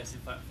the US, in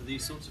fact, for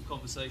these sorts of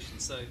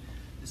conversations. So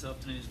this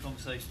afternoon's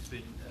conversation has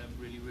been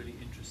really, really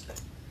interesting.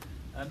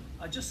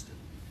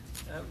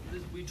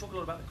 We talk a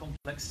lot about the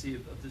complexity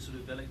of the sort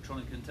of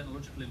electronic and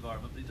technological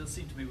environment, but it does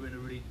seem to me we're in a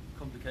really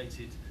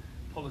complicated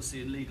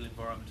policy and legal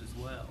environment as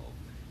well.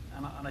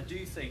 And I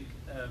do think,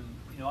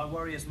 I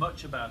worry as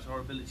much about our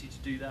ability to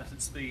do that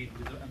at speed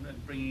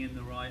and bringing in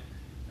the right,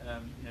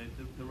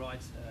 the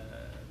right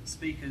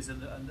speakers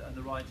and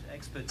the right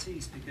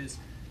expertise, because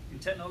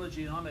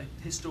technology, and I'm a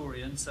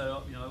historian,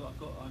 so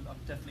I'm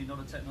definitely not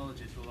a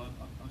technologist, although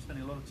I'm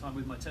spending a lot of time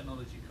with my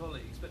technology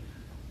colleagues. But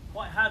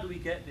how do we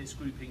get this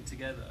grouping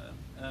together,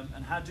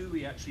 and how do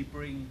we actually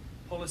bring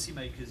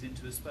policymakers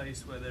into a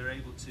space where they're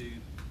able to,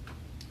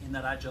 in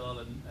that agile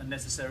and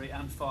necessary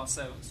and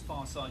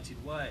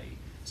far-sighted way,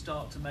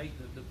 start to make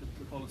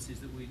the policies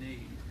that we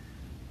need.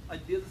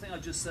 The other thing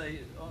I'd just say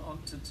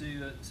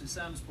to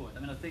Sam's point, I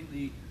mean, I think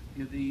the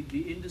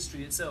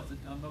industry itself,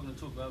 I'm not going to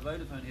talk about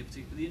Vodafone here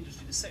particularly, but the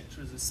industry, the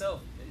sector as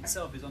itself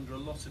is under a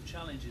lot of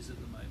challenges at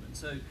the moment.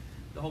 So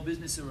the whole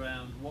business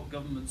around what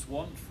governments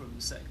want from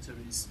the sector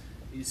is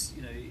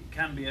it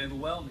can be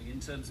overwhelming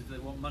in terms of they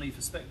want money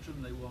for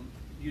spectrum, they want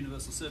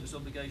universal service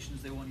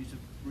obligations, they want you to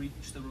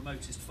reach the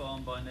remotest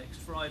farm by next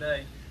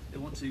Friday, they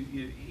want to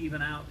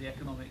even out the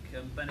economic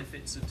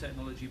benefits of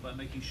technology by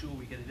making sure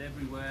we get it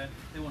everywhere,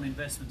 they want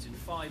investment in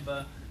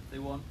fibre, they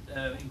want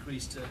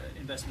increased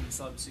investment in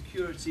cyber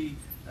security.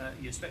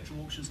 Spectrum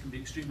auctions can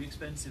be extremely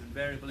expensive and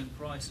variable in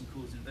price and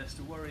cause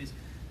investor worries.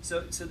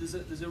 So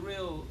there's a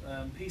real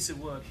piece of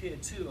work here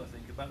too, I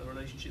think, about the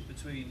relationship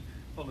between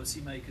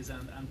policymakers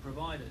and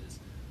providers.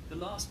 The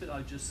last bit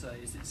I'd just say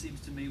is it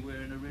seems to me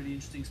we're in a really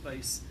interesting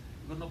space.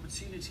 We've got an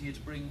opportunity here to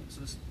bring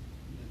sort of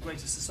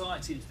greater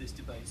society into this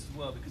debate as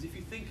well, because if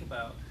you think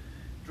about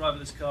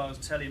driverless cars,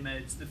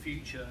 telemeds, the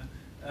future,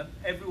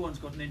 everyone's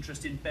got an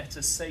interest in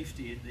better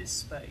safety in this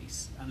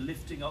space, and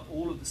lifting up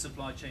all of the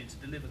supply chain to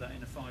deliver that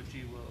in a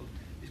 5G world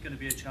is going to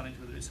be a challenge,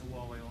 whether it's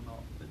Huawei or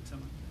not. But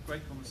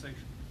great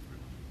conversation.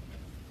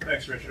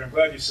 Thanks, Richard. I'm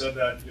glad you said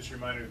that. You just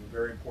reminded me of a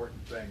very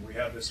important thing. We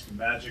have this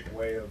magic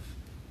way of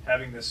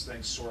having this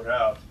thing sort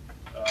out,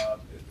 at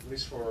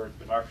least for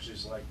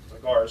democracies like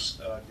ours.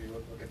 If you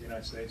look at the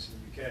United States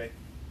and the UK,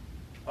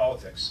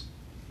 politics.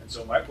 And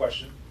so my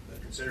question,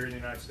 considering the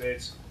United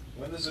States,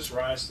 when does this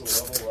rise to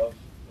the level of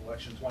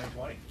election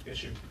 2020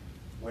 issue?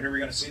 When are we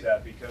going to see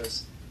that?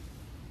 Because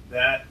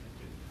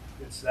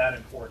it's that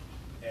important,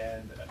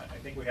 and I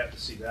think we have to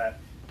see that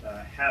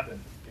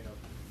happen.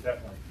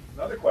 Definitely.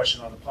 Another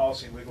question on the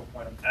policy and legal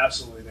point, I'm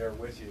absolutely there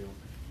with you,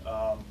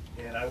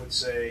 and I would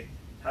say,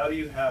 how do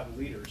you have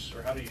leaders,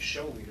 or how do you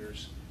show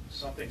leaders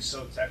something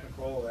so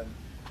technical? And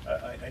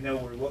I know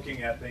we're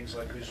looking at things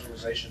like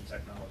visualization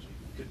technology.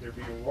 Could there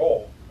be a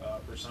role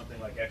for something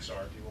like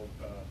XR, if you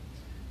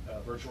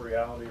will, virtual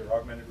reality or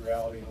augmented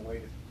reality, in a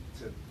way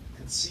to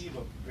conceive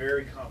of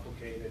very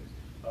complicated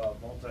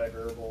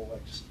multi-variable,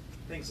 like just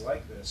things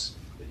like this,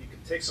 that you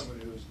could take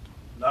somebody who's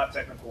not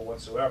technical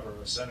whatsoever,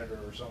 a senator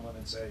or someone,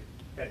 and say,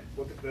 hey,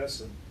 look at this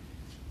and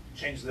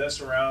change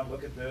this around,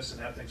 look at this,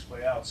 and have things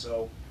play out.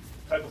 So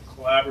type of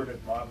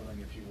collaborative modeling,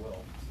 if you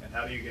will. And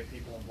how do you get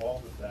people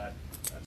involved with that?